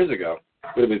few years ago? It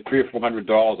would have been $300 or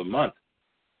 $400 a month.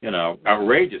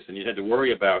 Outrageous. And you had to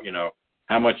worry about,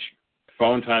 how much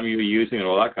phone time you were using and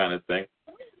all that kind of thing.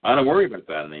 I don't worry about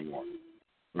that anymore,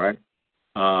 right?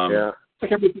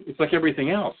 It's like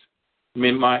everything else. I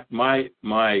mean, my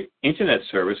internet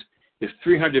service is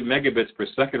 300 megabits per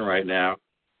second right now,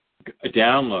 a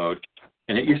download,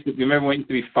 and it used to. Remember when it used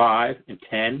to be 5 and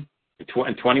 10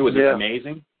 and 20 was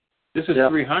amazing. This is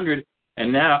 300,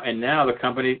 and now the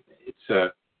company,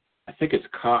 it's I think it's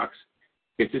Cox.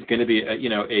 It's going to be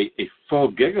a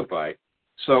full gigabyte.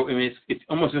 So I mean, it's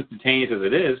almost instantaneous as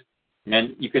it is,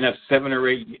 and you can have 7 or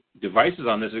 8 devices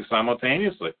on this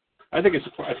simultaneously. I think it's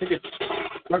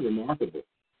quite remarkable.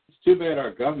 It's too bad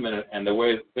our government and the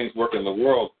way things work in the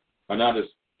world are not as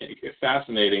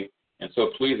fascinating and so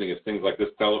pleasing as things like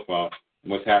this telephone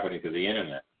and what's happening to the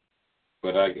internet.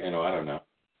 But I don't know.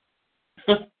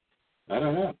 I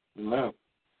don't know.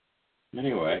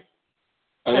 Anyway.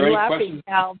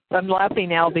 I'm laughing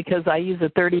now because I use a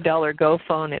 $30 Go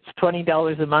phone. It's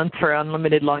 $20 a month for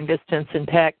unlimited long distance and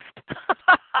text.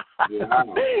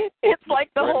 Wow. It's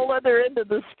like the whole other end of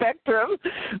the spectrum.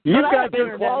 You've got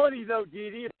good quality though,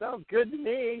 Dee Dee. It sounds good to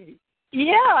me.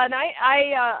 Yeah, and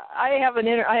I have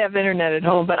internet at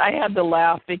home, but I had to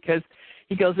laugh because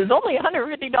he goes, "It's only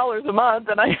 $150 a month,"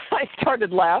 and I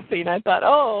started laughing. I thought,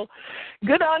 "Oh,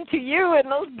 good on to you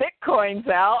and those Bitcoins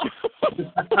out."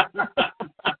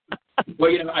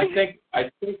 Well, I think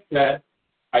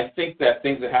that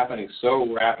things are happening so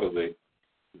rapidly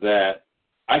that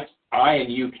I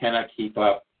and you cannot keep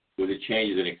up with the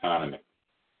changes in the economy,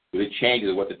 with the changes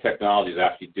of what the technology is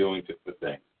actually doing to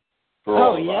things. For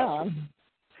all of us.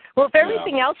 Well, if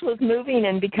everything else was moving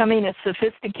and becoming as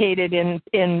sophisticated in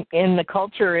the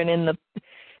culture and in the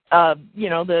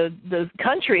the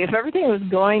country, if everything was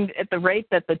going at the rate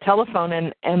that the telephone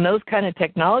and those kind of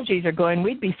technologies are going,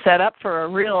 we'd be set up for a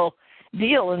real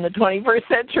deal in the 21st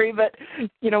century. But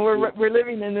we're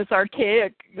living in this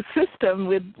archaic system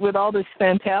with all this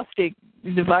fantastic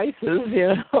devices.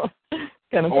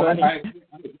 Kind of funny.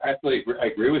 I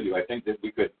agree with you. I think that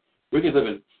we could live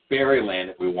in fairyland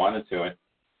if we wanted to.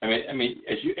 I mean,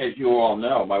 as you all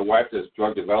know, my wife does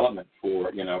drug development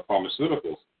for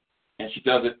pharmaceuticals, and she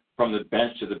does it from the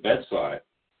bench to the bedside.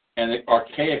 And the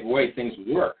archaic way things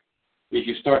work is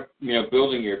you start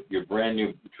building your brand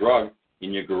new drug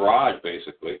in your garage,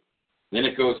 basically. Then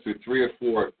it goes through 3 or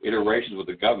 4 iterations with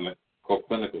the government called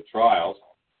clinical trials.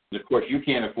 And of course, you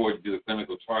can't afford to do the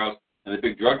clinical trials, and the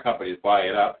big drug companies buy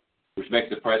it up, which makes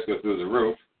the price go through the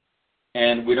roof.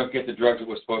 And we don't get the drugs that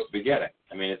we're supposed to be getting.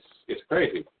 I mean, it's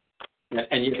crazy.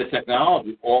 And yet the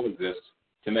technology all exists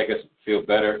to make us feel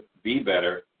better, be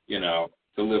better, to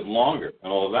live longer,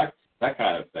 and all of that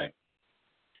kind of thing.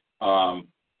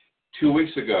 2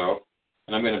 weeks ago,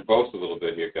 and I'm going to boast a little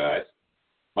bit here, guys,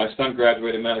 my son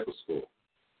graduated medical school.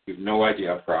 You have no idea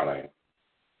how proud I am.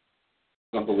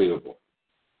 It's unbelievable.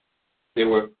 There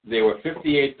were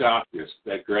 58 doctors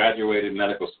that graduated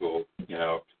medical school,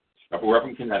 we're up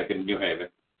in Connecticut, in New Haven,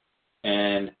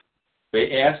 and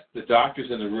they asked the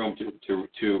doctors in the room to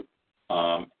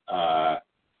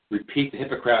repeat the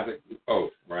Hippocratic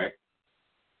Oath, right?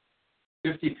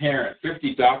 50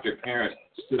 doctor parents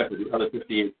stood up with the other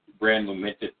 58 brand new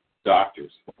minted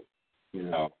doctors,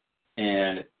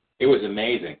 and it was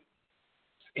amazing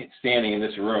standing in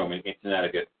this room in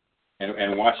Connecticut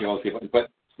and watching all the people.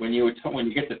 But when you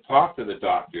get to talk to the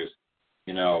doctors,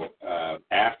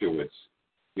 afterwards,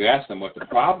 you ask them what the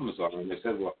problems are, and they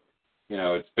said, well,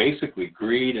 it's basically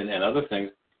greed and other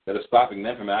things that are stopping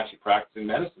them from actually practicing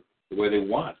medicine the way they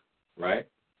want, right?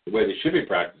 The way they should be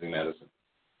practicing medicine.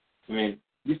 I mean,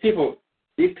 these people.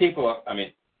 I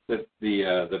mean, the dean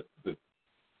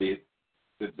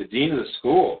of the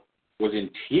school was in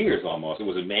tears almost. It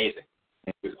was amazing.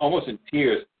 He was almost in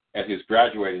tears as he was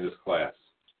graduating this class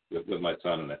with my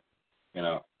son in it.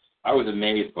 I was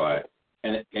amazed by it.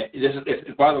 And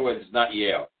by the way, this is not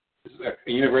Yale. This is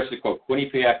a university called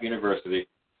Quinnipiac University,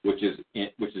 which is in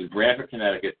Branford,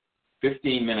 Connecticut,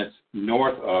 15 minutes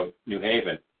north of New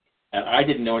Haven, and I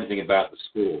didn't know anything about the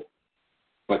school.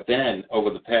 But then, over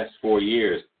the past 4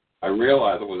 years, I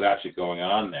realized what was actually going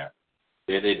on there.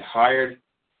 They'd hired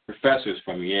professors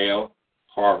from Yale,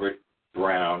 Harvard,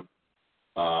 Brown,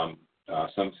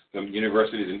 some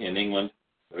universities in England.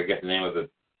 I forget the name of the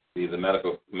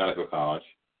medical college.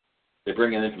 They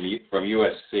bring it in from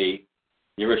USC,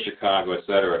 University of Chicago,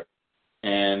 etc.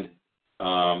 And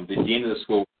the dean of the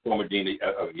school, former dean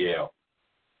of Yale.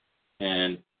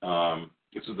 And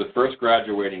this was the first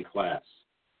graduating class.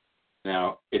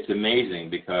 Now, it's amazing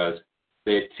because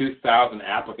they had 2,000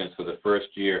 applicants for the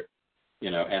first year,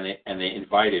 and they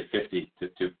invited 50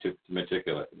 to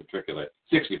matriculate.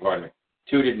 60, pardon me.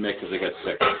 2 didn't make because they got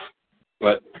sick.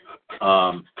 But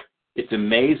it's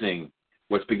amazing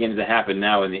what's beginning to happen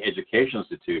now in the educational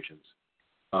institutions.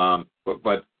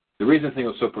 But the reason the thing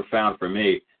was so profound for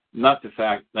me, not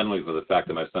only for the fact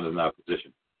that my son is now a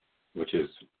physician, which is,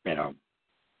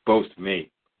 boast me.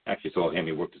 Actually, it's all him.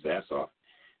 He worked his ass off.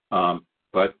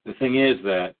 But the thing is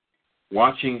that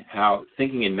watching how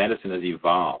thinking in medicine has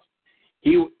evolved,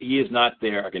 he is not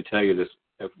there, I can tell you this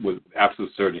with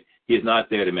absolute certainty, he is not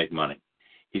there to make money.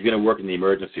 He's going to work in the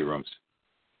emergency rooms.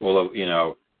 Although,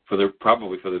 for the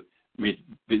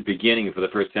beginning, for the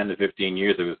first 10 to 15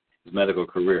 years of his medical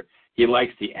career, he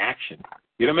likes the action.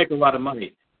 You don't make a lot of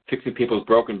money fixing people's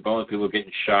broken bones, people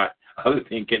getting shot, other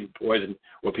people getting poisoned,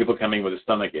 or people coming with a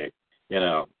stomachache,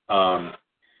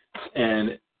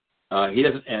 And he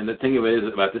doesn't. And the thing of it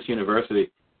is about this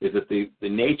university is that the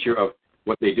nature of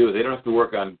what they do is they don't have to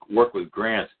work with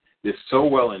grants. They're so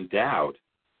well endowed,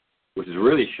 which is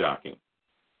really shocking,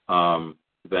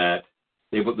 that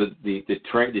the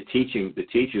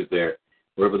teachers there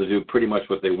were able to do pretty much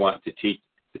what they want to teach,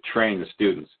 to train the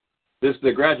students.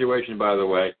 The graduation, by the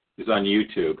way, is on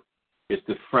YouTube. It's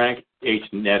the Frank H.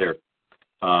 Netter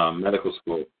Medical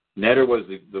School. Netter was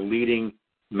the leading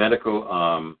medical.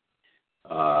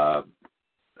 I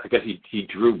guess he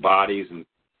drew bodies and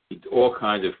all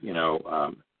kinds of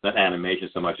not animation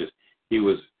so much as he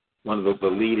was one of the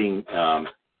leading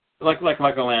like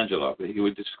Michelangelo. He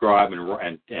would describe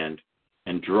and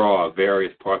draw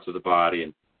various parts of the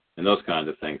body and those kinds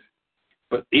of things.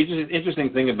 But the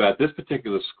interesting thing about this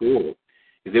particular school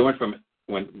is they went from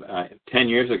 10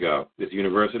 years ago, this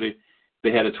university,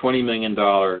 they had a $20 million,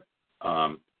 all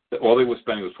they were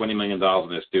spending was $20 million on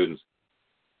their students.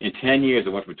 In 10 years, it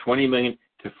went from $20 million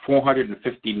to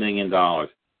 $450 million.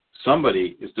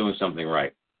 Somebody is doing something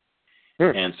right.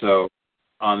 And so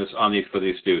for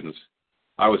these students,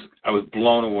 I was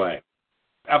blown away,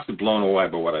 absolutely blown away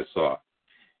by what I saw.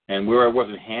 And where I was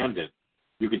in Hamden,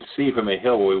 you could see from a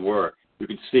hill where we were, you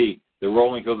could see the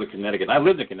rolling hills of Connecticut. And I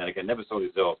lived in Connecticut. I never saw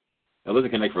these hills. I lived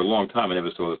in Connecticut for a long time. I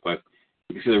never saw this place.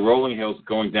 You could see the rolling hills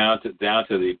going down to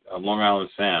the Long Island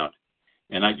Sound.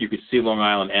 And you could see Long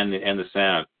Island and the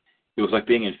Sound. It was like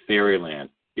being in fairyland.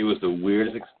 It was the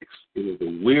weirdest.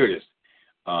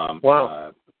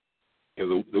 Wow. It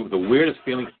was the weirdest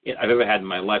feeling I've ever had in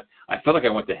my life. I felt like I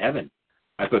went to heaven.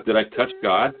 I thought, did I touch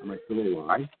God? Am I still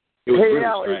alive? It was really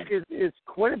strange. Is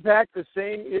Quinnipiac the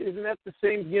same? Isn't that the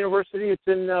same university? It's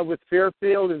in with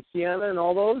Fairfield and Siena and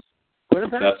all those.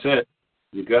 Quinnipiac. That's it.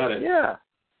 You got it. Yeah.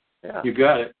 You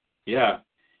got it. Yeah.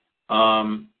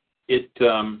 It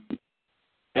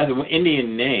has an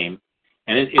Indian name,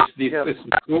 and it's the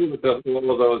school with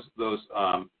all of those.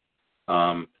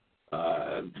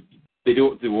 They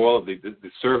do all of the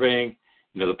surveying,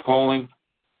 the polling.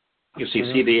 You see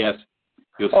CBS.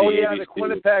 You'll see ABC. The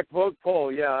Quinnipiac vote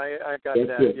poll. Yeah, I got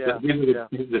that. Yeah.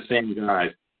 These are the same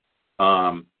guys.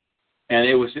 And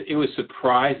it was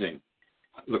surprising,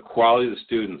 the quality of the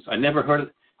students. I never heard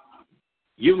of.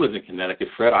 You lived in Connecticut,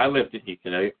 Fred. I lived in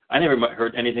Connecticut. I never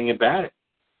heard anything about it.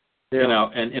 Yeah.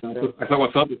 And I thought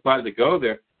when Philip decided to go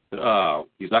there,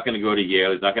 he's not going to go to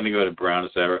Yale. He's not going to go to Brown,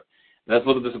 etc. That's a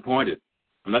little disappointed.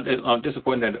 I'm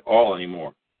disappointed at all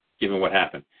anymore, given what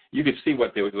happened. You could see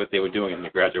what they were doing in the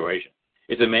graduation.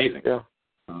 It's amazing. Yeah.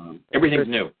 Everything's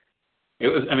new. It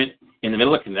was. I mean, in the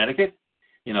middle of Connecticut,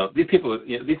 these people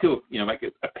make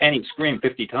a penny scream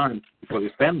 50 times before they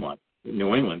spend one. In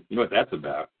New England, you know what that's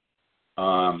about.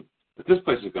 But this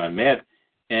place has gone mad.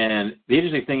 And the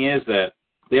interesting thing is that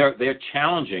they're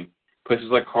challenging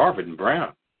places like Harvard and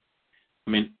Brown. I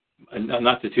mean,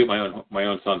 not to toot my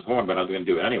own son's horn, but I was going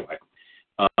to do it anyway.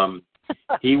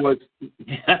 He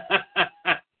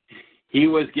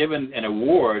was given an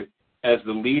award as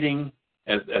the leading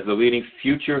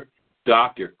future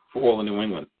doctor for all of New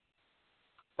England.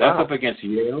 That's up against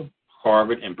Yale,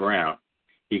 Harvard, and Brown.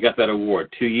 He got that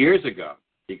award 2 years ago.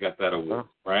 He got that award,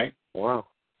 right? Wow.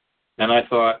 And I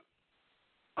thought,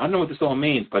 I don't know what this all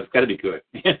means, but it's got to be good,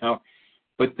 you know.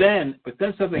 But then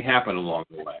something happened along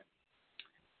the way.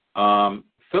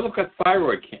 Philip got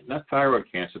not thyroid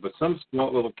cancer, but some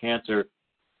small little cancer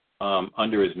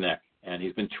under his neck, and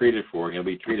he's been treated for it. He'll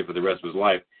be treated for the rest of his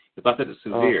life. It's not that it's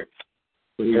severe.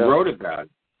 But he wrote about it,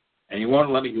 and he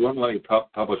won't let me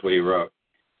publish what he wrote.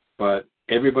 But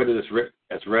everybody that's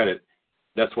read it,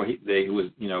 that's why he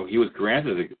was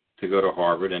granted to go to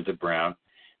Harvard and to Brown,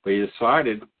 but he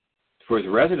decided for his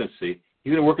residency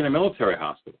he's going to work in a military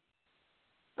hospital.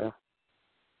 Yeah.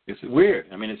 It's weird.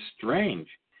 I mean, it's strange.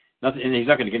 Nothing, and he's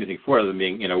not going to get anything for it other than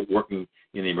being, working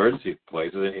in the emergency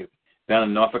place down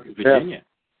in Norfolk, Virginia.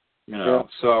 Yeah.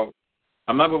 So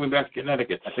I'm not moving back to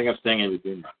Connecticut. I think I'm staying in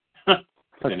Virginia. I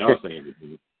know I'm staying in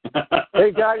Virginia.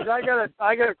 Hey guys, I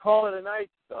gotta call it a night.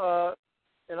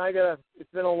 And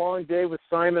it's been a long day with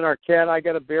Simon, our cat. I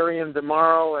gotta bury him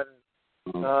tomorrow, and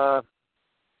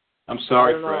I'm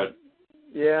sorry, Fred.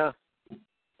 Yeah.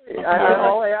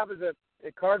 All I have is a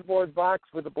cardboard box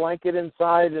with a blanket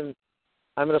inside, and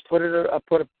I'm gonna put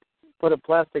a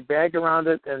plastic bag around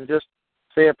it and just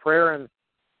say a prayer and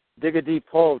dig a deep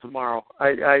hole tomorrow.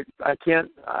 I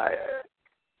can't.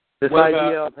 This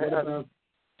idea of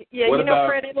Yeah,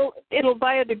 Fred, it'll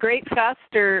biodegrade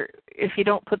faster if you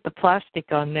don't put the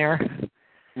plastic on there.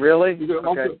 Really? You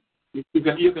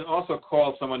can also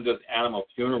call someone who does animal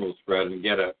funerals, Fred, and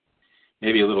get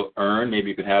maybe a little urn. Maybe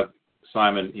you could have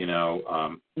Simon,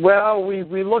 Well,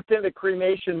 we looked into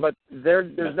cremation, but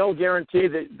there's no guarantee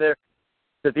that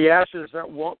the ashes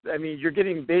won't. I mean, you're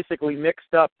getting basically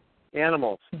mixed up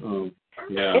animals.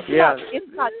 Yeah.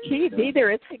 It's not cheap either.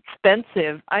 It's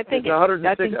expensive. I think it's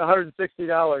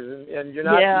 $160, and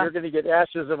you're going to get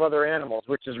ashes of other animals,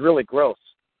 which is really gross.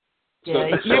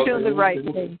 Yeah, you're doing the right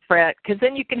thing, Fred, because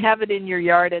then you can have it in your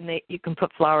yard and you can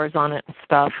put flowers on it and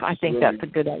stuff. I think that's a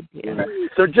good idea.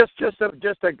 So just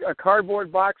a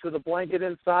cardboard box with a blanket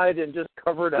inside and just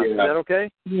cover it up. Is that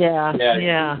okay? Yeah.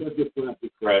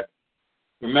 Fred.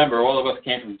 Remember, all of us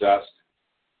came from dust.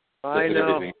 I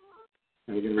know.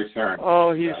 We can return.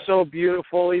 Oh, he's so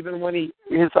beautiful. Even when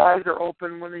his eyes are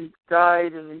open when he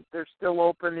died, and they're still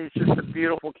open. He's just a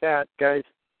beautiful cat, guys.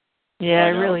 Yeah,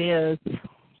 it really is.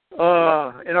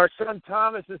 And our son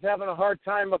Thomas is having a hard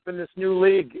time up in this new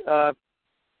league.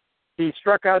 He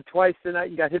struck out twice tonight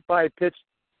and got hit by a pitch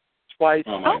twice.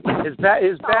 His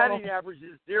batting average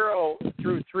is 0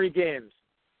 through 3 games.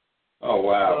 Oh,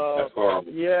 wow. That's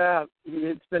horrible. Yeah,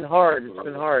 it's been hard.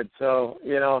 So,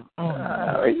 he'll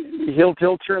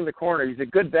turn the corner. He's a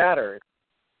good batter.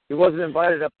 He wasn't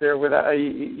invited up there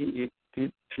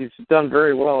he's done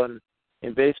very well in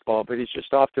baseball, but he's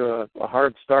just off to a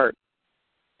hard start.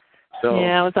 So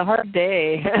yeah, it was a hard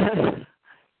day.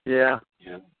 Yeah.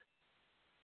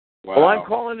 Wow. Well, I'm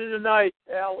calling in tonight.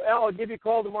 Al, I'll give you a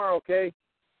call tomorrow, okay?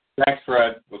 Thanks,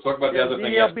 Fred. We'll talk about the other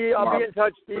thing. I'll be in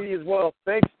touch, Stevie, as well.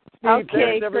 Thanks, Steve. Okay,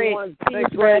 thanks, everyone. Great.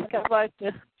 Thanks, Fred. God bless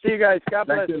you. See you guys. God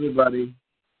bless. Thanks, everybody.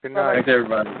 Good night. Thanks,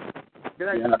 everybody. Good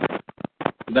night. Yeah.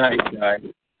 Good night, guys.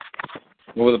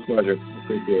 It was a pleasure.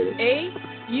 Appreciate it.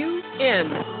 AUN,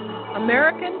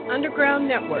 American Underground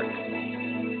Network.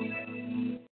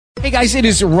 Hey guys, it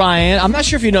is Ryan. I'm not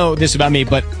sure if you know this about me,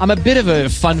 but I'm a bit of a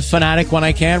fun fanatic when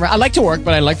I can. I like to work,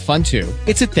 but I like fun too.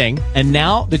 It's a thing. And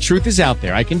now the truth is out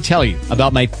there. I can tell you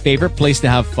about my favorite place to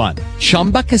have fun.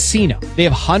 Chumba Casino. They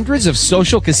have hundreds of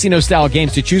social casino style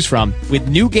games to choose from with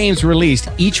new games released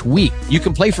each week. You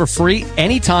can play for free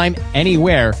anytime,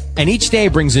 anywhere. And each day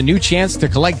brings a new chance to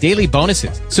collect daily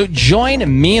bonuses. So join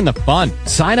me in the fun.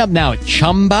 Sign up now at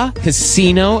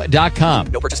ChumbaCasino.com.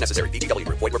 No purchase necessary. VGW.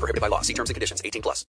 Void where prohibited by law. See terms and conditions. 18+.